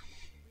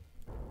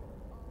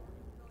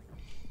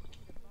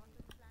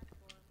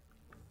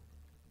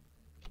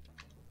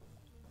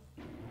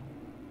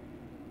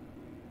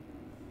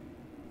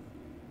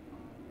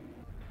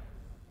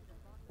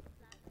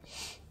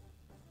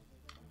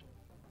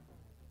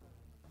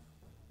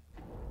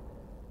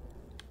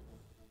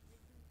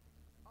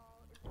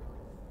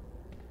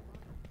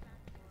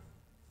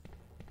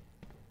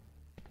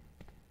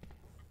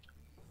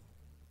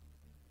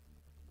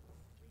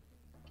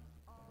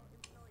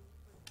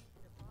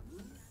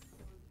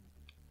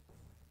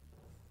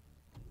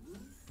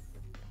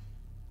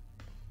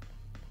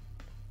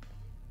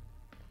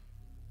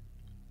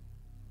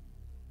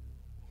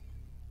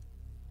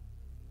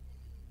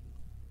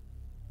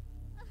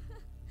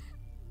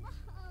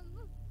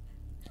 Mom!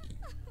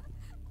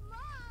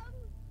 Mom!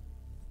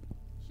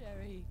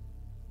 Sherry,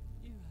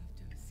 you have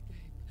to escape.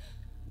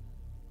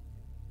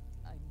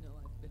 I know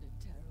I've been a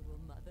terrible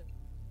mother,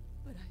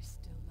 but I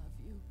still love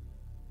you.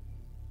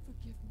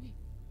 Forgive me.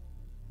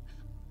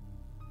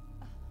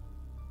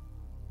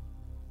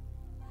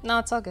 No,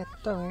 it's all good.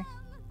 Don't worry.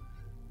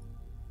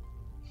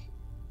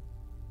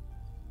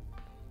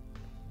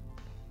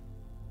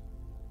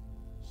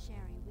 Sherry,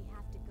 we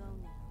have to go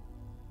now.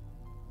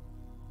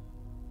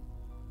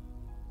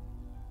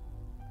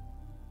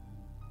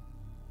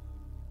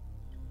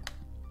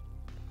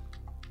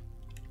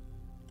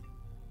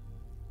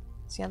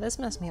 So yeah, this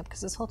messed me up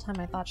because this whole time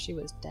I thought she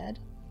was dead.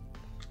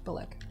 But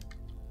look.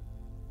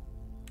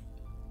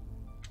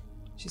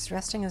 She's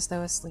resting as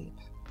though asleep.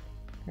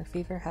 Her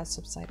fever has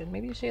subsided.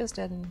 Maybe she is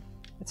dead and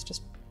it's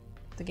just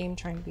the game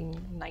trying to be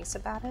nice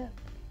about it.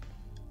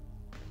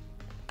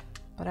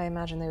 But I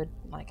imagine they would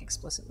like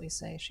explicitly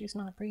say she's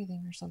not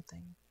breathing or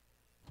something.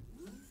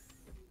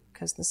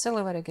 Because the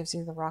silhouette it gives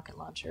you the rocket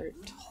launcher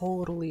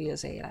totally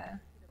is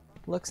Ada.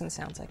 Looks and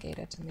sounds like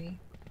Ada to me.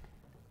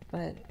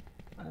 But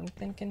I'm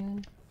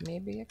thinking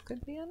maybe it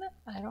could be in it?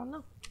 I don't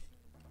know.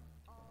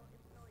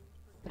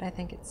 But I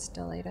think it's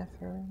still Ada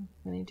for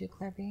when you do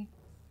Claire B.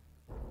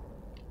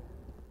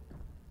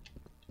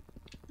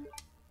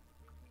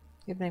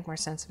 It'd make more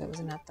sense if it was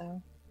a net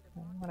though.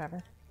 Well,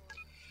 whatever.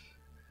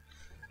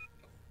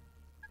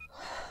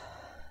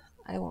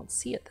 I won't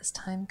see it this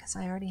time because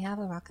I already have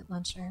a rocket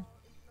launcher.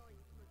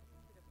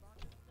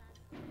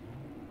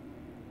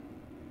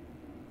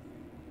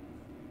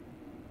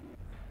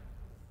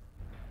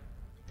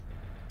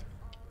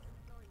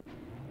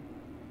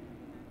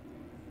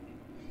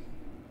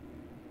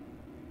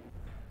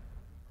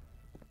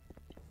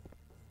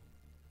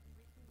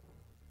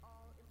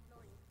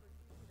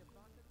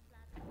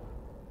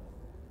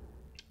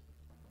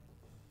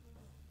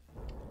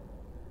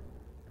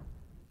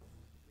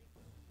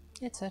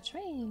 It's a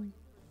train.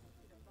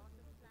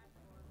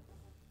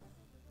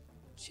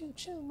 Choo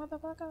choo,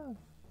 motherfucker.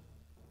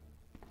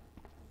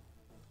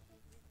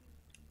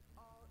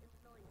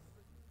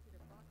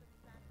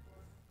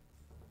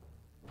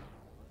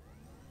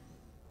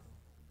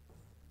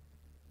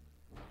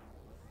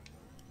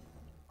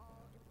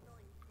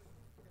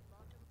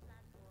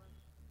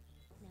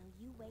 Now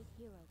you wait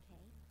here,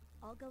 okay?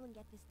 I'll go and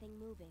get this thing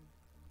moving.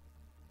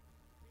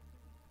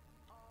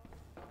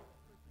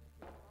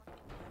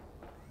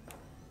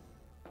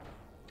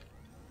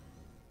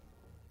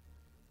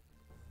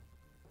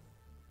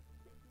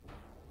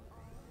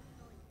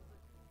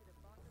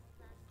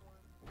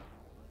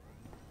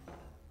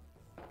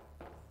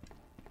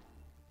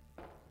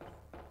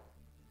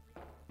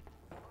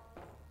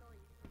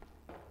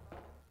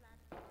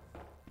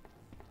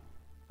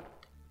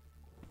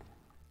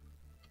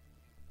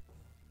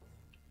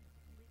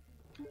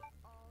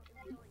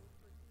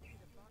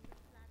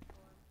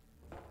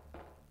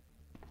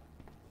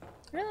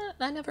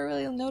 I never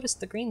really noticed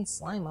the green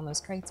slime on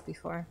those crates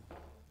before.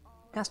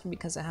 It has to be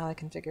because of how I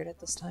configured it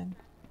this time.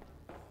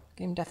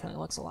 Game definitely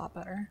looks a lot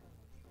better.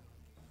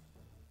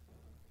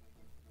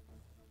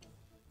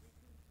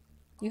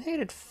 You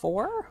hated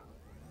 4?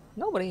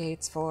 Nobody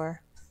hates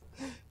 4.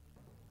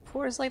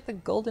 4 is like the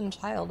golden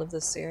child of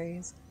this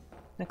series,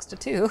 next to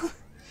 2.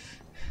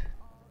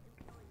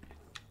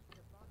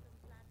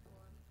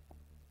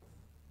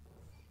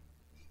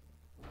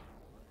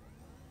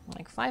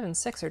 Like 5 and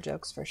 6 are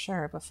jokes for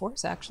sure, but 4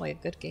 is actually a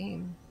good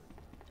game.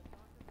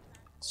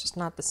 It's just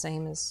not the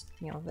same as,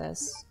 you know,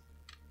 this.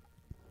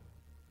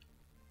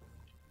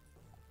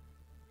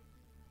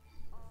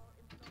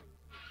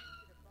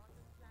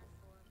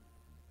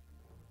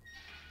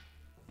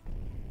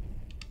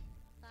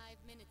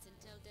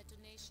 Until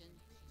detonation.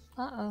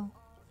 Uh-oh.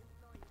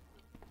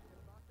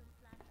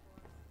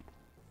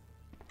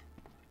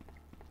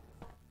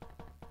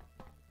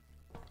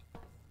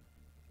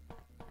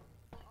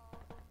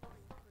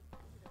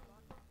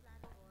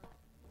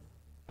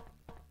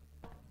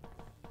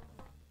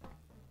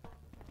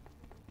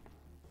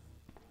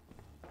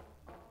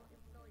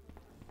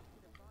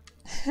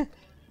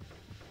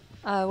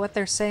 What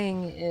they're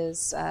saying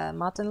is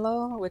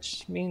Matenlo,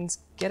 which means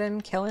get him,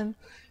 kill him,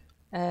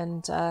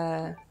 and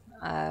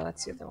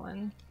what's the other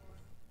one?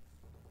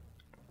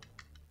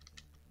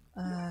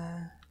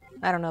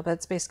 I don't know, but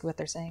it's basically what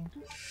they're saying.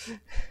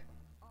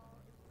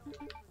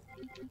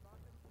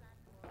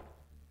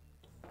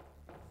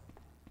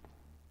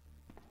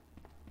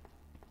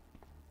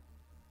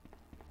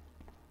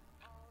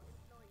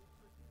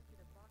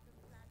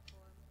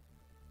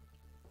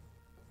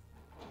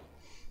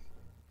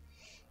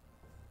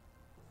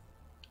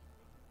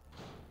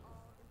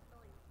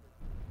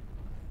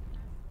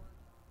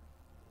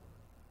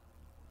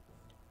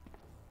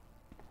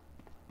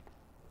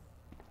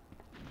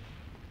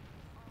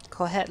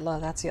 Kohetlo,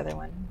 that's the other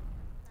one.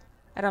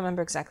 I don't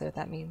remember exactly what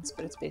that means,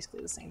 but it's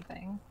basically the same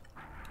thing.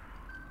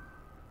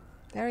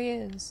 There he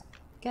is.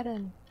 Get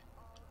in.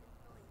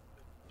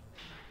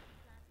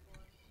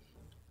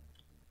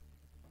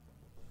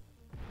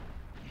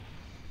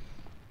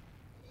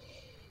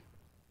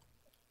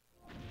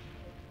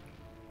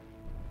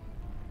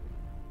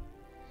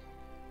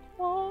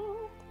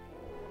 Oh.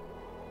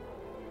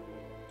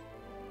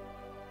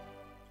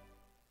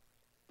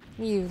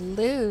 You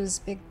lose,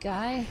 big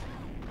guy.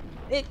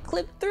 It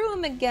clipped through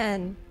him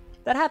again.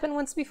 That happened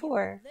once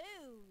before.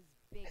 Lose,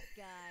 big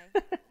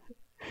guy.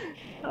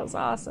 That was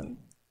awesome.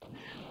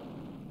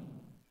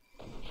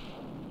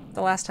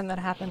 The last time that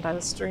happened, I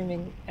was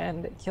streaming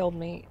and it killed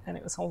me, and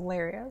it was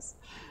hilarious.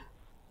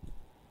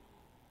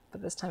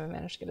 But this time I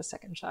managed to get a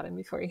second shot in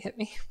before he hit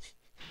me.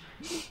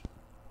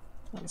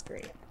 That was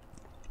great.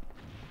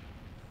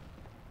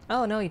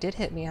 Oh no, he did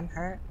hit me. I'm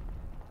hurt.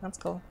 That's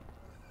cool.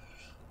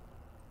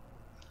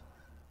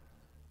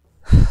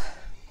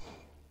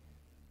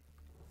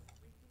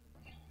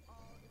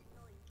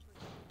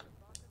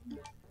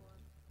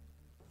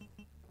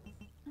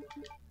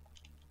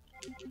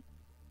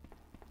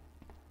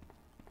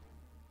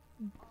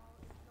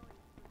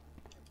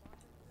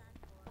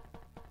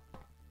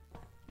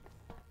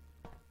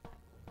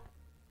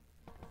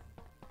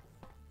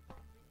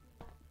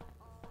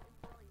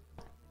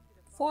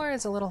 Four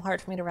is a little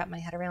hard for me to wrap my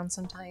head around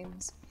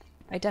sometimes.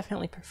 I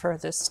definitely prefer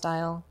this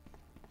style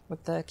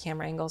with the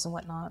camera angles and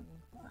whatnot.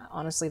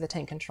 Honestly, the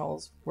tank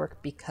controls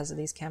work because of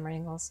these camera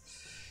angles.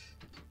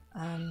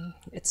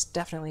 It's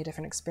definitely a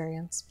different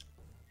experience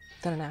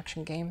than an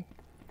action game.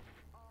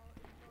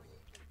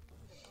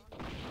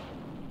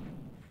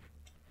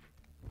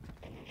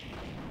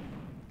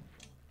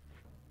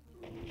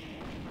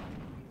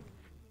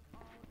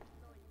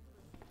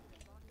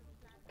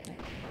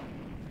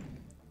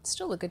 It's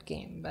still a good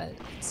game, but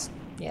it's,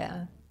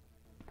 yeah,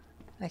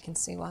 I can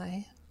see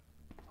why.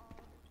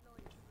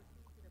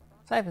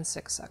 5 and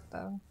 6 suck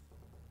though.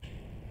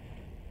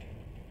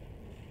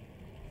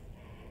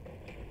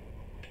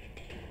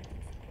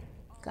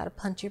 Gotta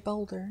punch your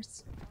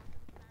boulders.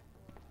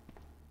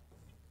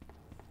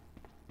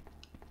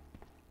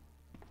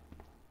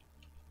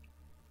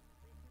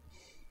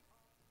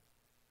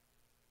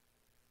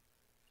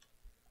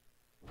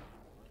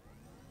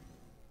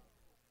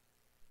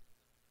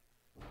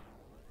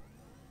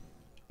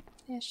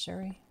 Yeah,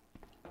 Shuri.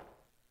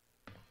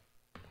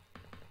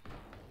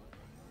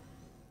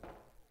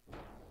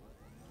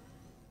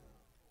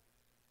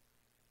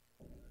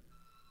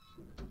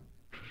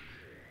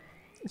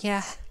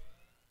 Yeah.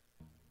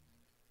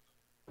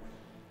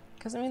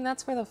 Because, I mean,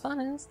 that's where the fun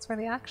is. That's where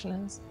the action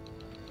is.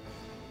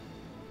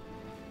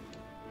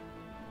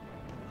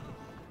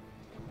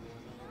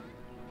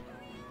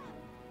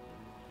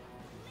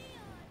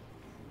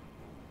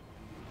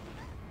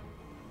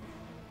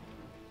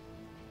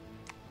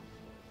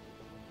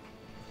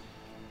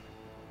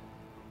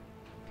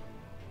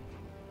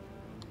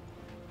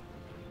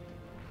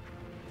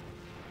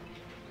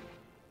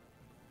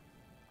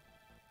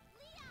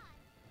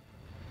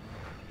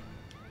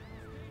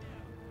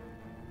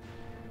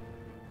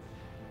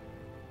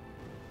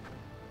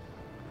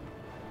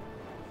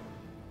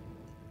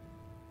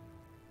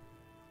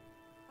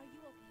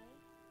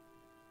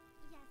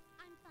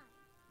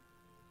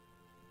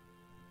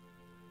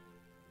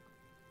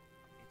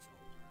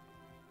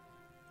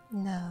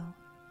 No.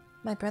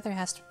 My brother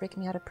has to break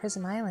me out of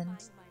Prism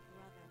Island. Find my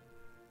brother.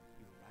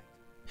 You're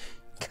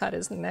right. God,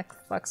 his neck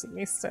fucks with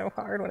me so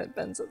hard when it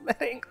bends at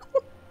that angle.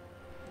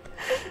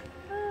 My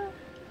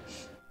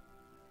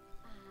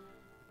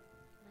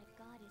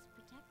God has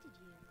protected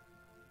you.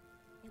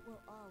 It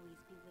will always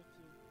be with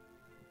you.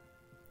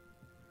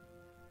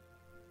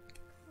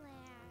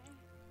 Claire.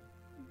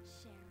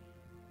 Sherry.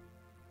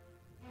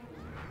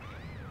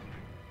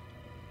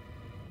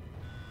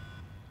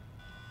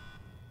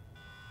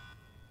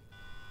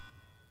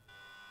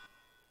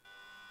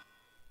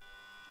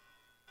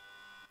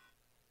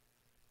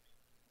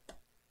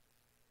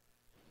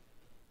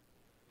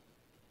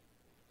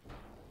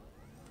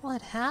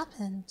 What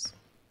happened?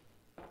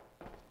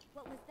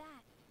 What was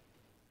that?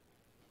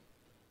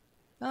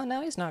 Oh,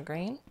 now he's not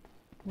green.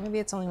 Maybe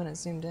it's only when it's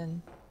zoomed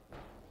in.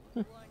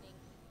 Warning.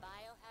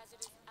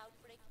 Biohazardous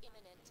outbreak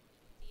imminent.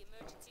 The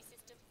emergency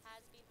system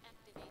has been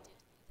activated.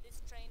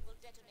 This train will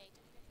detonate.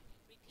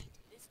 Repeat,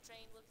 this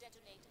train will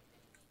detonate.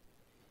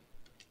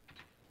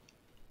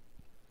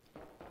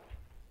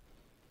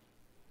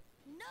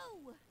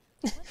 No!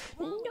 What's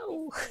wrong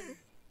No. with this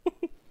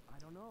thing? I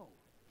don't know.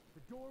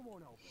 The door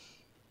won't open.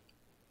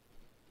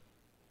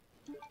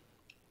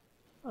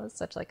 Oh, it's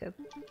such like a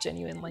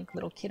genuine like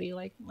little kitty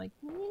like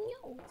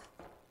no.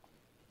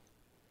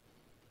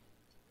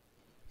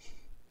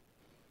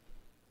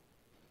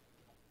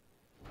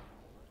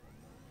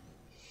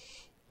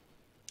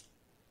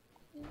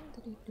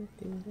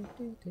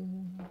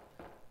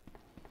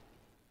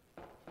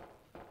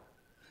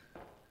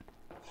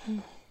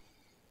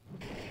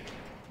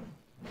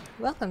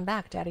 Welcome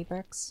back, Daddy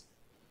Brooks.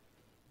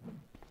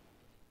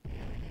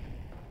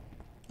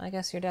 I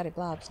guess you're Daddy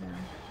Blobs now.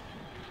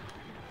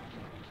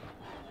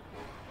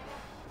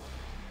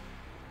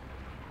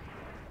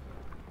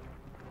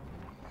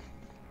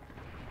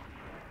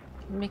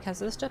 Because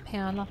this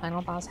Japan, the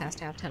final boss has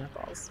to have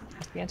tentacles. It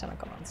has to be a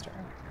tentacle monster.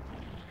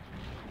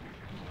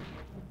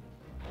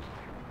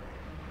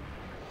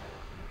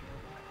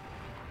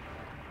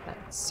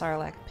 That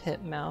Sarlacc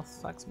pit mouth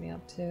fucks me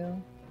up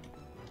too.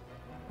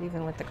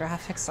 Even with the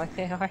graphics like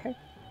they are. I'm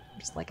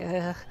just like,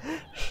 ugh.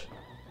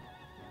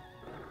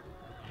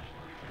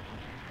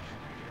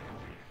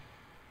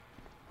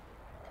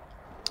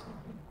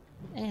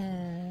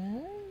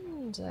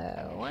 And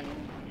one,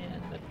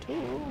 and a two,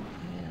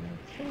 and a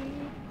three,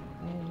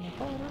 and a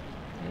four,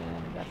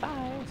 and a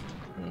five,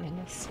 and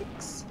a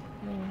 6,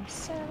 and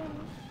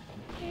 7,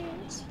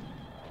 8,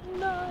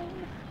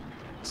 9,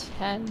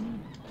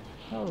 10,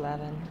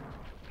 11.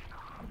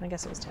 I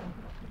guess it was 10.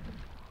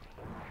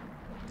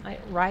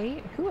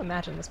 Right? Who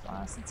imagined this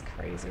boss? It's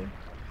crazy.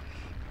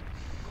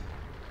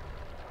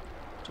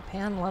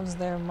 Japan loves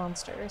their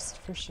monsters,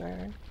 for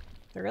sure.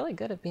 They're really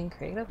good at being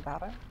creative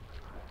about it.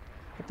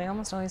 But they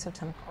almost always have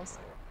tentacles.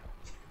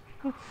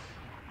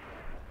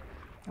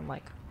 And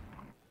like,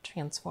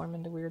 transform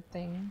into weird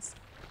things.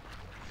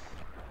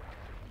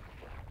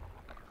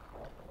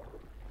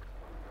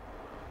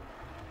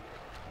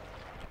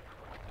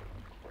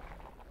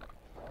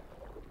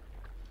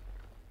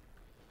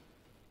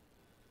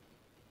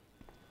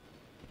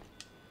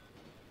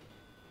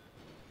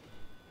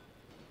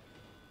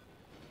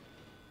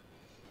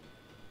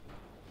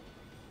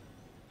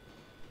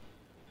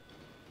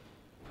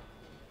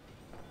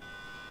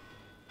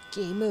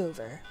 Game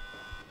over.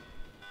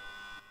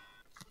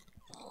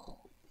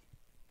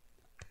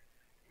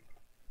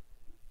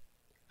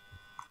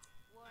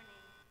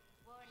 Warning.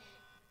 Warning.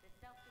 The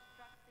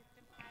self-destruct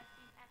system has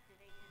been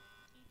activated.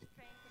 Each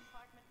train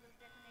compartment will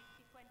detonate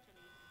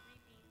sequentially.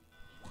 Repeat.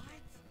 Each train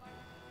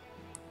compartment will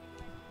detonate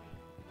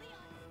sequentially.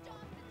 Leon,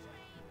 stop the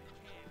train!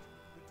 Can't.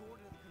 The door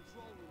to the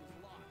control room is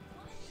locked.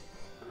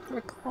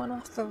 We're going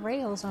off the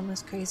rails on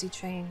this crazy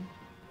train.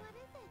 What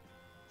is it?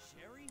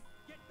 Sherry,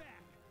 get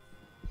back.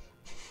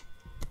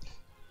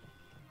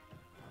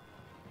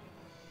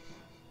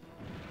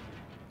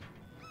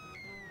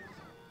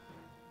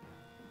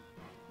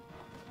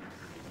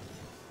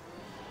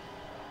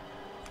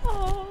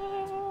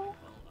 Oh.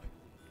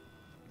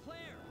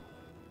 Claire,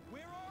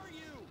 where are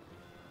you?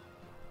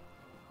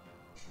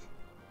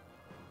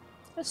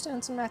 Just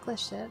doing some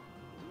reckless shit. You don't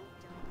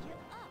give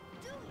up,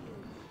 do you?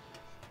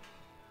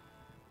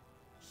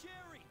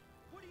 Sherry,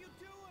 what are you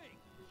doing?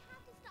 We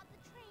have to stop the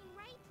train,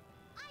 right?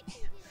 I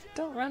can do it.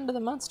 Don't run to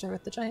the monster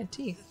with the giant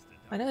teeth.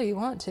 I know you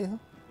want to,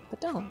 but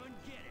don't. Come and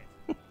get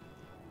it.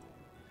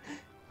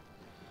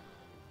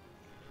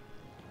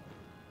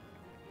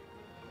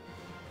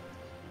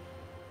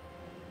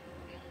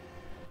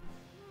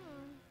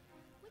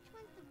 Which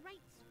one's the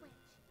right switch?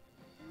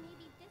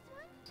 Maybe this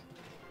one?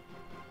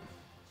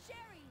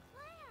 Sherry!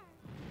 Claire!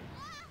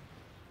 Ah!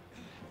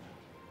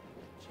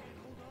 Can't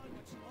hold on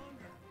much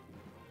longer.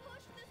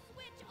 Push the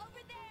switch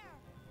over there!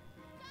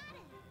 Got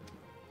it!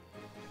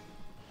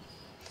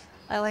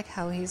 I like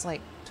how he's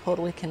like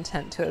totally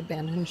content to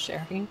abandon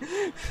Sherry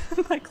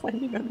by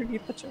climbing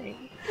underneath the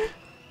train.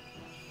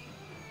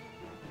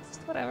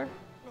 Just whatever.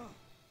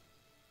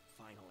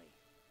 Finally.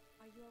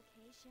 Are you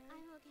okay, Sherry?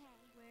 I'm okay.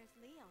 Where's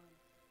Leon?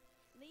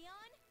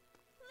 Leon?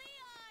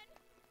 Leon!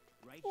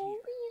 right Oh,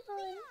 here.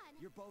 Leon.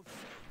 You're both safe.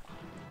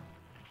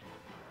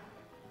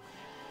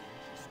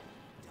 Just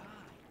die.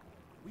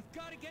 We've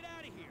got to get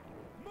out of here.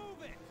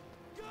 Move it.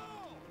 Go.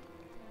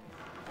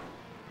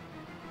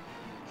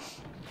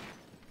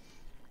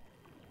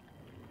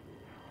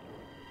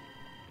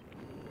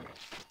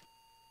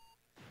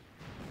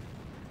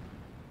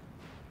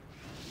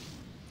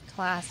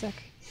 Classic.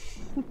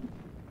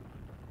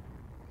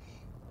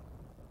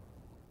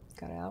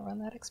 Gotta outrun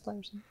that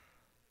explosion.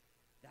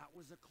 That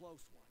was a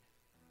close one.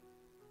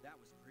 That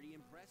was pretty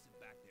impressive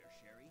back there,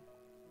 Sherry.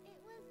 It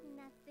was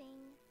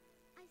nothing.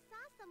 I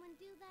saw someone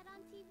do that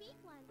on TV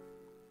once.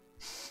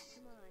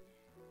 Come on.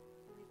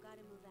 We've got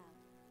to move out.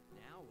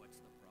 Now what's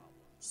the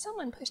problem?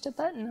 Someone pushed a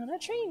button on a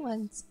train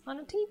once, on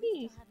a We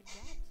TV. still have a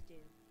job to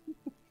do.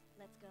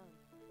 Let's go.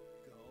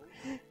 Go?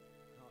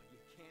 Oh, you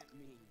can't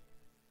mean.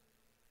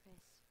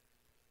 Chris,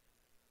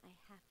 I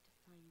have to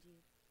find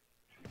you.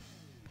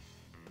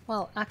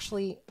 Well,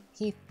 actually,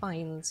 he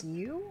finds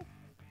you.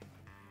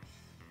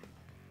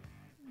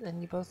 Then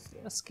you both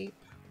escape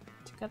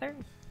together.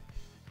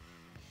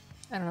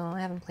 I don't know, I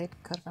haven't played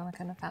Code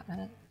Veronica in a fat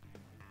minute.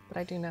 But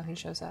I do know he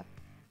shows up.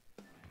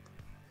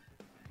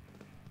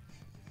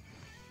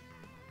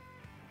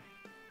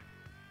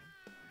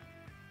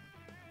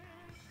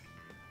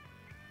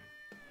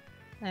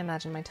 I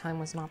imagine my time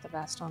was not the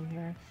best on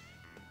here.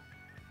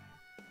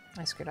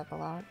 I screwed up a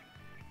lot.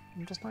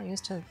 I'm just not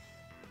used to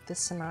this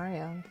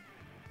scenario. I'm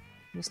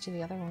used to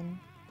the other one.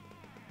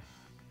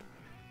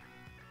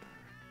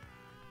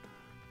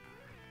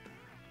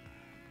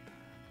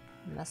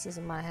 Messes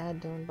in my head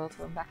doing both of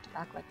them back to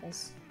back like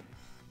this.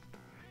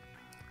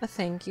 A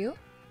thank you.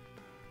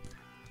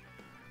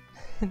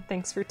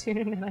 Thanks for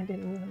tuning in. I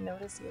didn't even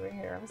notice you were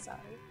here. I'm sorry.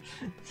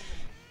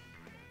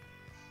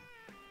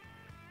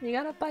 You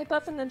gotta pipe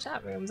up in the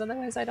chat rooms,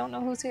 otherwise I don't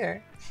know who's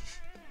here.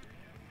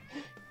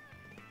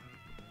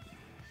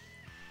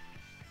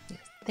 Yes,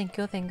 thank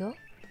you, thank you.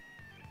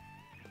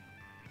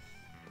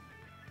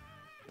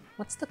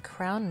 What's the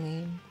crown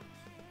mean?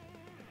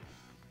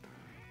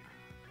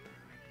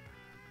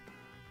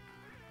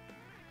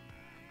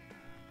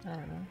 I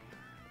don't know.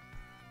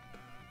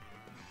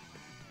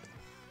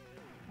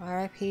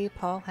 R.I.P.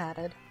 Paul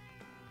Haddad.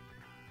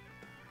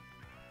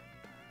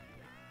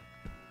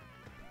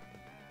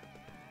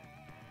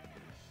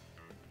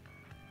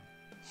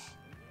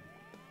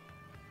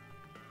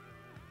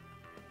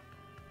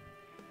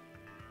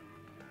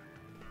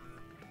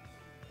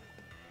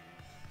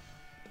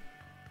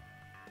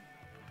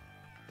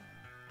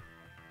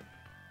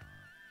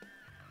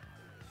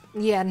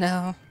 Yeah,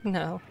 no,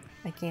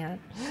 I can't.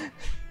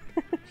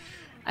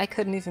 I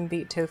couldn't even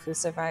beat Tofu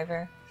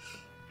Survivor.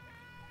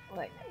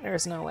 Like,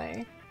 there's no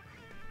way.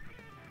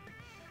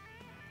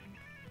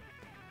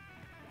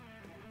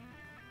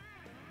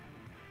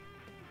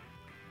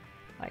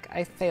 Like,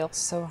 I fail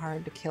so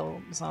hard to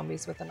kill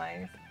zombies with a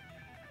knife.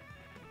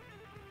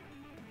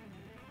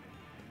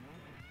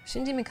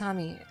 Shinji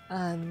Mikami,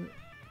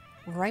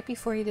 right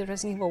before he did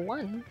Resident Evil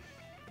 1,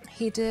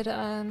 he did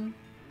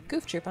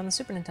Goof Troop on the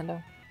Super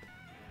Nintendo,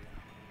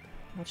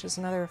 which is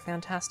another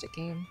fantastic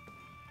game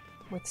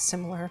with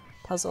similar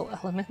puzzle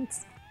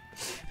elements.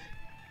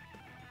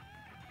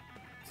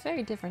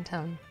 Very different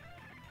tone.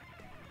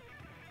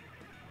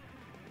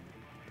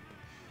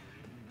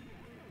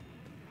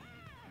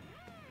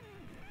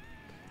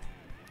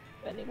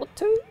 Resident Evil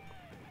 2.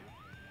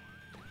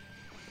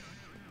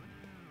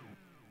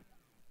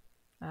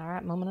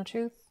 Alright, moment of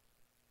truth.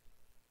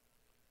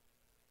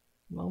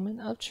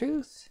 Moment of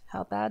truth.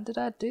 How bad did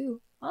I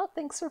do? Oh,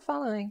 thanks for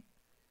following.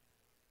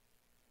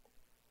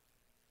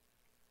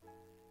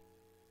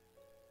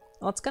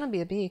 Well, it's gonna be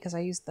a B because I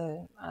used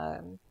the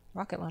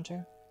rocket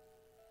launcher.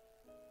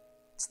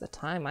 It's the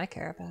time I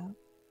care about.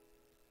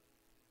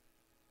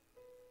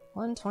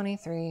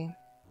 123.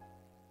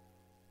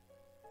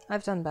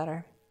 I've done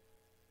better.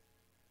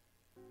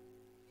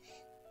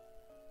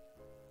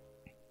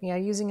 Yeah,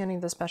 using any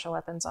of the special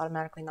weapons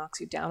automatically knocks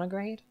you down a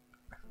grade.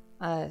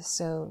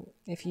 So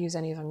if you use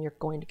any of them, you're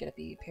going to get a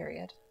B,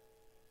 period.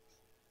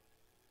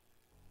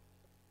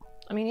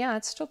 I mean, yeah,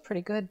 it's still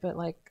pretty good, but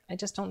like, I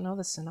just don't know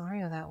the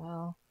scenario that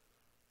well.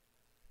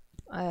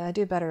 I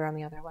do better on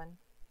the other one.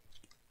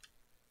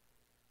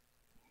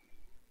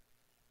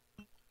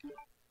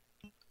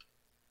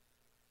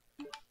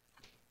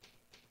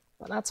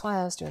 But that's why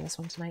I was doing this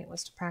one tonight,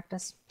 was to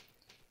practice.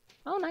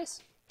 Oh,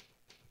 nice.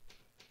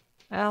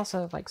 I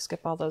also like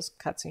skip all those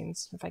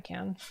cutscenes if I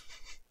can.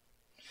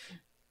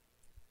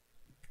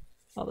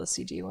 All the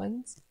CG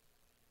ones.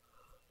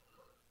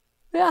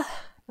 Yeah,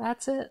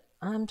 that's it.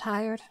 I'm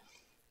tired.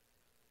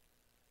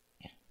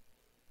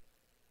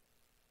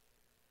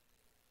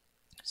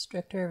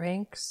 Stricter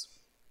ranks.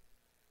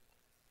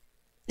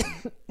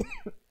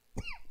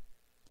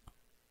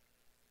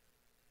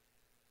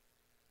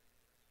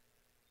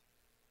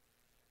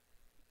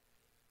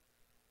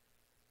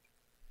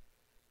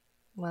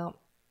 Well,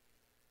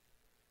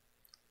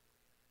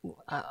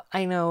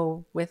 I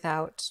know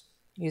without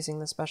using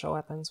the special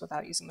weapons,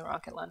 without using the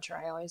rocket launcher,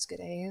 I always get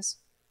A's.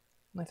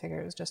 I figure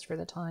it was just for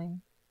the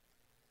time.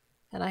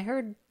 And I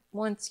heard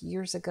once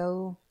years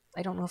ago,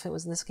 I don't know if it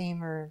was this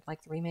game or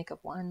like the remake of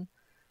 1,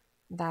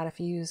 that if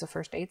you use a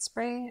first aid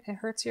spray, it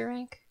hurts your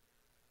rank.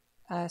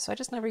 So I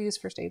just never use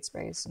first aid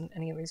sprays in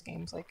any of these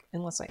games, like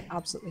unless I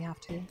absolutely have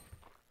to.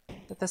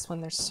 But this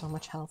one, there's so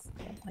much health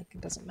that like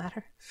it doesn't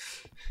matter.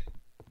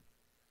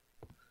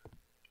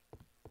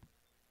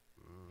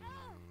 No.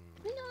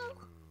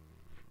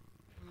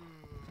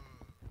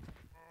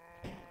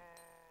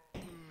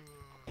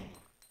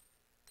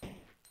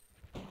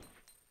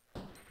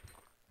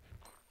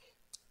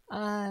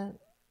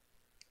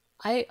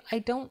 I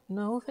don't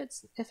know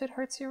if it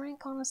hurts your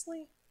rank,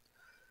 honestly.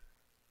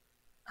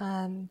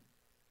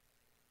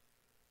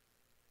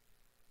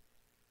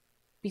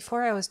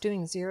 Before I was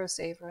doing 0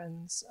 save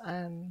runs,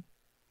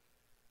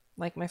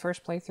 like my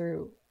first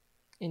playthrough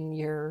in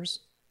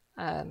years,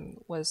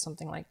 was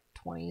something like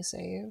 20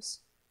 saves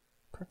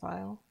per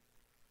file.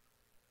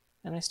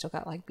 And I still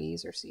got like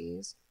B's or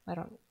C's. I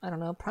don't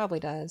know,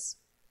 probably does.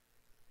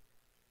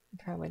 It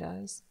probably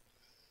does.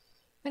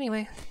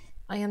 Anyway,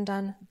 I am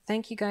done.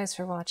 Thank you guys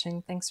for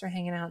watching. Thanks for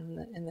hanging out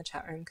in the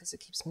chat room because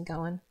it keeps me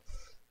going.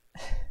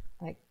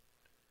 Like,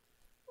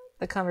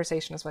 the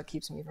conversation is what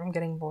keeps me from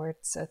getting bored,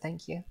 so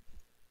thank you.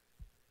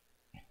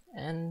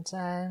 And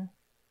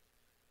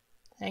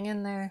hang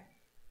in there.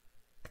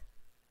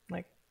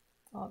 Like,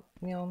 all,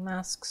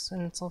 masks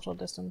and social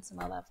distance and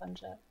all that fun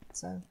shit.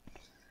 So,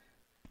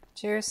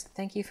 cheers.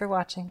 Thank you for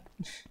watching.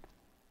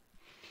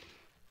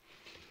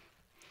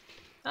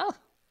 Oh,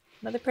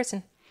 another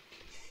person.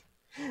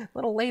 A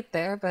little late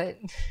there, but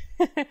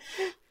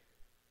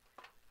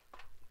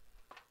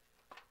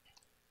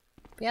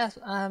yeah,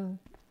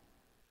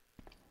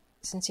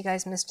 since you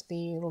guys missed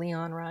the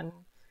Leon run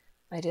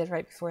I did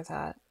right before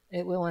that,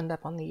 it will end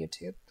up on the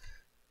YouTube.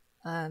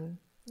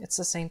 It's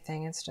the same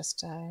thing, it's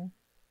just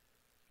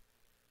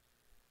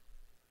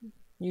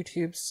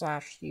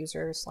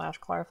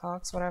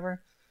YouTube/user/ClarFox,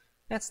 whatever.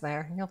 It's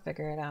there, you'll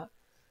figure it out.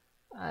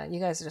 You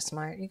guys are just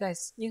smart. You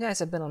guys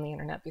have been on the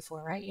internet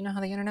before, right? You know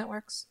how the internet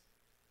works?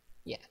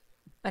 Yeah,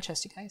 I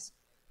trust you guys.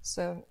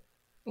 So,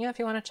 yeah, if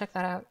you want to check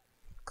that out,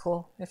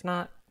 cool. If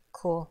not,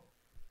 cool.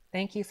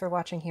 Thank you for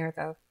watching here,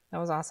 though. That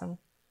was awesome.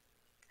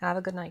 Have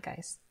a good night,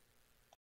 guys.